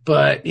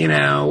 but,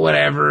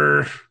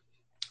 whatever.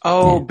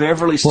 Oh,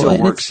 Beverly still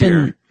works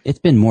here. It's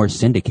been more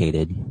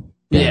syndicated.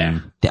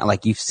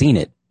 You've seen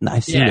it.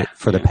 I've seen it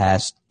for the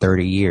past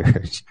 30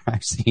 years.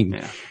 I've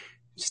seen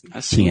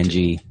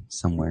TNG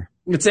somewhere.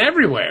 It's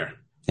everywhere.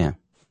 Yeah.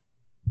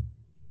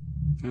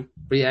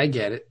 But yeah, I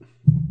get it.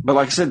 But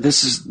like I said,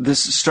 this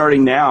is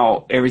starting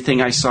now.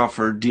 Everything I saw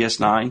for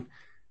DS9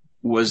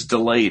 was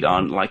delayed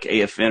on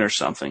AFN or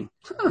something.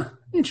 Huh,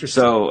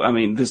 interesting. So, I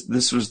mean,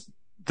 this was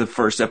the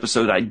first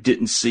episode I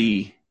didn't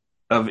see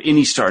of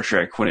any Star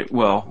Trek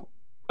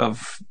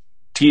of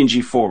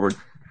TNG forward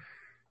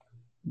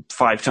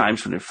 5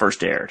 times when it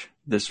first aired.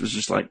 This was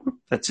just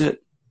that's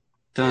it.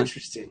 Done.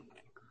 Interesting.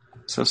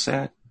 So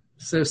sad.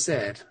 So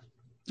sad.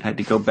 I had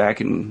to go back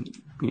and,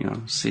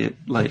 see it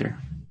later.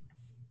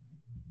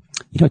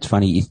 It's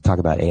funny you talk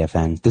about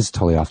AFN. This is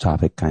totally off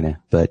topic, kind of,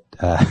 but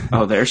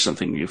there's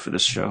something new for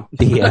this show.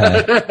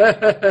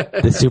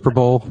 The Super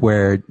Bowl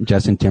where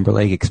Justin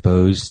Timberlake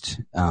exposed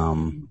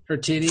her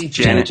titty,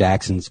 Janet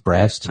Jackson's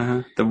breast,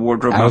 the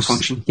wardrobe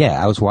malfunction.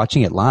 Yeah, I was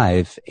watching it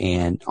live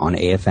and on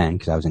AFN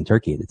because I was in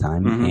Turkey at the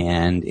time,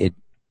 and it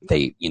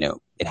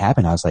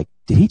happened. I was like,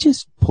 did he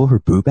just pull her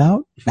boob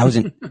out?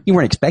 And you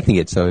weren't expecting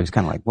it, so it was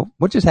kind of like,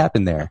 what just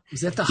happened there?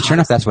 Was that sure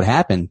enough, that's what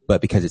happened. But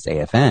because it's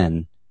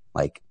AFN,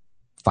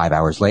 5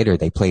 hours later,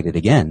 they played it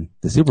again,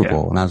 the Super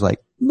Bowl. And I was like,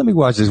 let me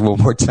watch this one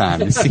more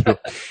time and see.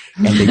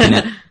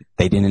 And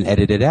they didn't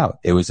edit it out.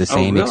 It was the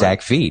same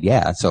exact feed.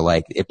 Yeah. So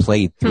it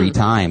played 3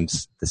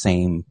 times the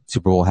same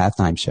Super Bowl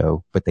halftime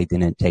show, but they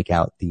didn't take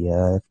out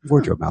the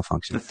wardrobe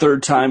malfunction. The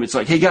third time, it's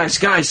like, hey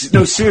guys,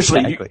 no,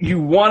 seriously, exactly.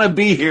 you want to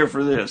be here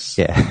for this.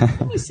 Yeah.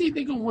 Let me see if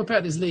they're going to whip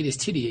out this lady's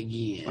titty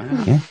again.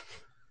 Wow. Yeah.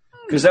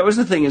 Because that was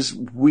the thing is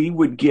we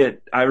would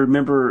get, I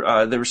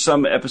remember there were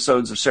some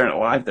episodes of Saturday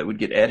Night Live that would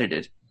get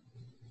edited.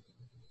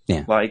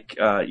 Yeah.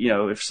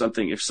 If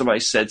somebody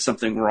said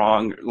something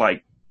wrong,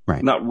 right.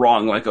 Not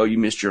wrong, you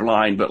missed your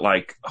line, but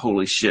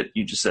holy shit,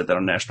 you just said that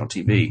on national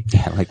TV.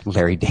 Yeah,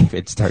 Larry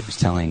David starts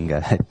telling,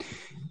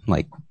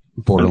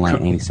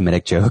 borderline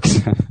anti-Semitic jokes.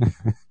 It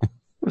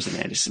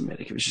wasn't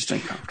anti-Semitic. It was just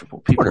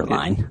uncomfortable. People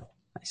borderline,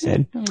 I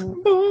said.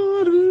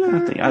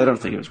 Borderline. I don't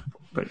think it was,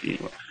 but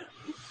anyway.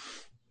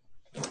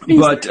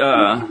 But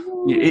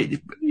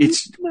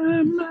it's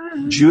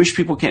Jewish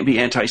people can't be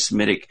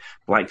anti-Semitic.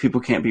 Black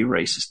people can't be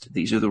racist.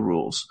 These are the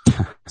rules.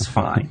 It's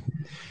fine.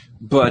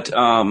 But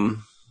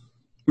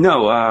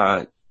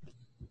no,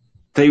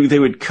 they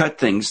would cut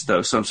things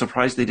though. So I'm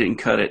surprised they didn't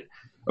cut it.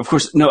 Of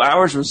course, no.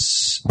 Ours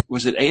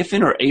was it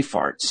AFN or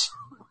AFARTS?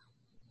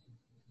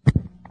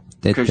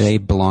 They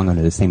belong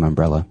under the same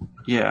umbrella.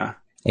 Yeah.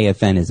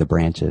 AFN is a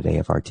branch of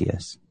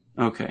AFRTS.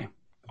 Okay.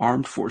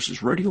 Armed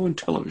Forces Radio and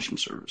Television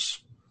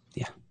Service.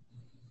 Yeah.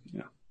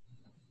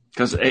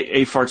 Because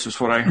AFARTS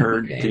was what I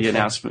heard, the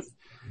announcement.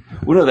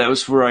 Well, no, that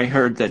was where I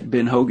heard that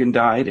Ben Hogan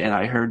died, and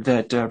I heard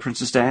that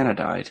Princess Diana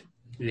died.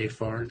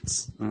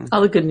 AFARTS.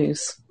 All the good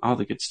news. All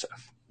the good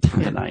stuff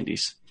in the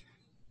 90s.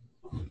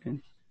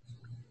 Okay.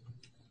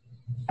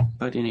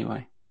 But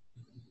anyway.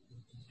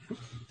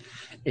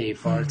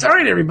 AFARTS. All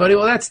right, everybody.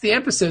 Well, that's the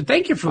episode.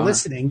 Thank you for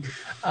listening.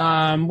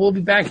 We'll be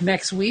back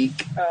next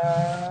week.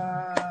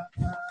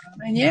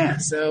 And yeah,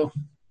 so...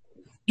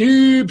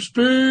 Deep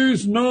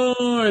Space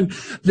Nine.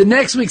 The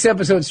next week's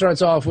episode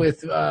starts off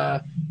with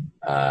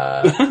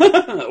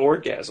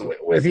orgasm.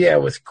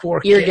 With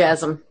Quark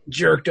eargasm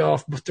jerked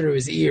off through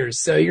his ears.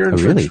 So you're in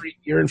for a treat.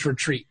 You're in for a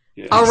treat.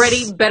 Yes.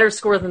 Already better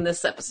score than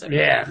this episode.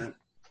 Yeah.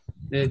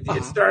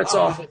 It starts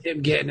off with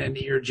him getting an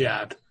ear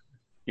job.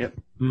 Yep.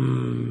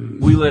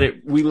 We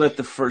let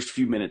the first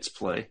few minutes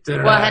play.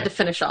 Well, I had to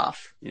finish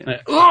off.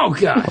 Yeah. Oh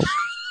gosh.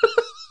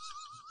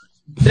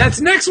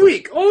 That's next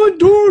week on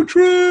Door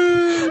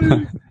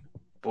Train.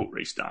 Boat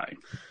Race 9.